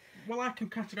it. Well, I can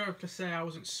categorically say I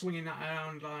wasn't swinging that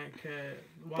around like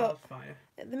wildfire.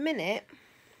 But at the minute.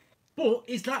 But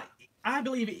is that? I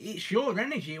believe it's your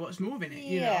energy what's moving it.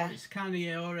 You know, it's kind of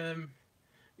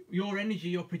your energy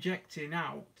you're projecting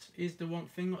out is the one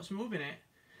thing that's moving it.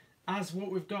 As what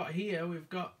we've got here, we've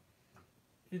got,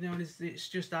 you know, it's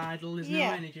just idle. There's no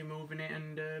energy moving it,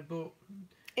 and but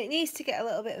it needs to get a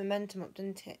little bit of momentum up,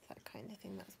 doesn't it? That kind of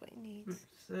thing. That's what it needs.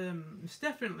 It's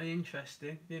definitely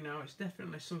interesting. You know, it's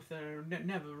definitely something I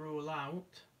never rule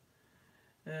out.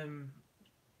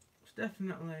 It's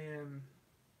definitely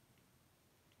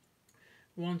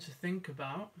one to think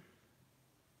about.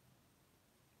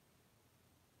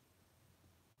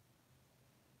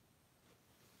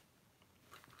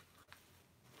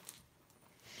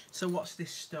 So what's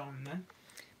this stone then?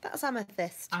 That's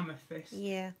amethyst. Amethyst.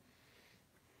 Yeah.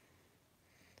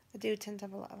 I do tend to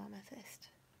have a lot of amethyst.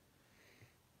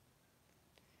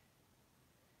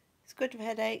 It's good for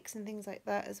headaches and things like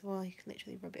that as well. You can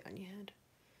literally rub it on your head.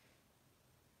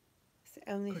 It's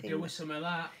the only Could thing. do with some of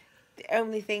that. The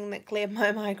only thing that cleared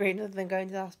my migraine other than going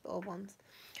to the hospital once.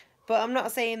 But I'm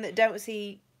not saying that don't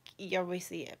see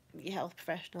obviously your health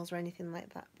professionals or anything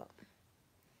like that, but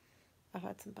I've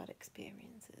had some bad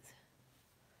experiences.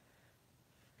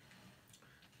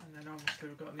 And then obviously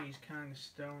we've got these kind of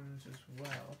stones as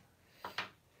well.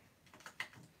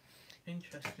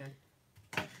 Interesting.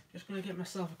 Just going to get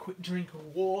myself a quick drink of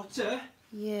water.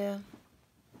 Yeah.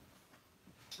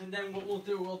 And then what we'll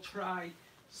do, we'll try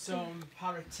some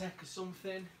Paratech or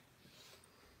something.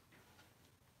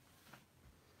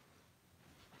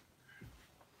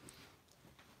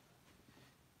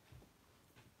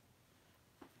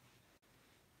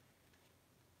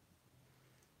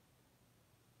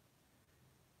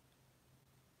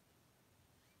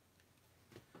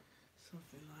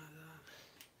 Something like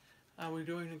that. How are we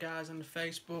doing, guys, on the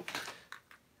Facebook?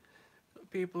 Got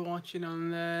people watching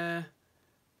on there.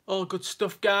 All good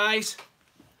stuff, guys.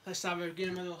 Let's give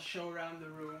them a little show around the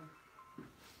room.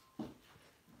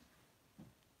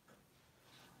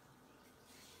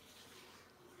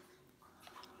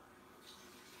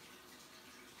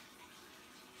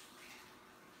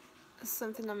 There's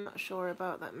something I'm not sure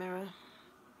about that mirror.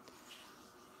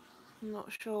 I'm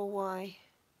not sure why.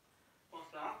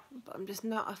 What's that? But I'm just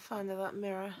not a fan of that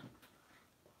mirror.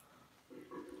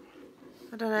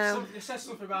 I don't know. It says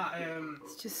something about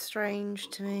It's just strange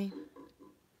to me.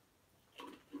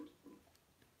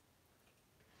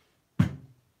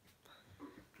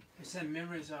 They say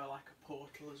mirrors are like a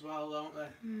portal as well, don't they?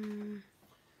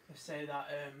 They say that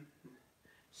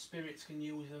spirits can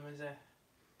use them as a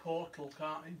portal,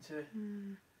 can't into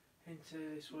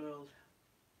this world.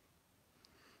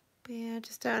 But yeah, I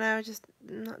just don't know. Just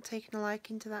not taking a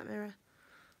liking to that mirror.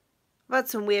 I've had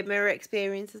some weird mirror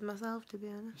experiences myself, to be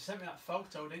honest. You sent me that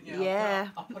photo, didn't you? Yeah.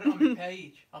 I'll put it on my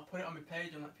page. I'll put it on my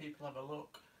page and let people have a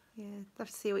look. Yeah, I'll have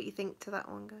to see what you think to that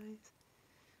one, guys.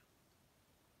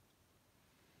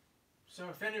 So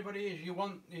if anybody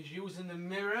is using the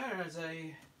mirror as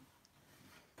a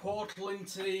portal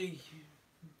into the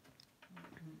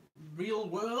real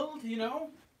world, you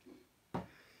know.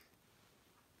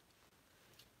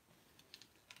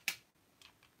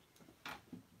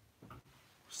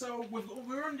 So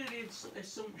we're under the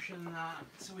assumption that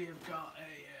we have got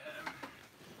a,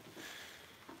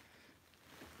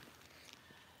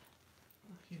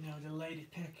 the Lady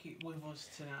Peckett with us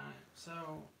tonight,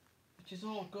 so which is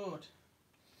all good.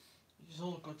 Which is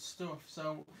all good stuff.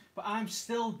 So, but I'm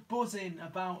still buzzing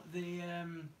about the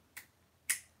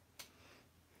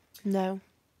No.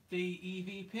 The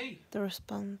EVP. The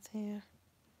response here.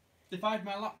 If I had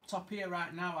my laptop here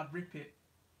right now, I'd rip it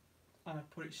and I'd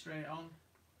put it straight on.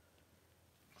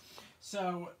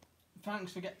 So,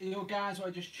 thanks for you guys who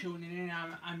are just tuning in.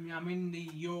 I'm in the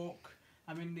York.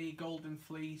 I'm in the Golden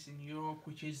Fleece in York,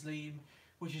 which is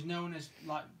known as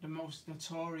like the most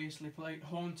notoriously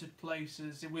haunted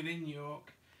places within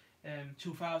York.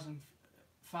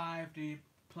 2005, the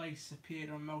place appeared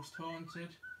on Most Haunted.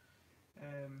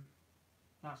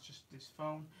 That's just this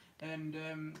phone, and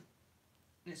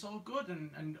it's all good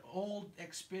and all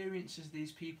experiences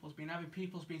these people's been having.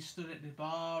 People's been stood at the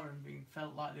bar and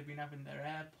felt like they've been having their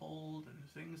hair pulled and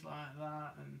things like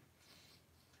that, and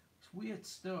it's weird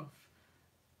stuff.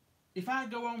 If I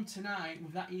go home tonight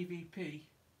with that EVP,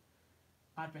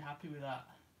 I'd be happy with that.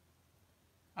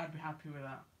 I'd be happy with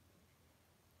that.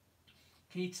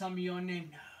 Can you tell me your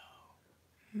name?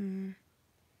 No.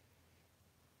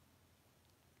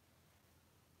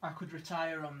 I could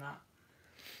retire on that.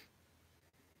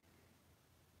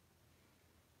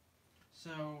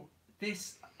 So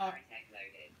this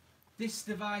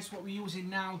device, what we're using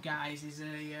now, guys, is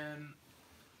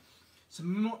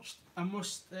I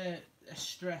must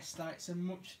stress that it's a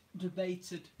much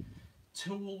debated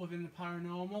tool within the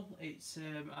paranormal. It's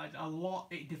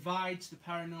it divides the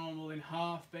paranormal in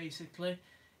half, basically.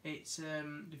 It's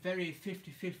very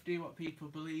 50-50 what people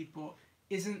believe, but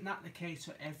isn't that the case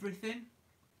for everything?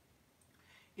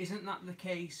 Isn't that the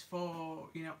case for,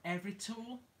 every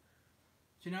tool?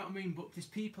 Do you know what I mean? But there's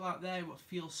people out there that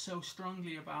feel so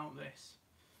strongly about this.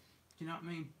 Do you know what I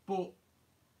mean? But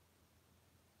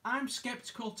I'm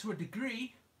sceptical to a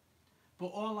degree, but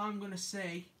all I'm going to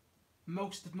say,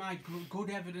 most of my good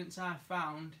evidence I've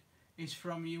found is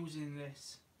from using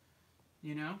this,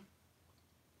 And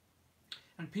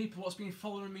people what's been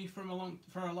following me for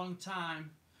a long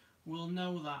time will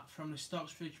know that from the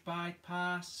Stocksbridge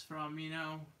bypass, from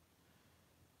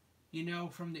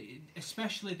from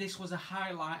especially this was a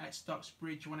highlight at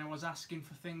Stocksbridge when I was asking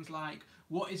for things like,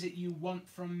 what is it you want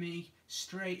from me?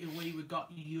 Straight away we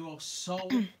got your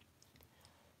soul.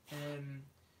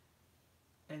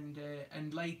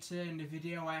 And later in the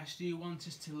video I asked, do you want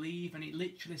us to leave? And it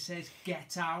literally says,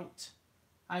 get out.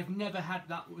 I've never had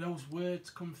those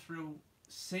words come through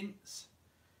since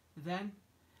then.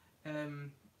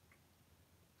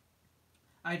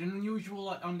 I had an unusual,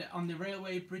 on the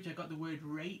railway bridge I got the word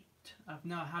raped. I've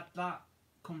never had that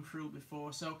come through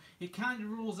before, so it kind of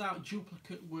rules out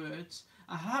duplicate words.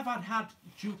 I have had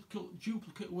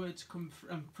duplicate words come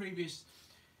from previous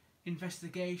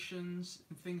investigations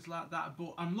and things like that,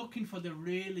 but I'm looking for the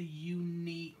really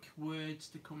unique words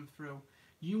to come through.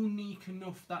 Unique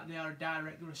enough that they are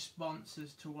direct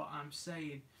responses to what I'm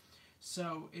saying.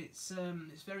 So it's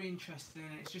very interesting.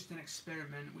 It's just an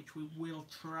experiment which we will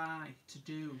try to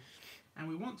do, and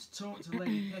we want to talk to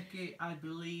Lady Peckett. I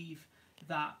believe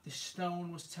that the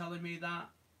stone was telling me that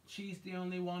she's the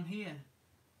only one here.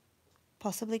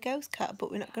 Possibly ghost cat, but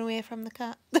we're not going to hear from the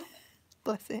cat.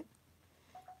 Bless it.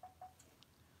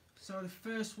 So the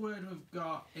first word we've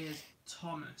got is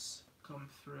Thomas. Come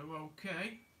through,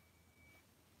 okay.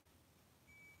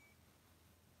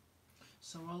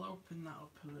 So I'll open that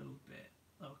up a little bit.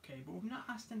 Okay, but we've not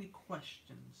asked any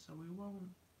questions, so we won't.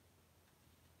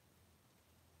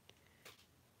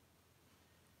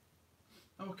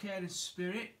 Okay, the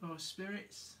spirit, or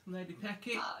spirits, Lady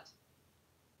Peckett. Hard.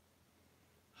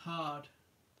 Hard.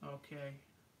 Okay,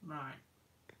 right.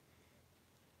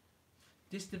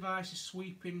 This device is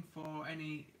sweeping for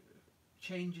any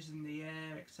changes in the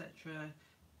air, etc.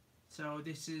 So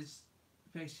this is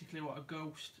basically what a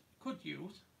ghost could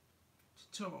use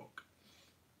to talk.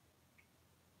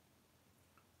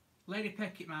 Lady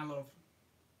Peckett, my love,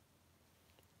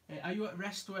 are you at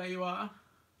rest where you are?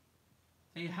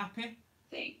 Are you happy?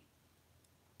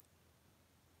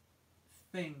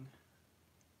 Thing.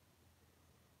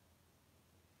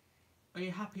 Are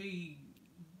you happy?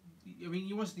 I mean,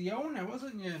 you was the owner,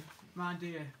 wasn't you, my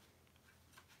dear?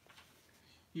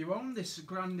 You owned this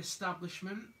grand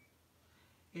establishment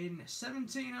in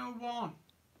 1701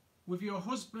 with your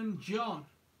husband John.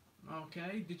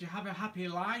 Okay, did you have a happy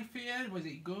life here? Was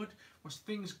it good? Was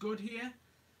things good here?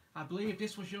 I believe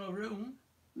this was your room.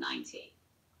 90.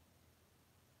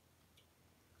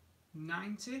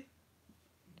 90?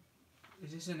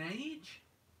 Is this an age?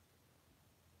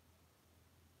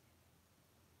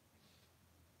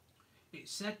 It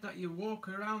said that you walk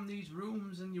around these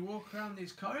rooms and you walk around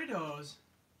these corridors.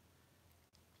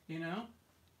 You know?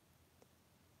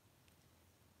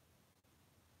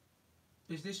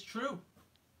 Is this true?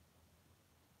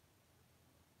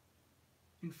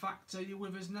 In fact, are you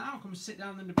with us now? Come sit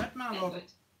down in the bed, my love.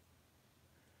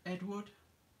 Edward.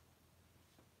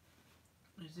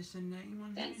 Is this a name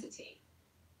on here? Density.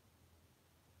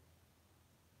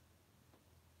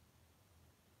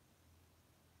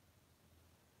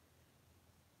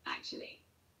 Actually.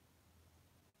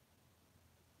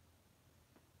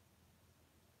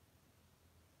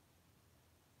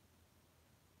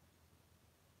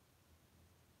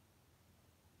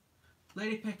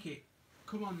 Lady Peckett,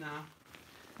 come on now.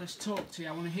 Let's talk to you.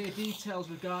 I want to hear details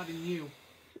regarding you.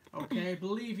 Okay, I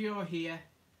believe you're here.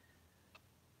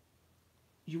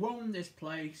 You own this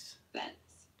place.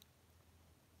 Fence.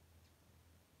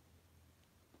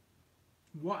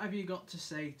 What have you got to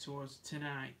say to us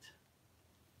tonight?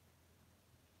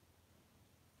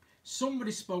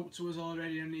 Somebody spoke to us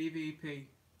already on EVP.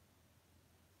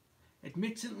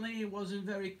 Admittedly, it wasn't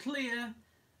very clear,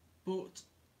 but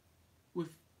with,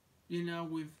 you know,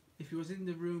 with, if you was in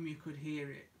the room, you could hear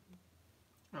it.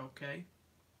 Okay.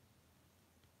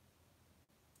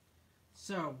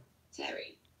 So.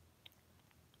 Terry.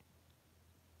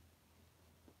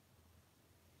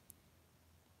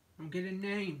 I'm getting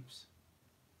names.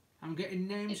 I'm getting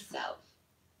names. Itself.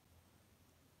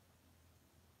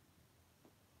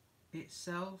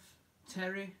 Itself.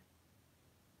 Terry.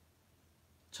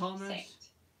 Thomas.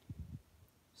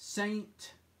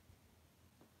 Saint.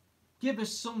 Give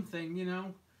us something, you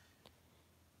know.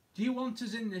 Do you want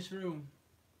us in this room?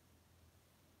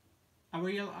 Are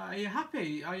you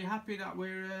happy? Are you happy that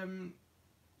we're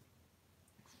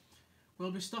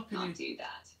we'll be stopping Can't you? do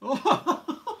that.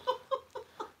 Oh.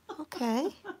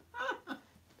 Okay.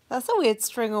 That's a weird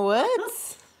string of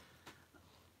words.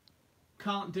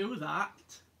 Can't do that.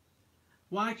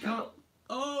 Why can't? Trouble.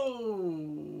 Oh,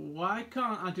 why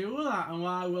can't I do that? And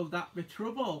why will that be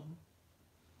trouble?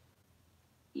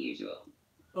 Usual.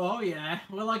 Oh yeah.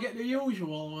 Will I get the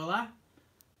usual? Will I?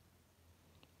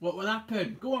 What will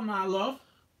happen? Go on, my love.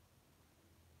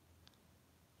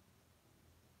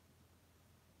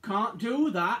 Can't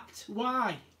do that.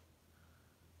 Why?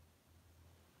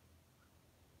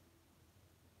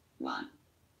 1.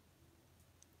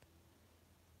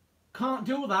 Can't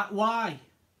do that. Why?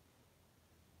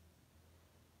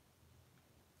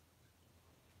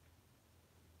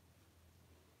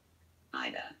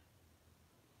 Either.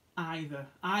 Either.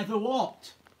 Either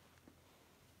what?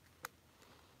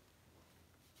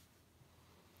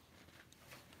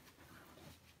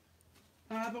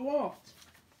 Either what?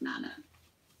 Manner.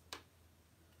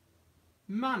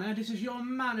 Manor? This is your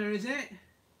manor, is it?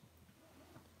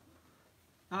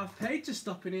 I've paid to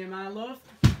stop in here, my love.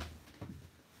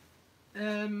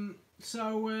 Why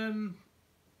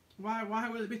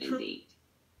will it be true? Indeed.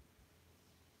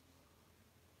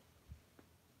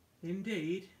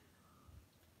 Indeed.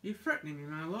 You're threatening me,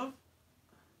 my love.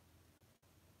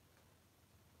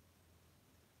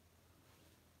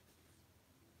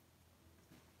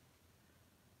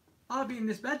 I'll be in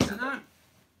this bed tonight.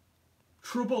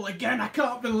 Trouble again. I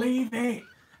can't believe it.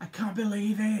 I can't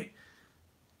believe it.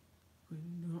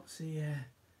 Going nuts here.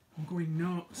 I'm going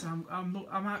nuts. I'm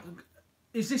out.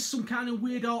 Is this some kind of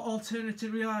weird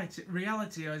alternative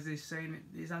reality, or is this saying it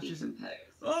is actually? Decompose.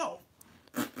 Oh.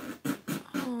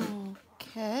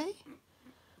 Okay.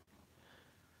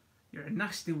 You're a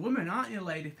nasty woman, aren't you,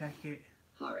 Lady Peckett?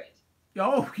 Horrid.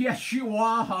 Oh, yes, you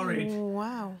are horrid.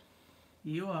 Wow.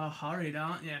 You are horrid,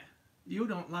 aren't you? You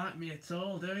don't like me at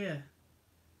all, do you?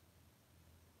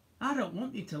 I don't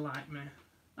want you to like me.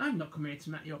 I'm not coming here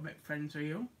to make friends with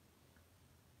you.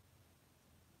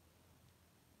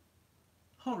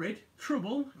 Horrid?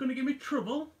 Trouble? Gonna give me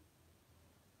trouble?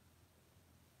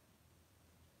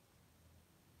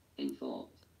 Informed.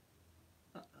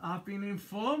 I've been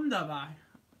informed, have I?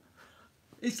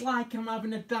 It's like I'm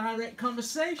having a direct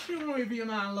conversation with you,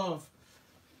 my love.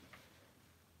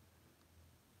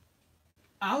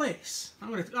 Alice.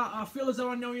 I feel as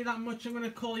though I know you that much, I'm gonna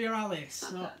call you Alice.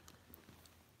 Upper.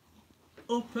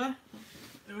 Upper?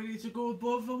 Do we need to go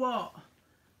above or what?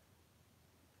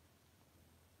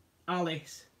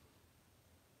 Alice.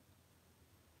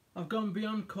 I've gone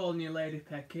beyond calling you Lady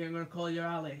Pecky, I'm gonna call you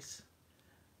Alice.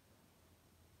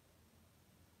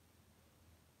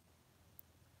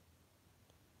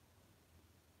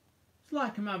 It's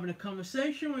like I'm having a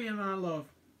conversation with you, my love.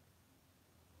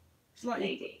 It's like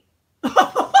Lady.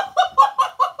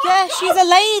 Yeah, she's a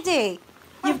lady.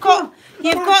 You've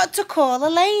got to call a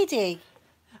lady.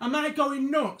 Am I going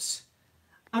nuts?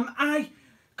 Am I...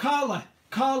 Carla.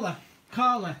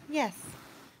 Yes.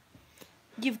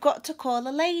 You've got to call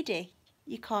a lady.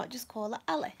 You can't just call her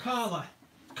Alice. Carla,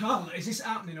 is this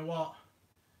happening or what?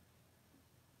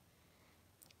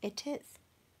 It is.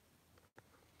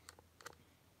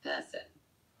 Person.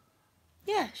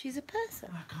 Yeah, she's a person.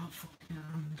 I can't fucking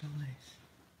handle this.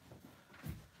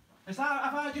 Is that,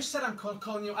 have I just said I'm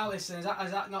calling you Alison? Is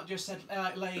that not just said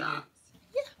lady? Glance.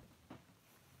 Yeah.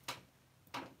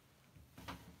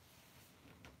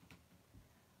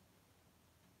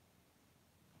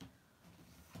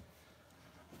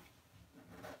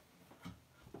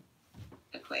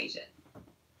 Equation.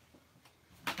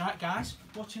 Right, guys,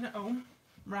 watching at home.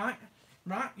 Right,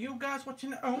 you guys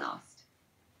watching at home. Lost.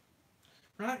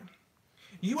 Right,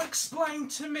 you explain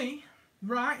to me,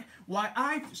 right, why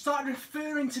I've started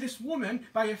referring to this woman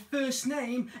by her first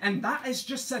name, and that has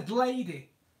just said lady.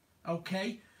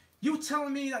 Okay, you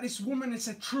telling me that this woman has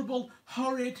said trouble,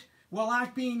 horrid, while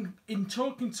I've been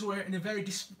talking to her in a very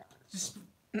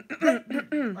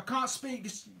I can't speak,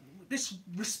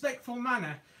 disrespectful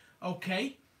manner.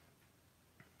 Okay.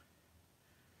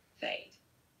 Fade.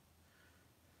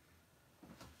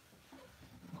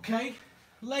 Okay,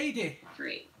 lady.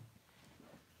 3.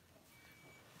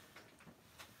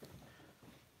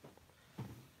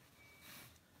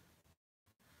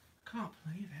 I can't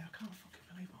believe it. I can't fucking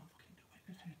believe what I'm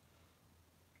fucking doing.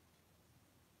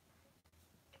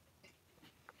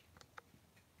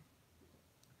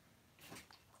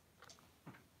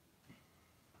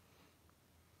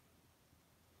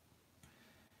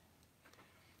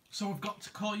 So we've got to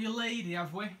call you lady,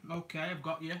 have we? Okay, I've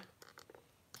got you.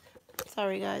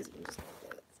 Sorry, guys.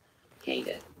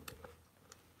 Caden.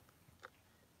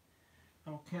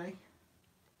 Okay. I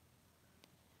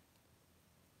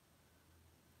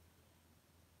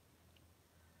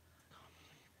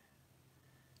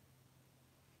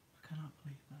cannot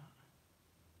believe that.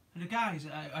 Are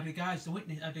the guys the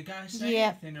witness? Are the guys saying Yeah.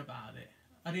 anything about it?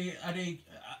 Are they?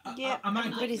 Yeah, Am I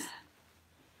everybody's...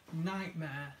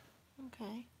 nightmare?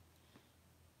 Okay.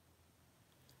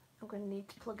 I'm going to need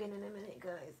to plug in a minute,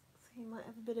 guys. So you might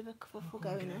have a bit of a kerfuffle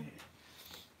going on.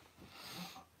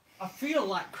 I feel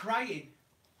like crying.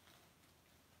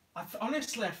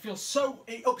 Honestly, I feel so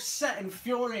upset and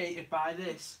infuriated by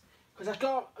this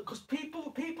because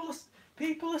people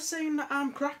are saying that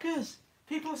I'm crackers.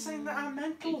 People are saying that I'm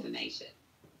mental. Information.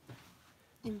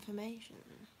 Information.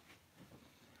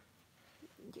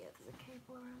 Yeah, there's a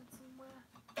cable around somewhere.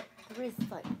 There is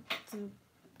like some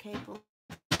cable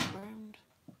around.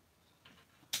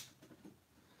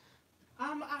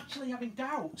 I'm actually having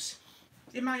doubts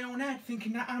in my own head,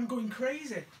 thinking that I'm going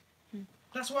crazy.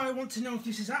 That's why I want to know if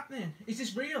this is happening. Is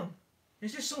this real?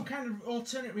 Is this some kind of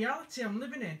alternate reality I'm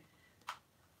living in?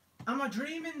 Am I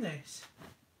dreaming this?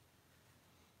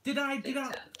 Did I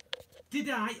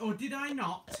or did I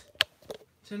not?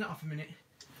 Turn that off a minute.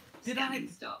 Scanning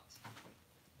stopped.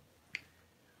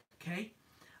 Okay.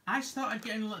 I started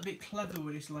getting a little bit clever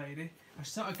with this lady. I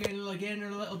started getting her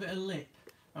a little bit of lip.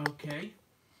 Okay.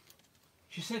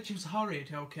 She said she was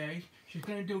horrid, okay? She was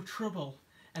going to do trouble.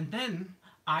 And then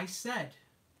I said,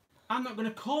 I'm not going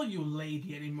to call you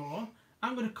lady anymore.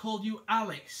 I'm going to call you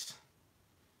Alice.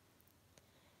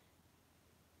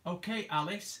 Okay,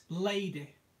 Alice,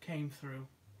 lady came through.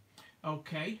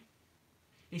 Okay.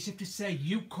 It's if to say,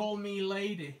 you call me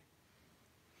lady.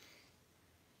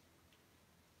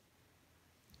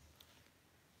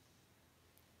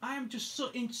 I am just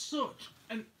in such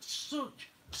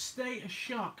state of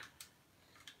shock.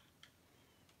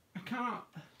 I can't.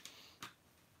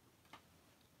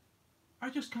 I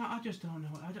just don't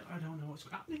know. I don't know what's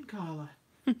happening, Carla.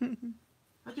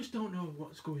 I just don't know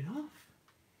what's going on.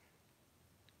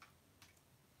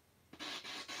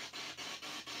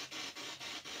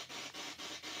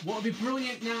 What would be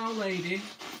brilliant now, lady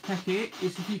Peckett,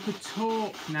 is if you could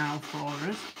talk now for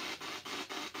us.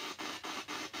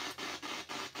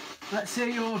 Let's hear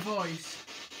your voice.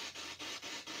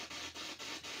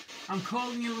 I'm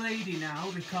calling you lady now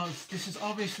because this is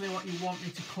obviously what you want me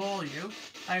to call you.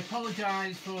 I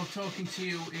apologise for talking to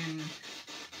you in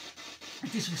a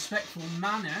disrespectful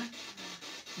manner.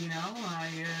 You know,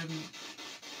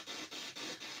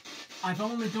 I've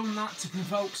only done that to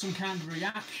provoke some kind of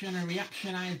reaction, a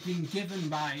reaction I have been given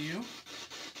by you.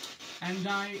 And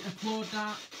I applaud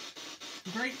that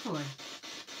gratefully.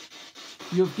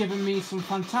 You've given me some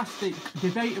fantastic,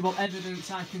 debatable evidence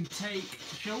I can take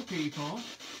to show people,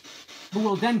 who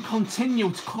will then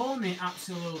continue to call me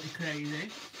absolutely crazy,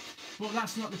 but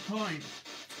that's not the point.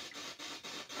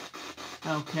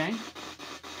 Okay.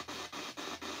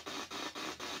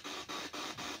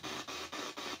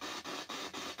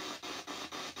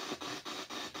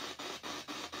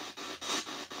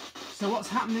 So what's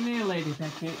happening here, Lady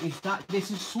Peckett, is that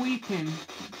this is sweeping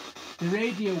the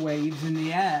radio waves in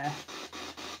the air,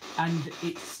 and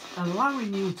it's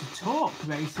allowing you to talk,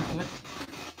 basically.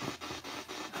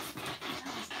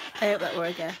 I hope that were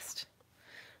a guest.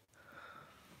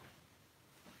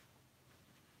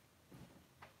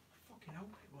 Fucking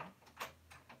hope it was.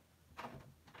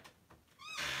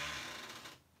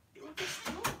 It was this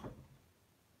door.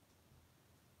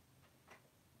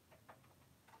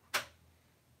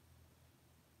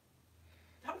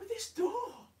 That was this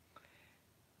door.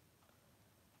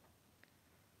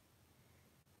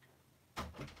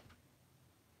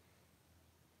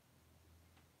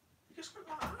 It just went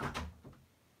like that.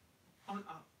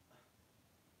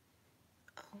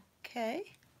 Okay.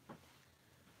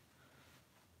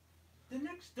 The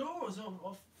next door is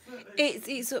off.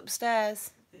 It's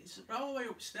upstairs. It's all the way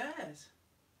upstairs.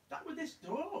 That was this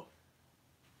door.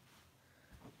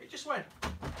 It just went.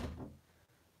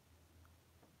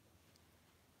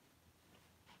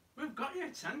 We've got your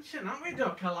attention, haven't we,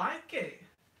 Duck? I like it.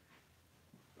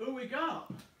 Who we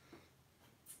got?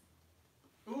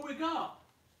 Who we got?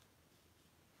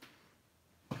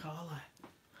 Carla.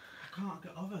 I can't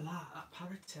get over that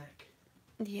Paratech.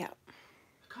 Yeah.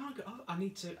 I can't get over. I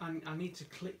need to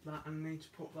clip that. I need to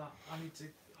put that. I need to.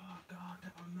 Oh God,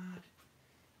 that was mad.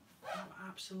 That was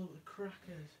absolutely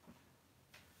crackers.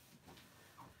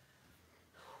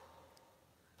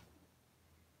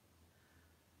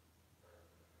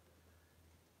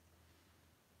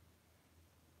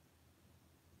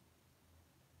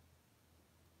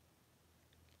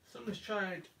 Someone's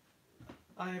tried,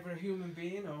 either a human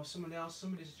being or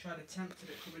somebody's tried attempted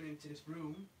at coming into this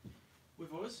room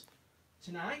with us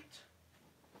tonight.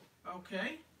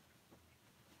 Okay.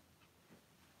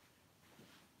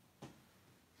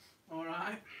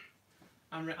 Alright.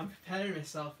 I'm preparing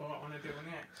myself for what I want to do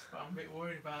next, but I'm a bit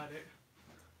worried about it.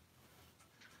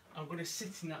 I'm going to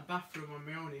sit in that bathroom on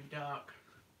my own in dark.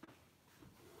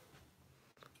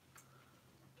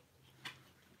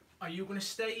 Are you going to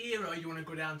stay here or you want to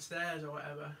go downstairs or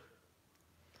whatever?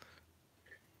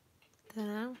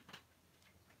 Dunno.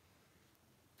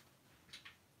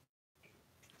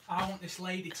 I want this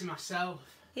lady to myself.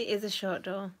 It is a short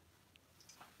door.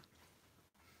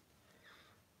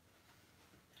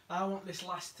 I want this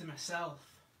lass to myself.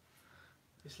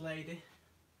 This lady.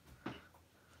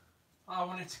 I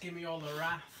want her to give me all the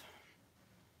wrath.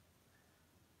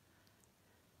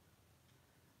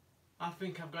 I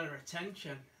think I've got her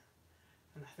attention.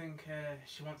 And I think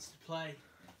she wants to play.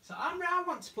 So I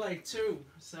want to play too.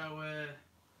 So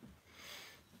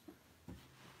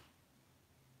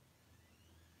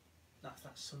that's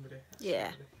somebody. That's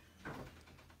Yeah.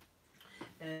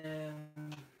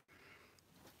 Somebody.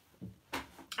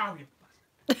 Oh, you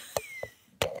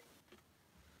bastard.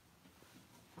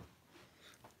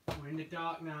 We're in the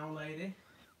dark now, lady.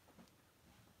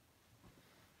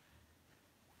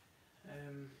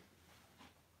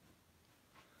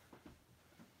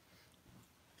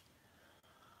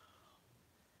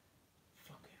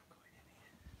 Fuck it, I'm going in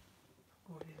here.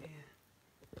 I'm going in here.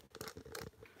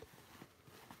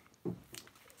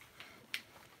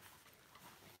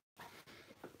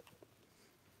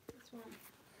 This one.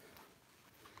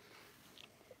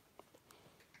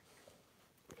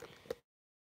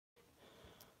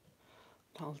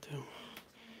 That'll do.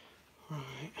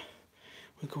 Right.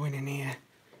 We're going in here.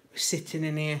 We're sitting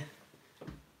in here.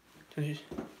 Will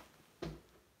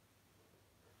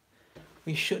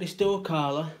you shut this door,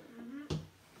 Carla?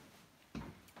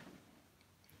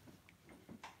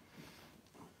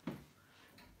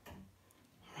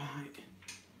 Right.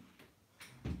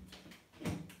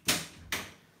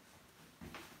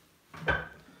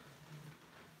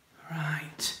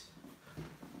 Right.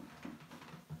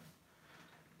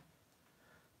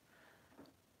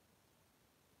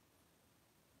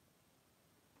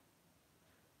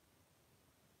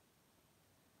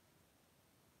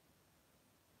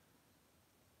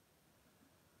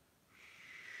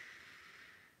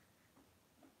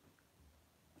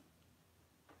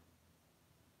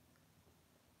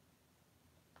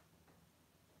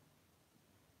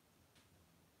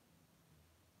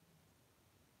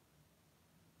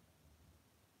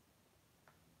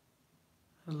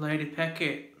 Lady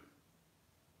Peckett,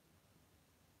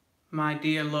 my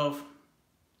dear love,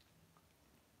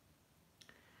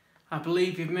 I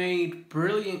believe you've made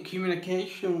brilliant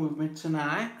communication with me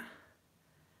tonight.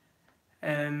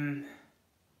 But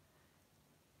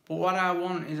what I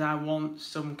want is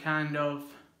some kind of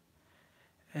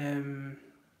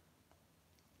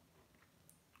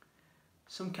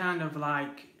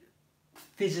like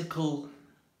physical,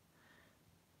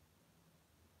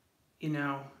 you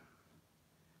know,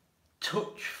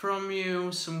 touch from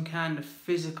you, some kind of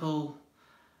physical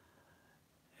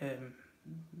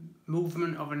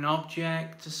movement of an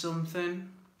object or something.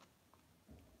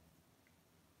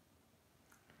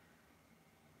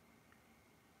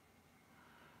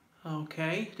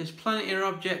 Okay, there's plenty of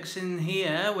objects in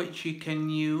here which you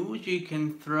can use, you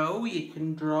can throw, you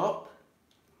can drop.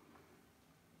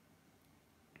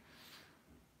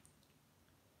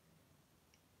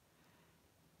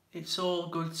 It's all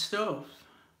good stuff.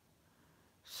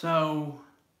 So,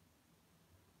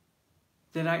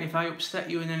 if I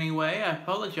upset you in any way, I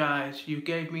apologise. You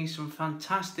gave me some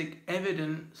fantastic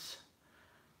evidence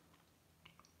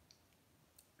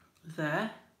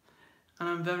there, and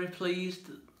I'm very pleased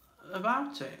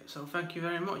about it. So thank you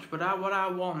very much. But what I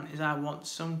want is I want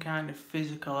some kind of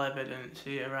physical evidence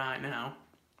here right now.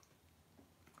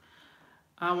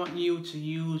 I want you to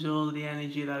use all the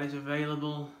energy that is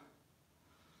available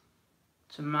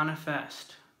to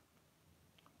manifest.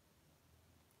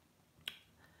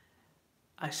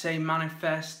 I say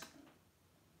manifest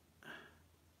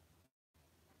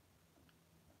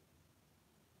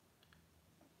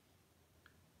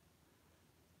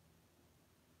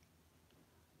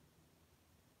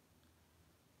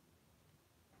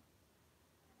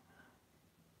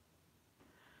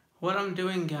what I'm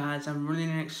doing, guys. I'm running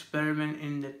an experiment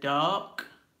in the dark,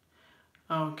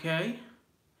 okay,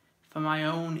 for my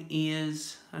own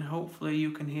ears, and hopefully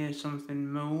you can hear something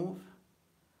move.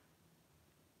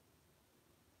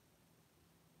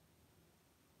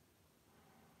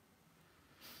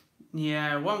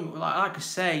 Yeah, like I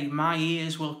say, my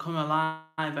ears will come alive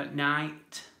at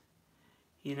night,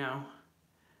 you know,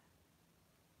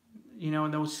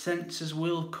 and those senses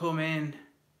will come in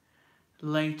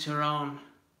later on.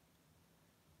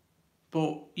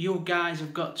 But you guys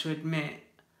have got to admit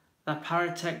that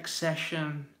Paratech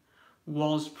session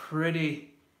was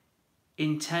pretty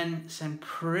intense and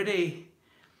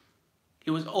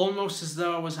it was almost as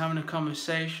though I was having a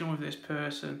conversation with this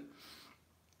person,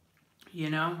 you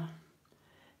know,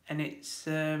 and it's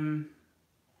the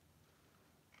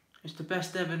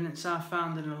best evidence I've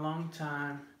found in a long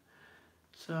time.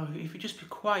 So if you just be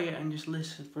quiet and just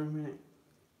listen for a minute.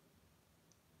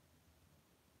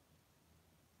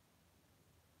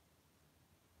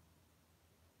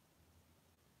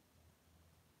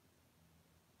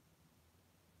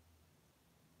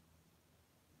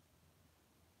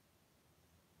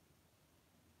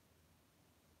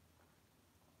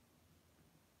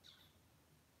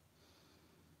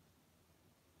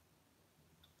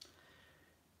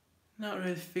 Not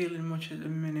really feeling much at the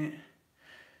minute.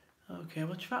 Okay,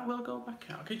 well, in fact, we'll go back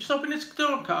out. Can you just open this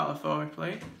door, Carla, for me,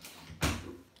 please?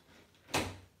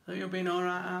 Have you been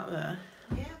alright out there?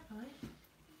 Yeah, fine.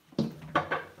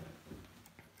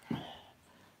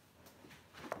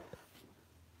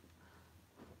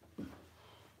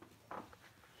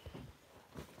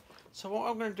 So what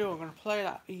I'm going to do, I'm going to play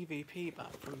that EVP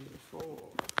back from before.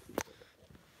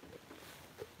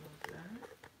 Okay.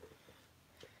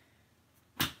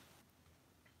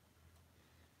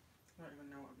 I don't even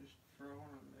know what I've just thrown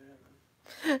on there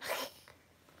then.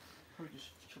 Probably just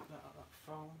chuck that out that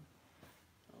phone.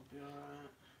 That'll be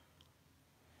alright.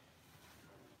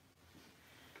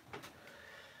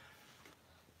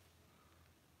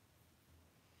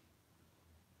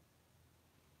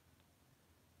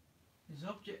 There's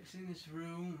objects in this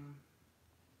room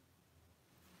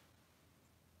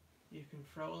you can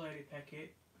throw, Lady Peckett.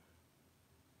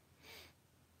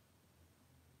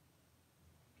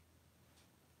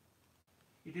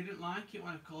 You didn't like it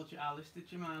when I called you Alice, did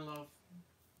you, my love?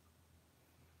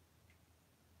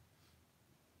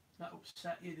 That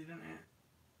upset you, didn't it?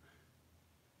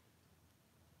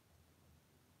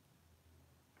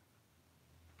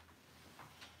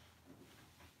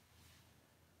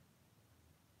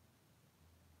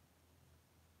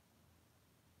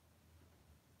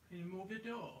 Can you move the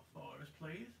door for us,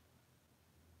 please?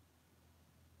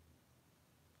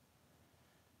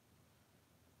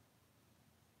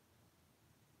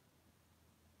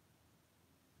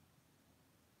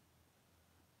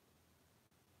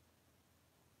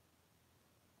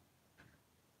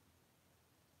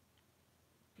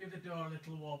 Give the door a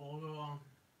little wobble, go on.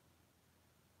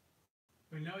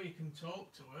 We know you can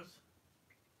talk to us.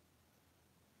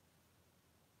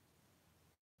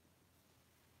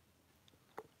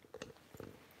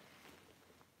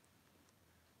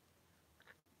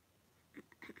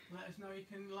 Let us know you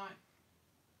can, like,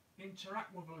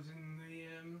 interact with us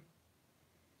in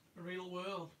the real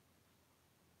world.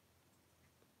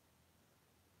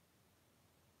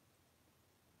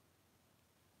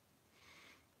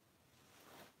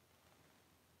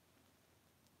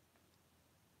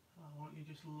 Oh, won't you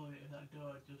just love it if that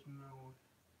door just moved?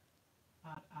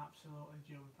 I'd absolutely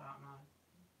jump out my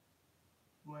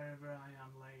wherever I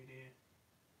am laid here.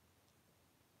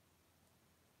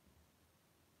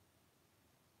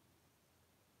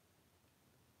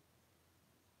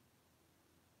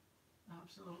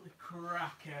 Absolutely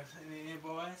crackers in here,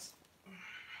 boys.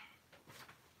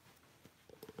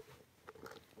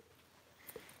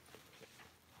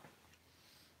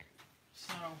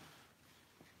 So,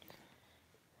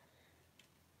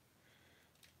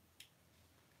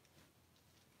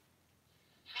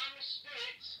 how many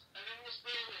spirits are in this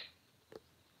building?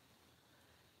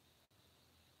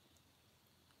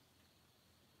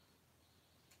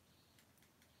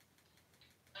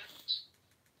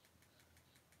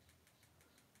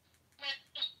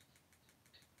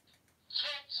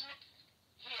 Talk to me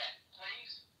here,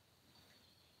 please.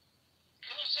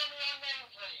 Can you tell me your name,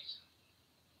 please?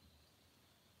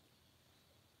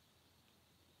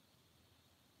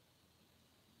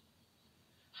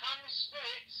 How many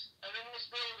spirits are in this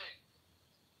building?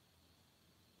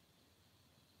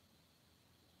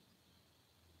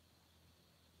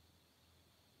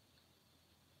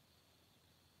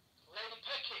 Lady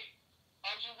Peckett,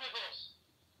 are you with us?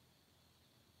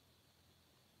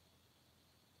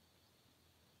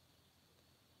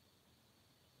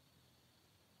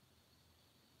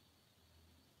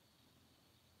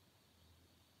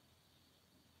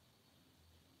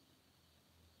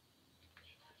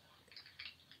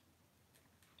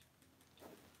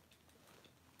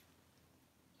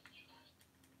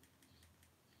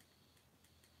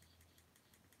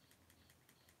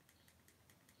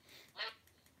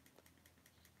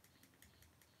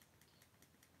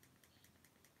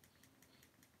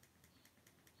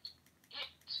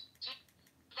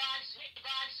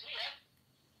 Device here.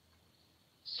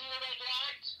 See a red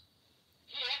light?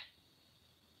 Here.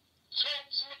 Talk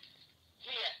to me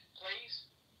here, please.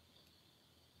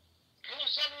 Can you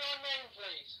tell me your name,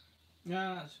 please? yeah,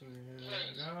 that's weird.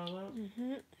 Hello.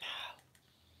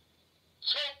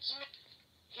 Talk to me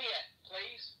here,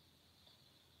 please.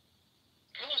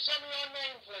 Can you tell me your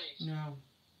name, please? No.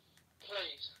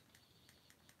 Please.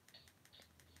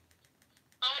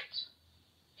 Right.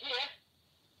 Here.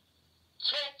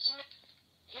 Talk to me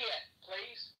here,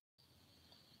 please.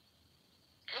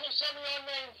 Can you tell me your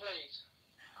name, please?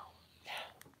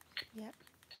 Yep.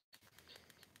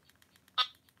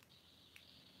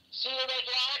 See a red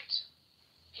light?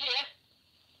 Here.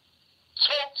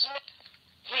 Talk to me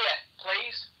here,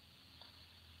 please.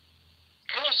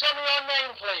 Can you tell me your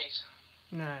name, please?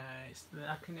 Nice.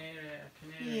 I can hear it. I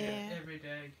can hear Yeah. it every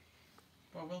day.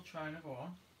 But we'll try another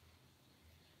one.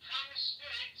 How many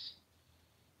spirits?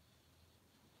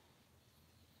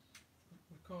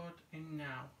 Record in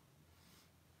now.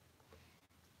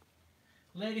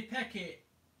 Lady Peckett,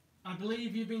 I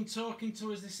believe you've been talking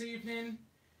to us this evening.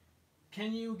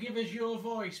 Can you give us your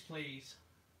voice, please?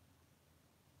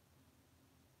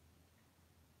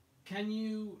 Can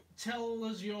you tell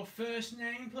us your first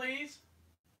name, please?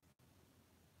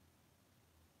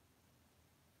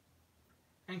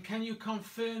 And can you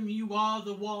confirm you are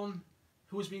the one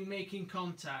who has been making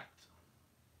contact?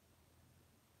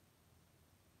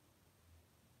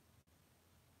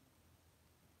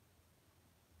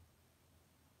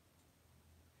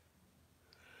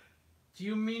 Do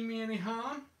you mean me any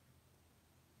harm?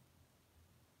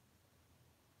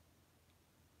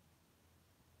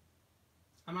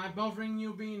 Am I bothering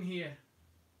you being here?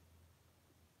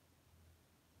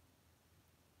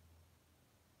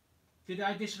 Did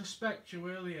I disrespect you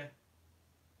earlier?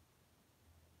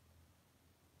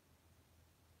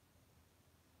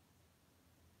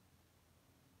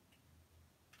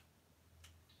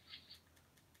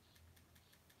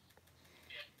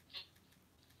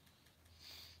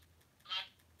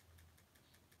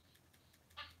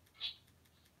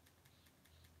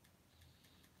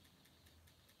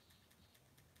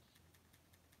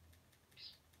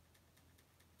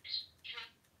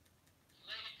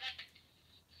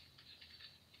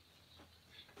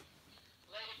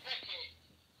 Lady Peckett,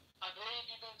 I believe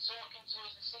you've been talking to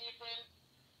us this evening.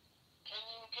 Can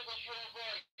you give us your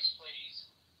voice, please?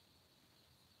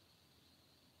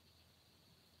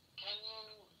 Can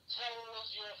you tell us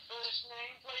your first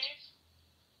name, please?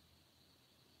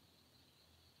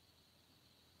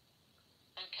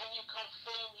 And can you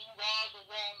confirm you are the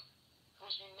one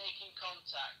who's been making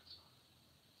contact?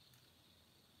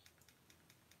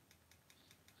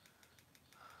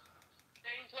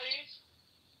 Name, please?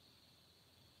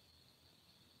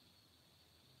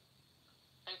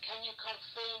 And can you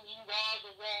confirm you are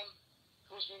the one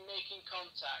who's been making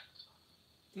contact?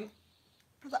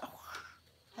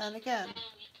 And again. Name,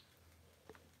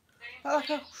 But like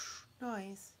a please?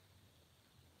 noise.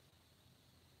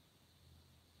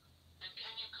 And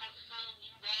can you confirm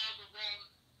you are the one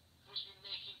who's been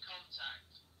making contact?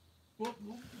 What?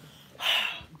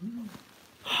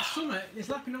 Summit, it's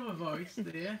like another voice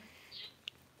there.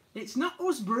 It's not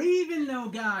us breathing though,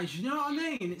 guys, you know what I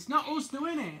mean? It's not us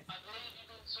doing it. I believe you've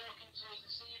been talking to us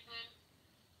this evening.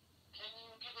 Can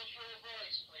you give us your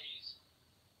voice, please?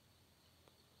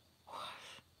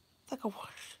 It's like a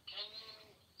wash. Can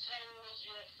you tell us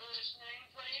your first name,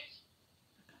 please?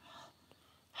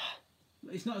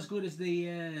 It's not as good as the,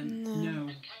 no. And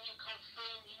can you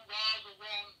confirm you are the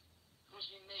one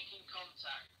who's been making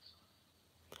contact?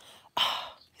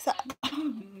 Is that...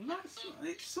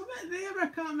 It's something there, I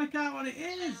can't make out what it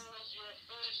is. Tell us your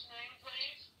first name,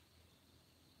 please.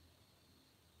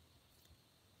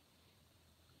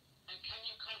 And can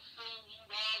you confirm you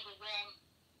are the one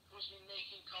who's been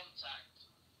making contact?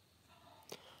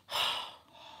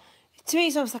 To me,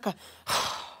 it sounds like a...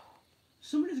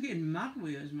 Somebody's getting mad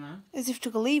with us, man. as if to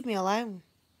leave me alone.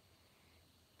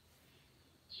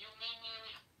 Do you mean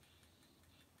nearly...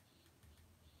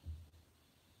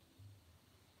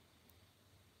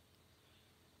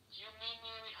 Do you mean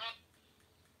nearly half...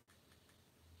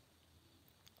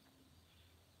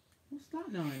 What's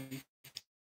that noise?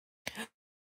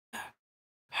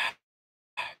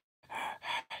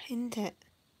 Isn't it?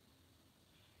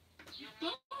 Do you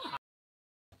mean...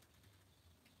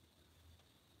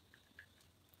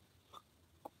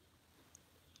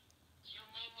 Do you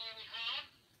mean nearly half?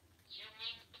 Do you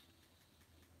mean...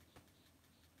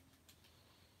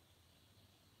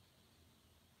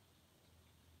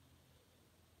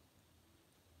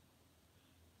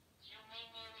 Do you mean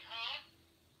nearly half?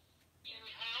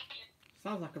 Nearly half?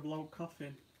 Sounds like a bloke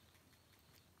coughing.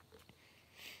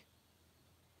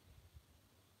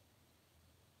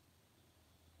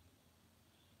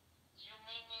 Do you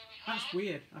mean nearly half? That's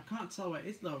weird. I can't tell what it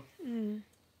is though. Mm.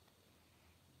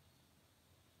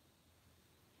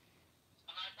 Am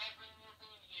I bothering you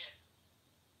being here?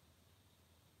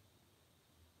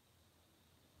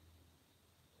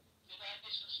 Did I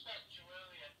disrespect you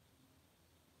earlier?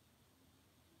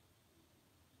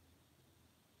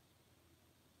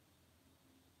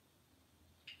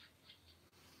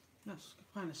 That's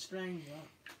kind of strange, that.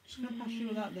 Just gonna pass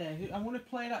you that there. I want to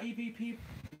play that EVP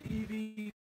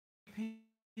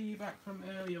back from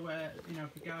earlier, where you know,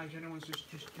 the guys, anyone's just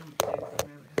jumped in from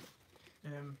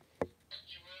earlier.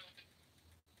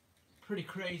 Pretty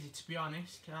crazy, to be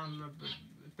honest. The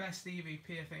best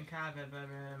EVP I think I've ever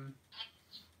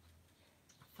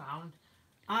found.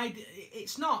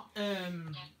 It's not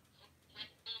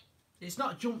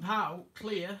jump out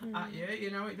clear at you.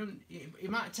 You know, it doesn't. It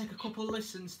might take a couple of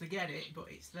listens to get it, but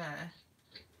it's there.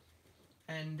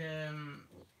 And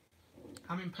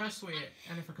I'm impressed with it.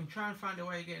 And if I can try and find a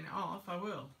way of getting it off, I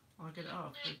will. I'll get it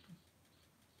off. Here,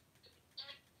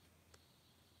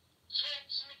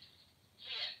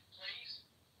 please.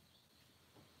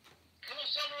 Can you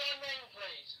tell me your name,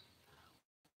 please?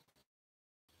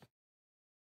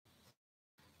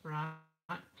 Right.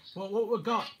 Well, what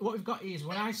we've got is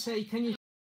when I say, can you?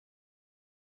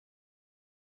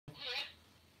 Here.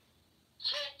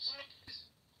 Talk to me.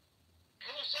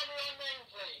 Can you tell me your name,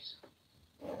 please?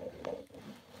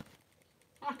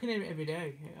 I can hear it every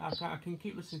day. I can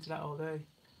keep listening to that all day.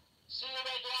 See the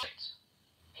red light?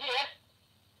 Here.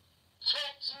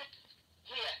 Talk to me.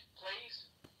 Here, please.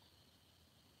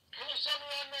 Can you tell me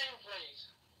your name, please?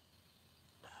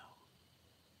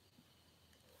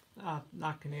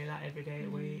 I can hear that every day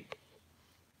of the week.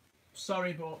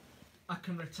 Sorry, but I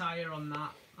can retire on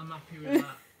that. I'm happy with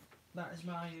that. That is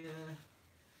my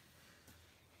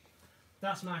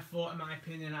that's my thought and my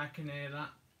opinion. I can hear that.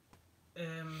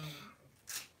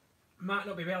 Might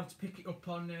not be able to pick it up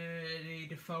on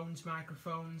the phones,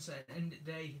 microphones, and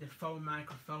the phone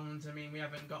microphones. I mean, we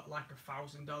haven't got like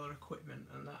 $1,000 equipment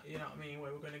and that. You know what I mean?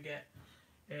 Where we're gonna get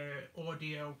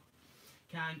audio.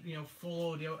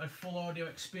 Full audio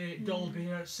experience, Dolby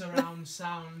surround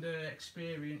sound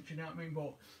experience, you know what I mean?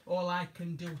 But all I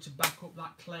can do to back up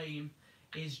that claim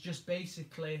is just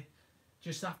basically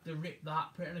just have to rip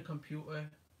that, put it in a computer,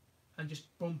 and just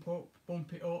bump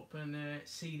it up, and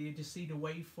see the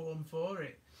waveform for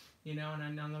it, you know,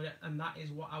 and that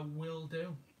is what I will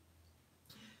do.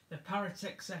 The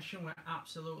Paratech session went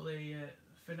absolutely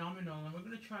phenomenal, and we're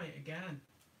going to try it again,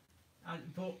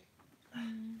 but.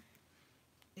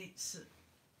 It's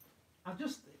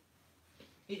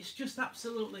just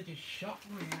absolutely just shocked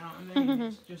me, you know what I mean?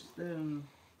 It's just,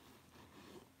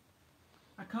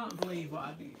 I can't believe what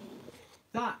I did.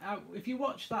 If you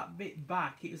watch that bit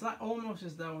back, it was like almost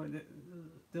as though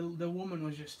the woman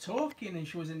was just talking and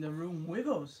she was in the room with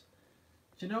us.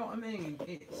 Do you know what I mean?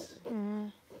 It's...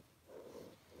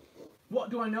 What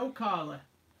do I know, Carla?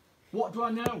 What do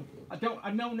I know? I don't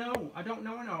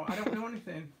know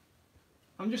anything.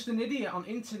 I'm just an idiot on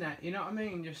internet, you know what I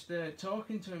mean? Just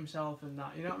talking to himself and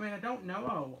that, you know what I mean? I don't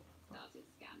know. Started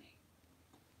scanning.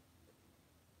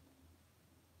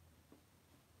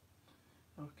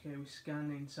 Okay, we're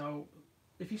scanning. So,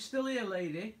 if you're still here,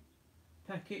 lady,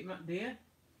 Peckett, my dear,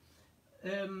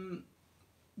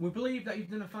 we believe that you've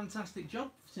done a fantastic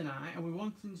job tonight, and we're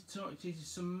wanting to talk to you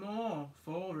some more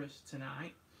for us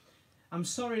tonight. I'm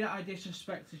sorry that I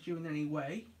disrespected you in any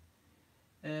way.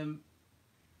 I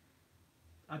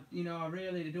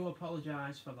really do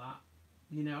apologise for that.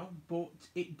 You know, but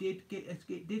it did get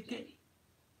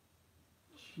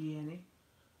Jenny.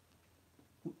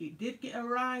 It did get a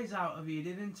rise out of you,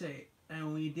 didn't it?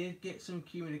 And we did get some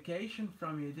communication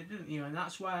from you, didn't you? And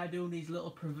that's why I do these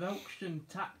little provocation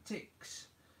tactics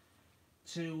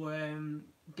to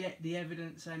get the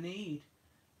evidence I need.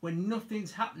 When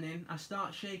nothing's happening, I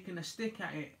start shaking a stick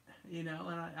at it, you know,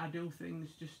 and I do things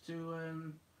just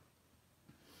to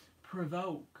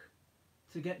provoke,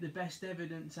 to get the best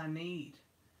evidence I need.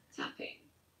 Tapping.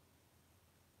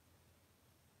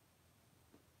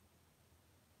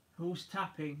 Who's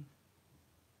tapping?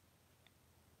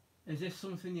 Is this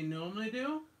something you normally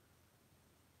do?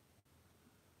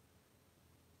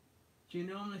 Do you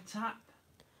normally tap?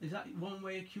 Is that one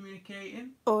way of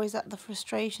communicating? Or is that the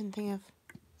frustration thing of...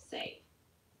 Save.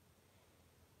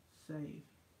 Save.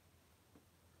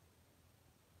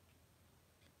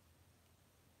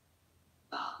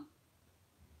 Bar.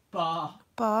 Bar.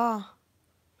 Bar.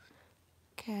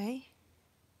 Okay.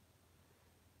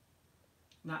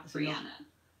 That's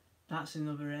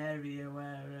another area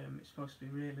where it's supposed to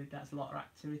be really, that's a lot of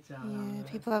activity out Yeah, there.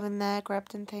 people having their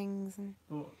grabbed and things. And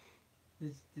But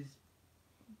there's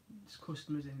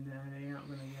customers in there, they're not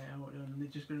going to get out and they're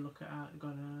just going to look at art and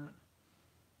go,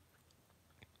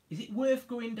 Is it worth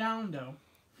going down though,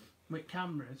 with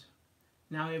cameras,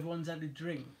 now everyone's had a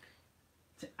drink,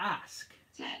 to ask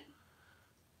 10.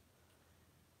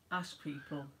 Ask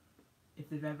people if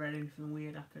they've ever had anything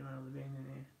weird happen while they've been in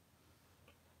here.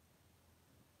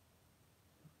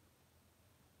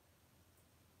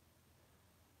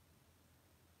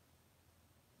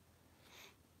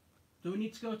 Do we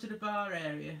need to go to the bar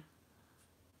area?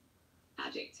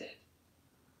 Adjective.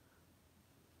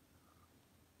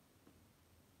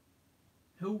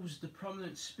 Who's the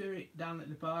prominent spirit down at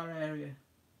the bar area?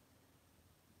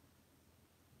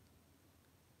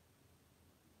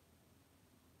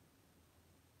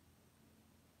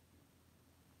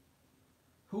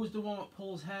 Who's the one that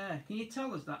pulls hair? Can you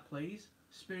tell us that, please?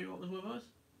 Spirit, what was with us?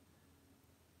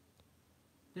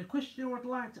 The question I would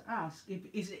like to ask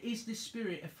is this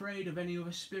spirit afraid of any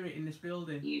other spirit in this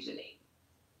building? Usually.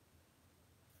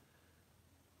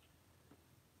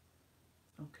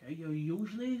 Okay, you're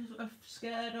usually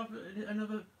scared of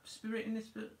another spirit in this,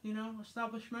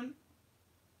 establishment?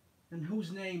 And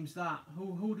whose name's that?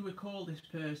 Who do we call this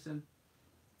person?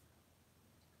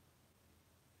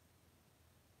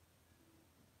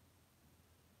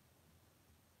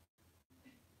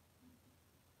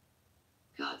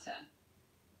 Carter.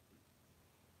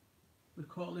 We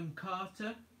call him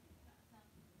Carter.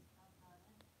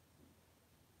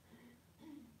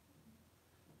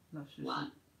 That's just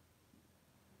 1.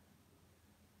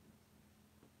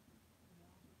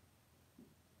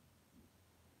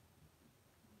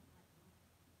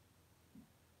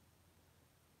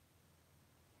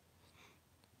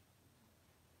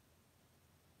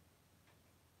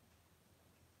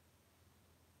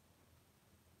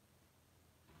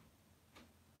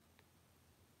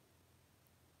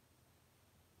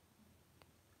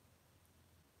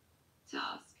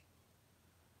 Task.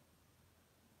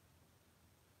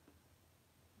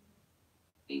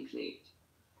 Include.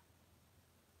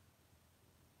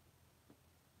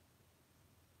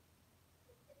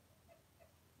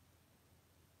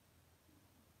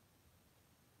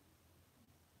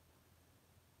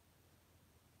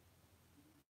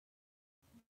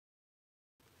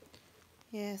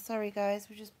 yeah, sorry guys,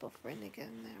 we're just buffering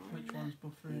again now. Which one's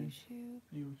buffering?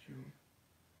 YouTube.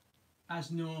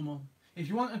 As normal. If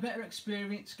you want a better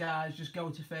experience, guys, just go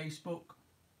to Facebook.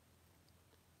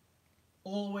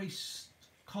 Always,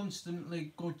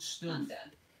 constantly good stuff. Under.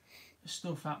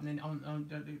 Stuff happening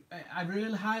on. I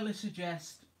really highly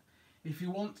suggest, if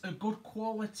you want a good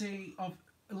quality of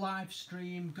live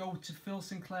stream, go to Phil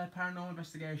Sinclair Paranormal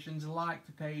Investigations, like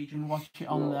the page, and watch it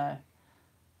on there.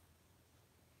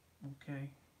 Okay.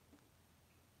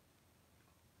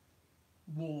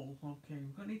 Wall. Okay,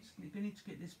 we need to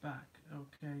get this back.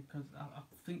 Okay, because I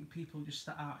think people just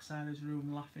sat outside his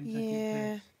room laughing, taking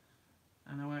Yeah. piss,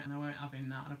 and I weren't having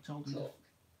that. And I've told them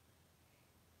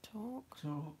Talk. to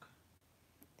talk.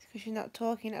 It's because you're not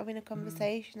talking, having a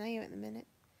conversation, are you, at the minute?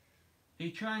 Are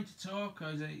you trying to talk,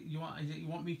 or is it you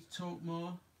want me to talk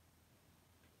more?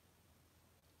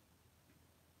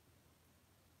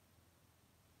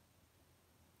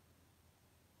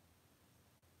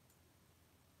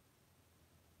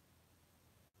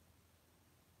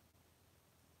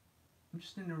 I'm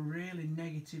just in a really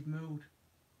negative mood.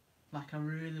 Like I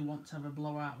really want to have a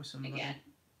blowout with somebody. Again.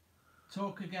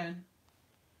 Talk again.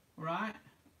 Right?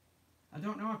 I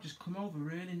don't know, I've just come over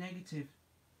really negative.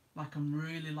 Like I'm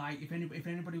really like, if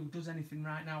anybody does anything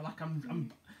right now, like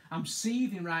I'm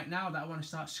seething right now that I want to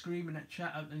start screaming at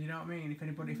chat, and you know what I mean?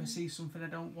 If I see something I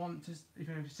don't want to, if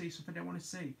I see something I don't want to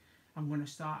see, I'm going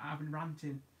to start having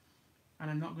ranting.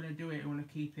 And I'm not going to do it, I want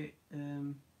to keep it,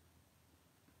 Ban.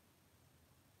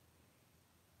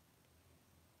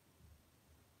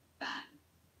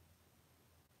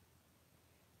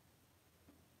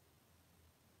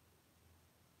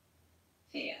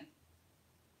 Fear.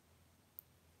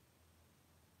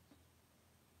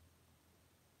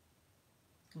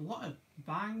 a lot of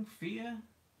bang, fear,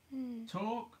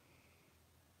 talk,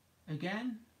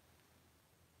 again.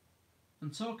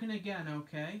 I'm talking again,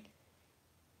 okay?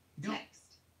 Text.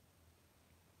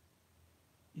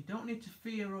 You don't need to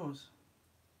fear us.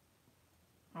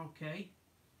 Okay?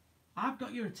 I've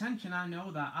got your attention, I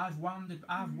know that. I've wound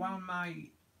my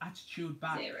attitude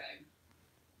back. 0.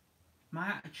 My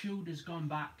attitude has gone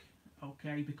back,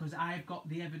 okay, because I've got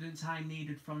the evidence I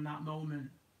needed from that moment.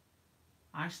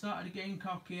 I started getting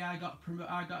cocky, I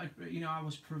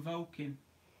was provoking.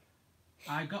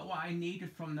 I got what I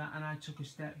needed from that and I took a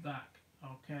step back,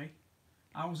 okay?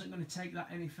 I wasn't going to take that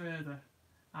any further.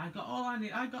 I got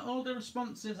all the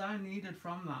responses I needed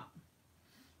from that.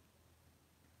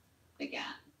 Began.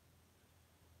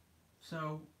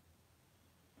 So,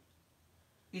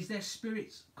 is there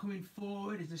spirits coming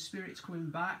forward? Is there spirits coming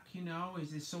back? You know,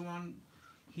 is there someone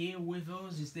here with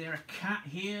us? Is there a cat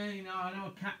here? You know, I know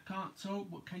a cat can't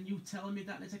talk, but can you tell me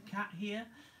that there's a cat here?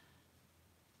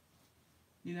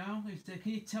 You know,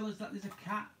 can you tell us that there's a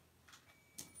cat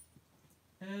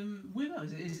with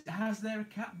us? Has there a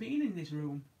cat been in this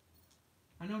room?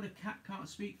 I know the cat can't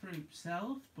speak for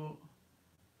himself, but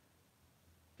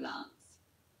Glance.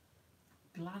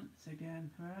 glance again.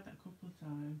 I heard that a couple of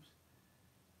times.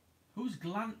 Who's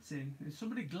glancing? Is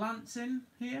somebody glancing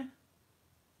here?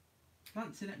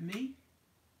 Glancing at me?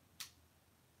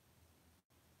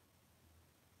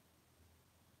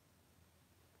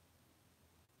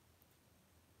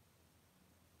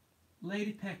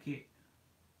 Lady Peckett,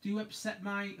 do you accept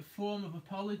my form of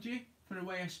apology for the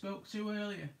way I spoke to you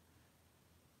earlier?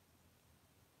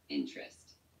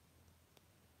 Interest.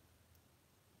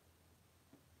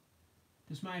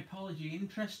 Does my apology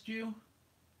interest you?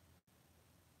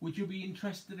 Would you be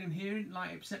interested in hearing,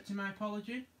 like, accepting my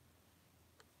apology?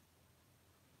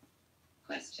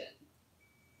 Question.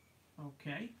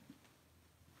 Okay.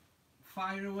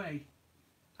 Fire away.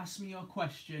 Ask me your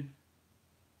question.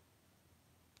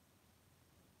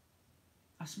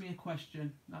 Ask me a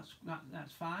question. That's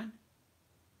fine.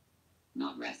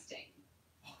 Not resting.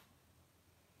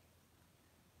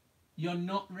 You're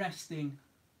not resting.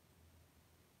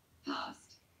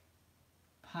 Past.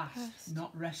 Past.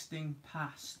 Not resting.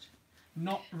 Past.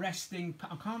 Not resting.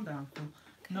 Calm down, Phil.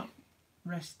 Not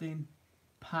resting.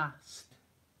 Past.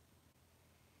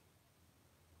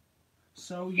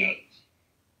 So you're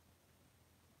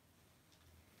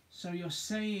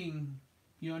saying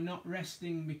you're not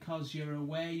resting because you're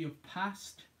aware you've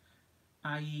passed,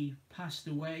 i.e. passed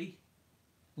away,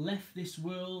 left this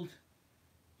world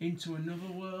into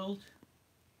another world.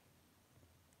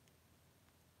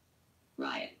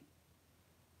 Riot.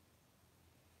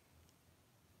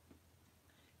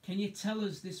 Can you tell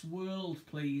us this world,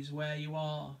 please, where you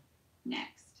are?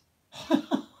 Next.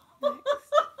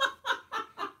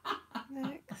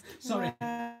 Next. Sorry.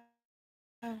 Wow.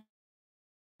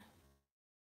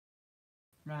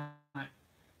 Right.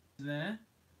 There.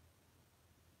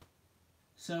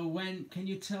 So can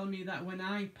you tell me that when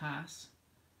I pass,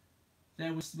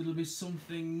 there'll be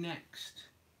something next,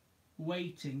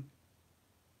 waiting?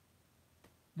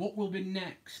 What will be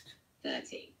next?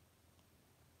 30.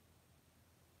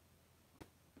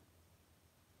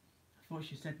 I thought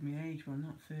she said my age, but I'm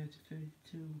not 30,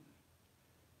 32.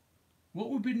 What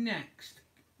will be next?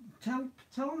 Tell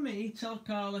me, tell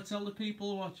Carla, tell the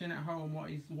people watching at home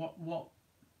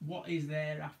what is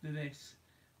there after this,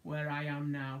 where I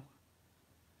am now.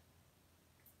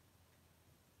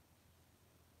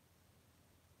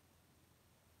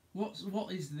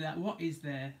 What is that? What is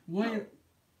there? Where?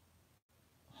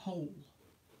 Hole.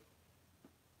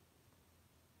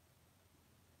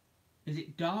 Is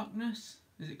it darkness?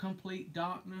 Is it complete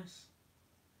darkness?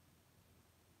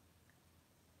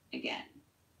 Again.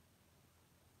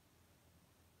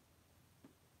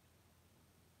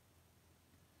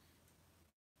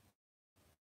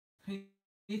 Can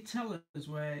you tell us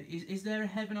where is there a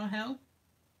heaven or hell?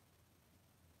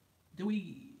 Do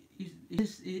we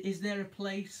is there a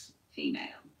place? Female.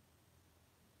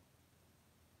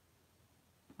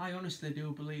 I honestly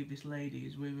do believe this lady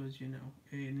is with us, you know,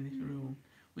 in this room.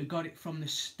 We got it from the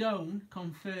stone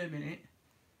confirming it.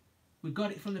 We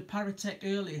got it from the Paratech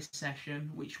earlier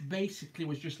session, which basically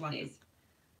was just like Is.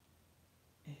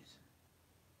 Is.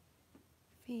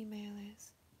 Female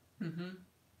is.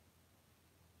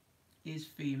 Is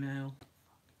female.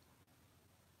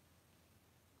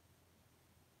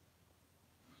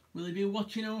 Will he be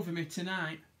watching over me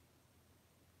tonight?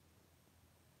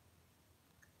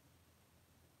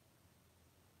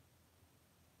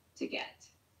 To get.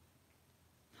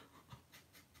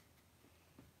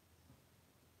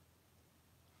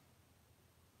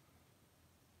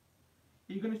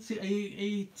 Are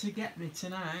you to get me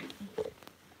tonight?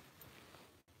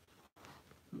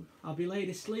 I'll be laid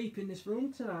asleep in this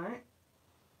room tonight.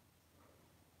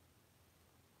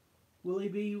 Will he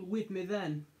be with me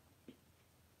then?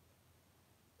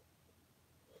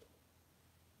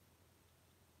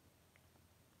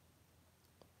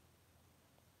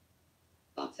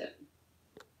 Bottom.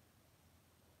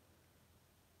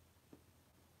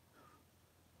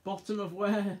 Bottom of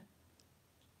where?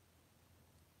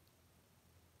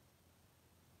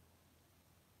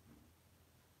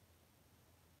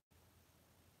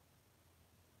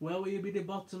 Where will you be the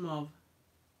bottom of?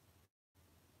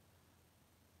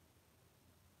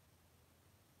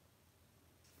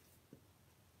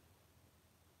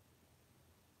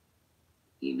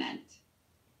 You meant.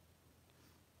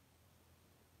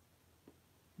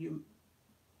 You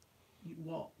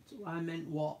what? I meant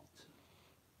what?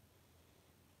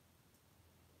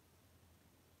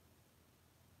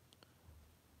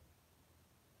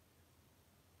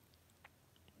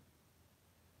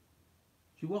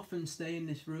 You often stay in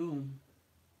this room.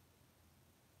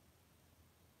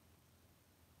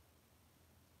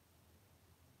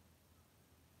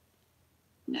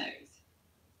 Nose.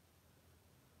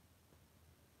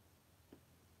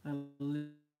 I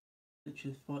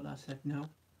literally thought that said no,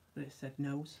 but it said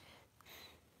nose.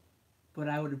 But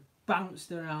I would have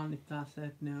bounced around if that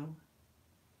said no.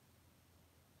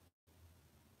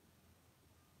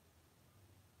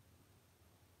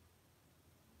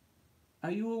 Are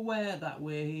you aware that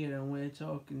we're here and we're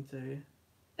talking to you?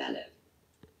 Bellow.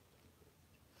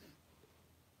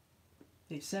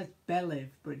 It says believe,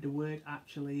 but the word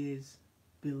actually is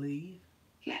believe.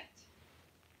 Kept.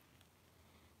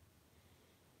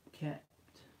 Kept.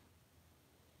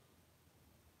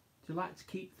 Do you like to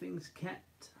keep things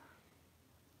kept?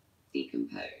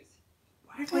 Decompose.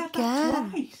 Why have we had that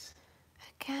Again. twice?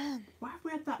 Again. Why have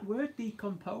we had that word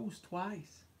decompose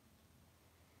twice?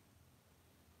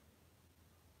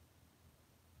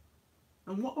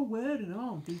 And what a word and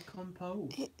all,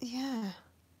 decompose. Yeah.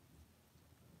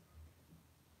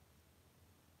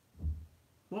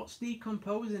 What's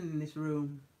decomposing in this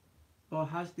room? Or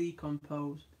has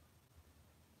decomposed?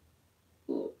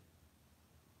 Orb.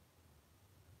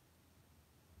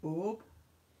 Orb?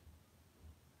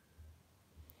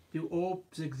 Do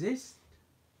orbs exist?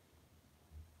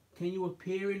 Can you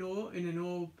appear in an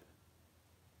orb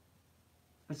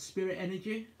as spirit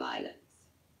energy? Violence.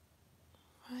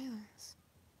 Violence.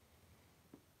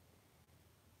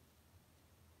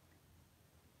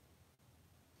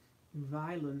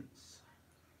 Violence.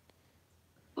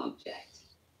 Object.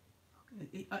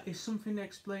 Is something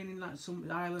explaining that some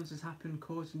violence has happened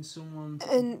causing someone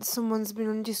to, And someone's been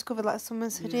undiscovered, like someone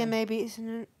said, Yeah. yeah, maybe it's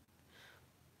an...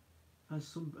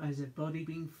 has a body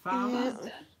been found? Yeah.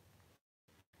 Master.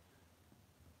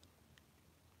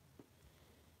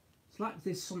 It's like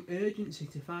there's some urgency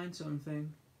to find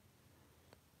something.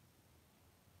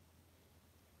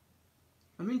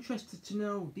 I'm interested to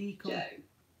know Joe.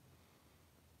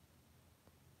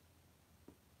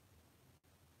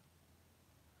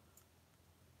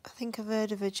 I think I've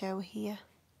heard of a Joe here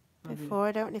Have you? before.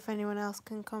 I don't know if anyone else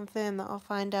can confirm that or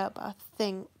find out, but I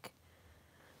think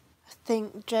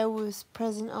Joe was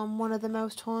present on one of the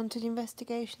most haunted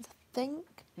investigations. I think.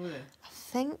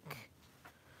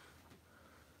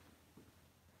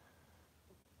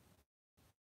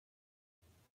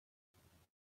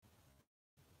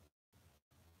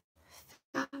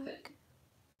 Happen.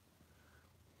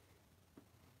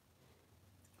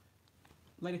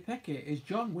 Lady Peckett, is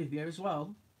John with you as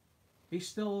well? He's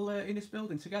still in this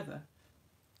building together?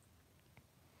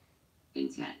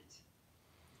 Intent.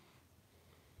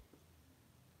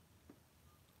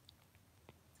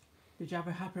 Did you have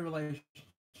a happy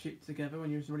relationship together when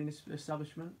you was running this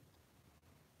establishment?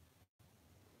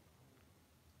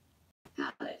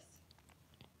 Palace.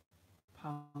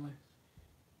 Palace.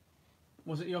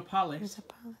 Was it your It was palace? a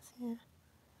palace, yeah.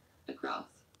 across,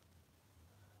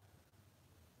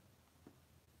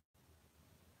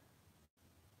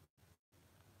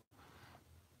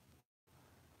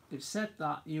 It said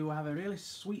that you have a really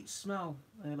sweet smell,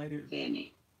 lady. fear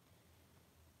me,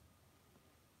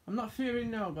 I'm not fearing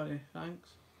nobody, thanks.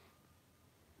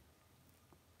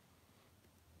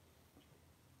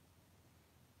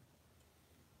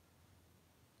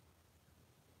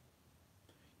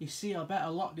 You see, I bet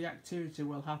a lot of the activity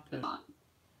will happen on,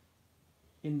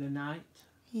 in the night.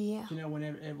 Yeah. You know, when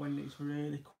it's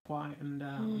really quiet and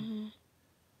down. Mm-hmm.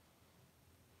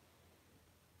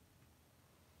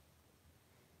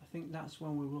 I think that's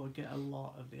when we will get a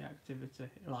lot of the activity,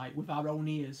 like with our own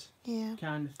ears, Yeah.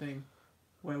 kind of thing,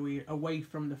 where we're away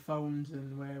from the phones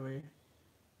and where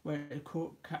it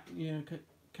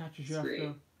catches you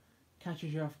Screw.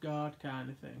 catches you off guard, kind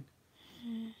of thing.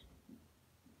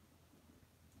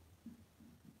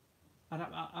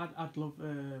 I'd love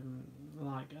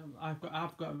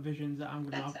I've got visions that I'm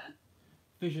gonna have, better,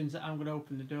 visions that I'm gonna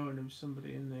open the door and there's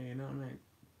somebody in there. You know what I mean?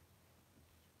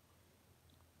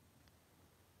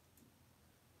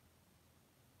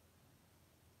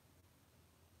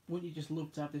 Wouldn't you just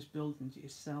love to have this building to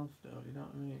yourself, though? You know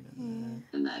what I mean? And,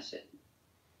 immersion,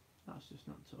 that's just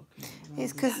not talking.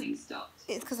 It's 'cause- having stopped,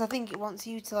 It's because I think it wants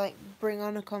you to like bring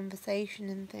on a conversation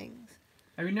and things.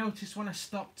 Have you noticed when I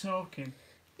stop talking,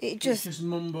 It it's just just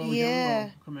mumbo yeah.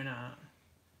 jumbo coming out?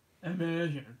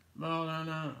 Immersion. Well,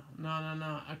 no.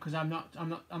 Because I'm not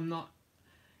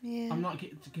Yeah. I'm not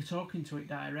talking to it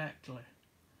directly.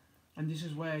 And this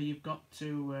is where you've got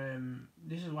to.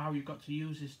 This is how you've got to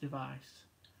use this device.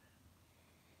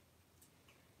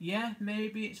 Yeah,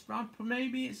 maybe it's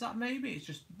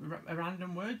just a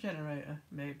random word generator.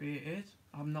 Maybe it is.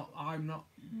 I'm not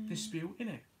disputing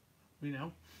it. You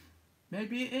know,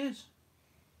 maybe it is.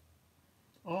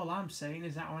 All I'm saying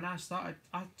is that when I started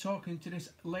talking to this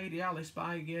lady Alice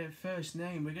by first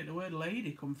name, we get the word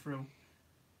lady come through.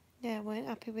 Yeah, I weren't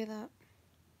happy with that.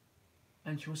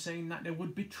 And she was saying that there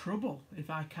would be trouble if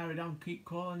I carried on keep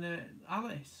calling her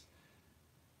Alice.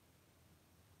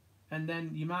 And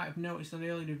then you might have noticed on the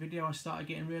earlier video I started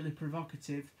getting really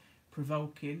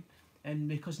provoking, and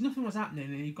because nothing was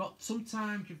happening, and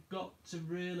sometimes you've got to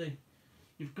really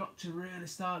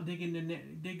start digging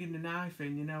the knife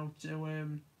in, you know,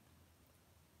 to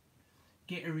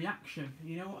get a reaction.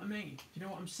 You know what I mean? Do you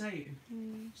know what I'm saying?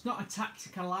 It's not a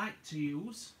tactic I like to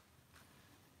use,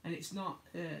 and it's not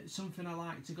something I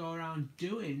like to go around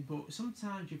doing. But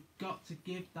sometimes you've got to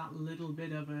give that little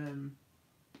bit of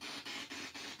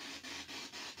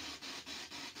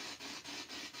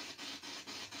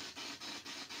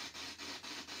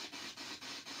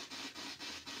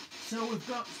So we've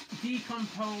got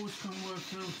decompose can work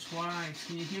through twice.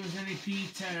 Can you give us any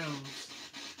details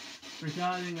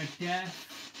regarding a death?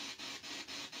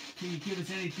 Can you give us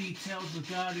any details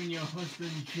regarding your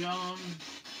husband John?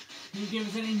 Can you give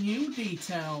us any new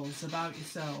details about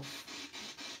yourself?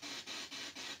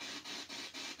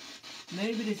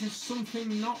 Maybe this is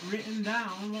something not written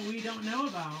down what we don't know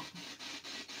about.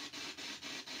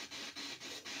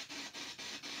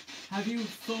 Have you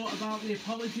thought about the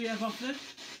apology I've offered?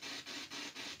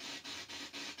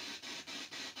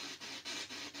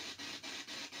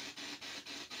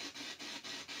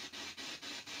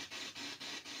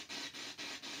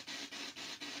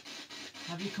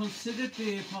 Have you considered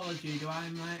the apology?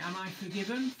 Am I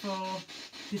forgiven for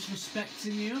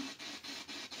disrespecting you?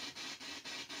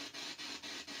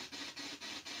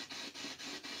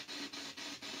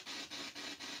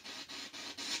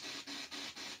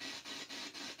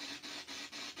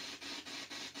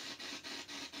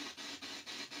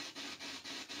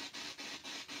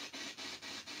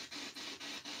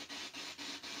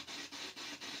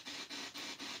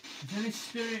 Is any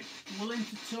spirit willing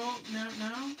to talk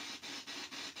now?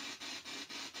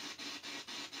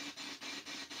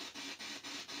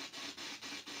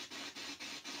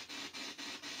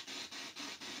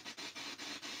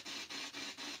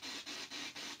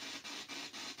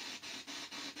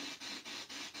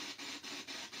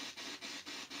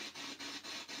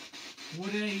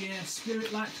 Would a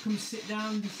spirit like to come sit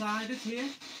down beside us here?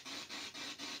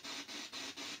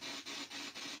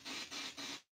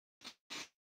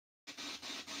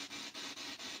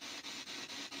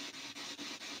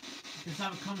 Just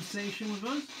have a conversation with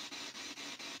us?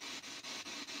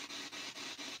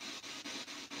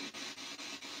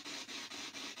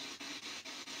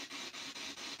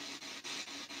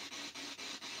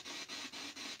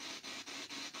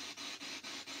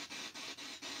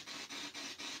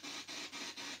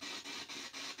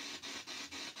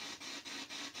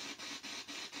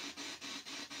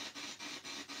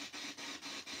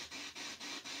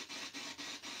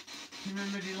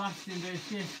 Remember the last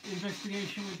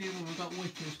investigation we did when we got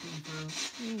witches coming through?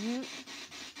 Mm-hmm.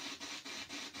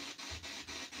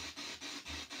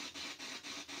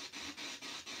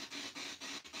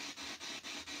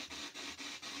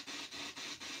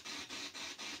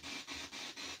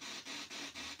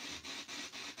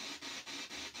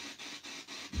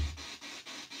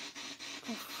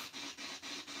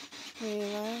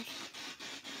 Really loud.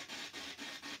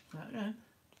 That then?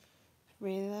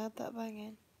 Really loud, that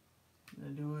banging. There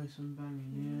do always some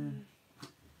banging, yeah.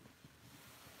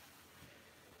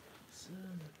 It's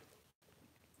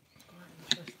quite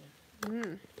interesting.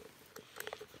 It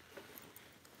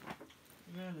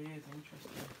really is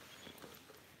interesting.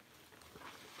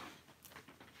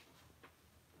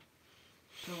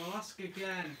 So I'll ask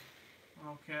again,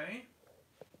 okay?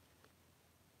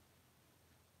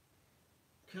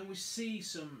 Can we see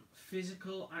some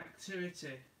physical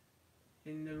activity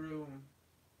in the room?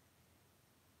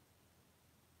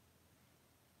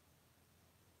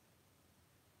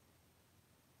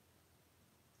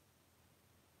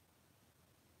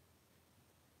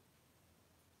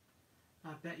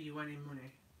 I bet you any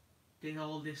money. Then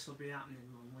all this will be happening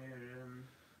when we're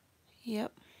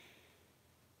Yep.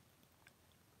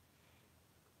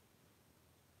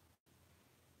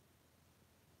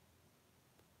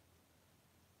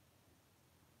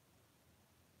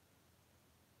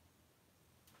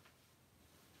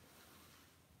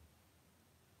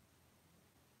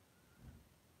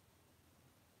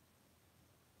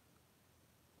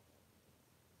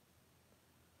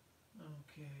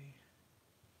 okay.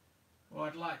 What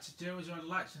I'd like to do is I'd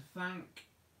like to thank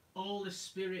all the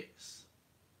spirits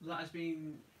that has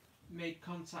been made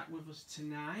contact with us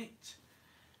tonight.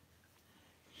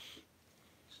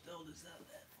 Still does that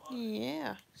there for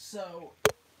Yeah. So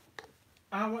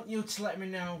I want you to let me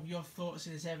know your thoughts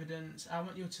as evidence. I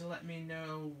want you to let me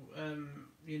know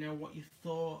you know, what you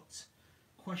thought,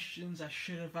 questions I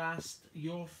should have asked,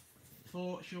 your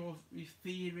thoughts, your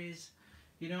theories.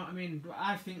 You know what I mean? But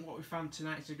I think what we found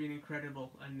tonight has been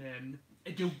incredible, and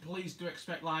please do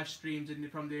expect live streams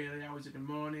from the early hours of the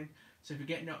morning. So if you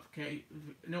get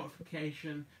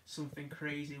notification, something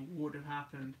crazy would have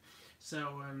happened.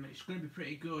 So it's going to be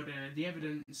pretty good. The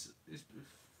evidence is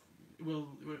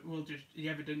the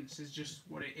evidence is just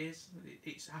what it is.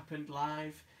 It's happened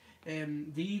live. The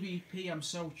EVP I'm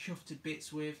so chuffed to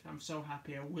bits with. I'm so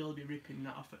happy. I will be ripping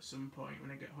that off at some point when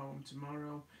I get home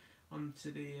tomorrow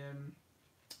onto the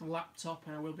laptop,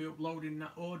 and I will be uploading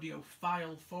that audio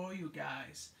file for you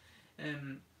guys.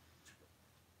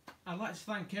 I'd like to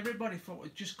thank everybody for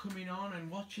just coming on and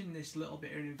watching this little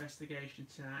bit of an investigation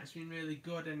tonight. It's been really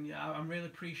good, and I really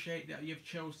appreciate that you've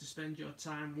chose to spend your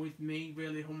time with me.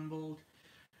 Really humbled.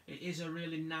 It is a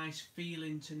really nice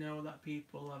feeling to know that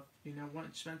people have, you know,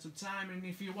 wanted to spend some time. And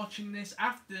if you're watching this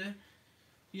after,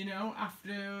 you know,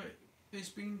 after it's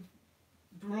been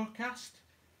broadcast,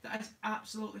 that is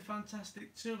absolutely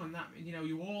fantastic too. And that, you know,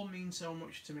 you all mean so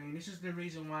much to me. And this is the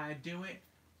reason why I do it.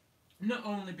 Not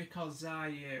only because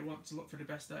I want to look for the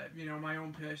best at, you know, my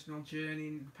own personal journey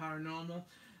in paranormal,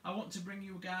 I want to bring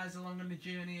you guys along on the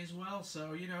journey as well.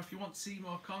 So, you know, if you want to see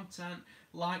more content,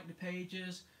 like the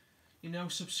pages, you know,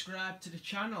 subscribe to the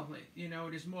channel. You know,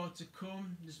 there's more to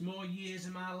come. There's more years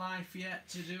of my life yet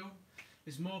to do.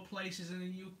 There's more places in the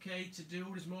UK to do.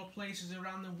 There's more places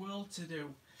around the world to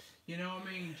do. You know what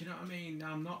I mean? Do you know what I mean?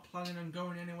 I'm not planning on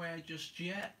going anywhere just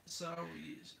yet. So,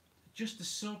 just a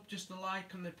sub, just a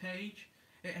like on the page.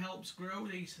 It helps grow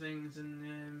these things,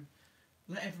 and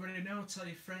let everybody know. Tell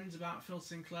your friends about Phil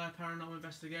Sinclair Paranormal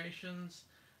Investigations.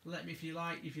 Let me if you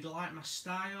like my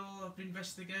style of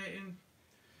investigating.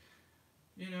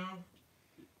 You know,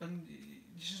 and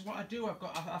this is what I do.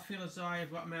 I feel as though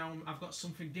I've got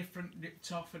something different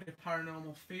to offer the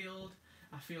paranormal field.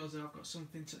 I feel as though I've got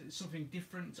something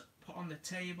different to put on the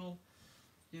table.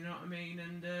 You know what I mean?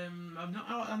 And I'm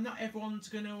not everyone's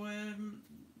going to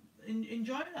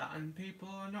enjoy that, and people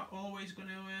are not always going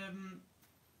to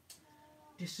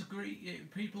disagree.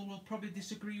 People will probably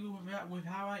disagree with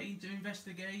how I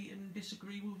investigate, and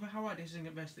disagree with how I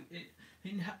investigate.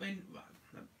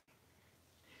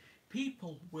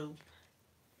 People will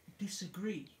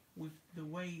disagree with the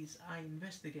ways I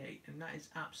investigate, and that is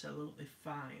absolutely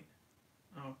fine.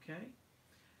 Okay?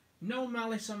 No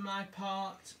malice on my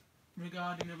part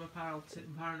regarding other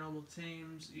paranormal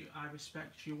teams. I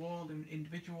respect you all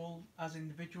as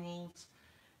individuals.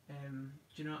 Do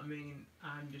you know what I mean?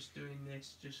 I'm just doing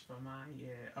this just for my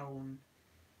own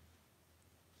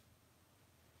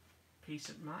peace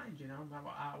of mind, you know, about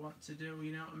what I want to do,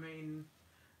 you know what I mean?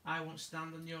 I won't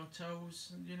stand on your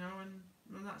toes, you know, and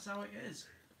that's how it is.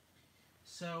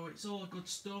 So it's all good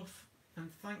stuff. And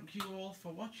thank you all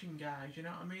for watching, guys. You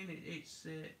know what I mean?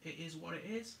 It is what it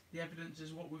is. The evidence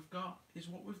is what we've got. Is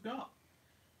what we've got.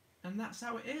 And that's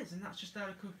how it is. And that's just how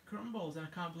the cookie crumbles. And I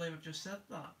can't believe I've just said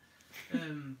that.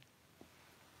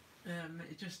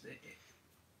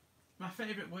 My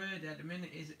favourite word at the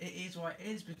minute is it is what it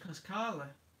is, because Carla,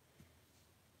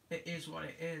 it is what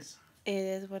it is. It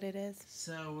is what it is.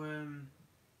 So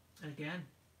again,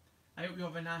 I hope you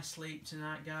have a nice sleep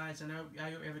tonight, guys, and I hope you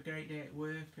have a great day at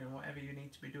work and whatever you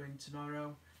need to be doing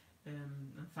tomorrow.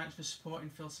 And thanks for supporting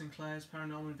Phil Sinclair's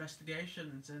Paranormal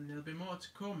Investigations, and there'll be more to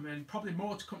come, and probably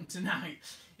more to come tonight,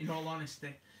 in all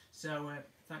honesty. So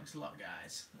thanks a lot,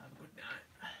 guys. Have a good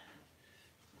night.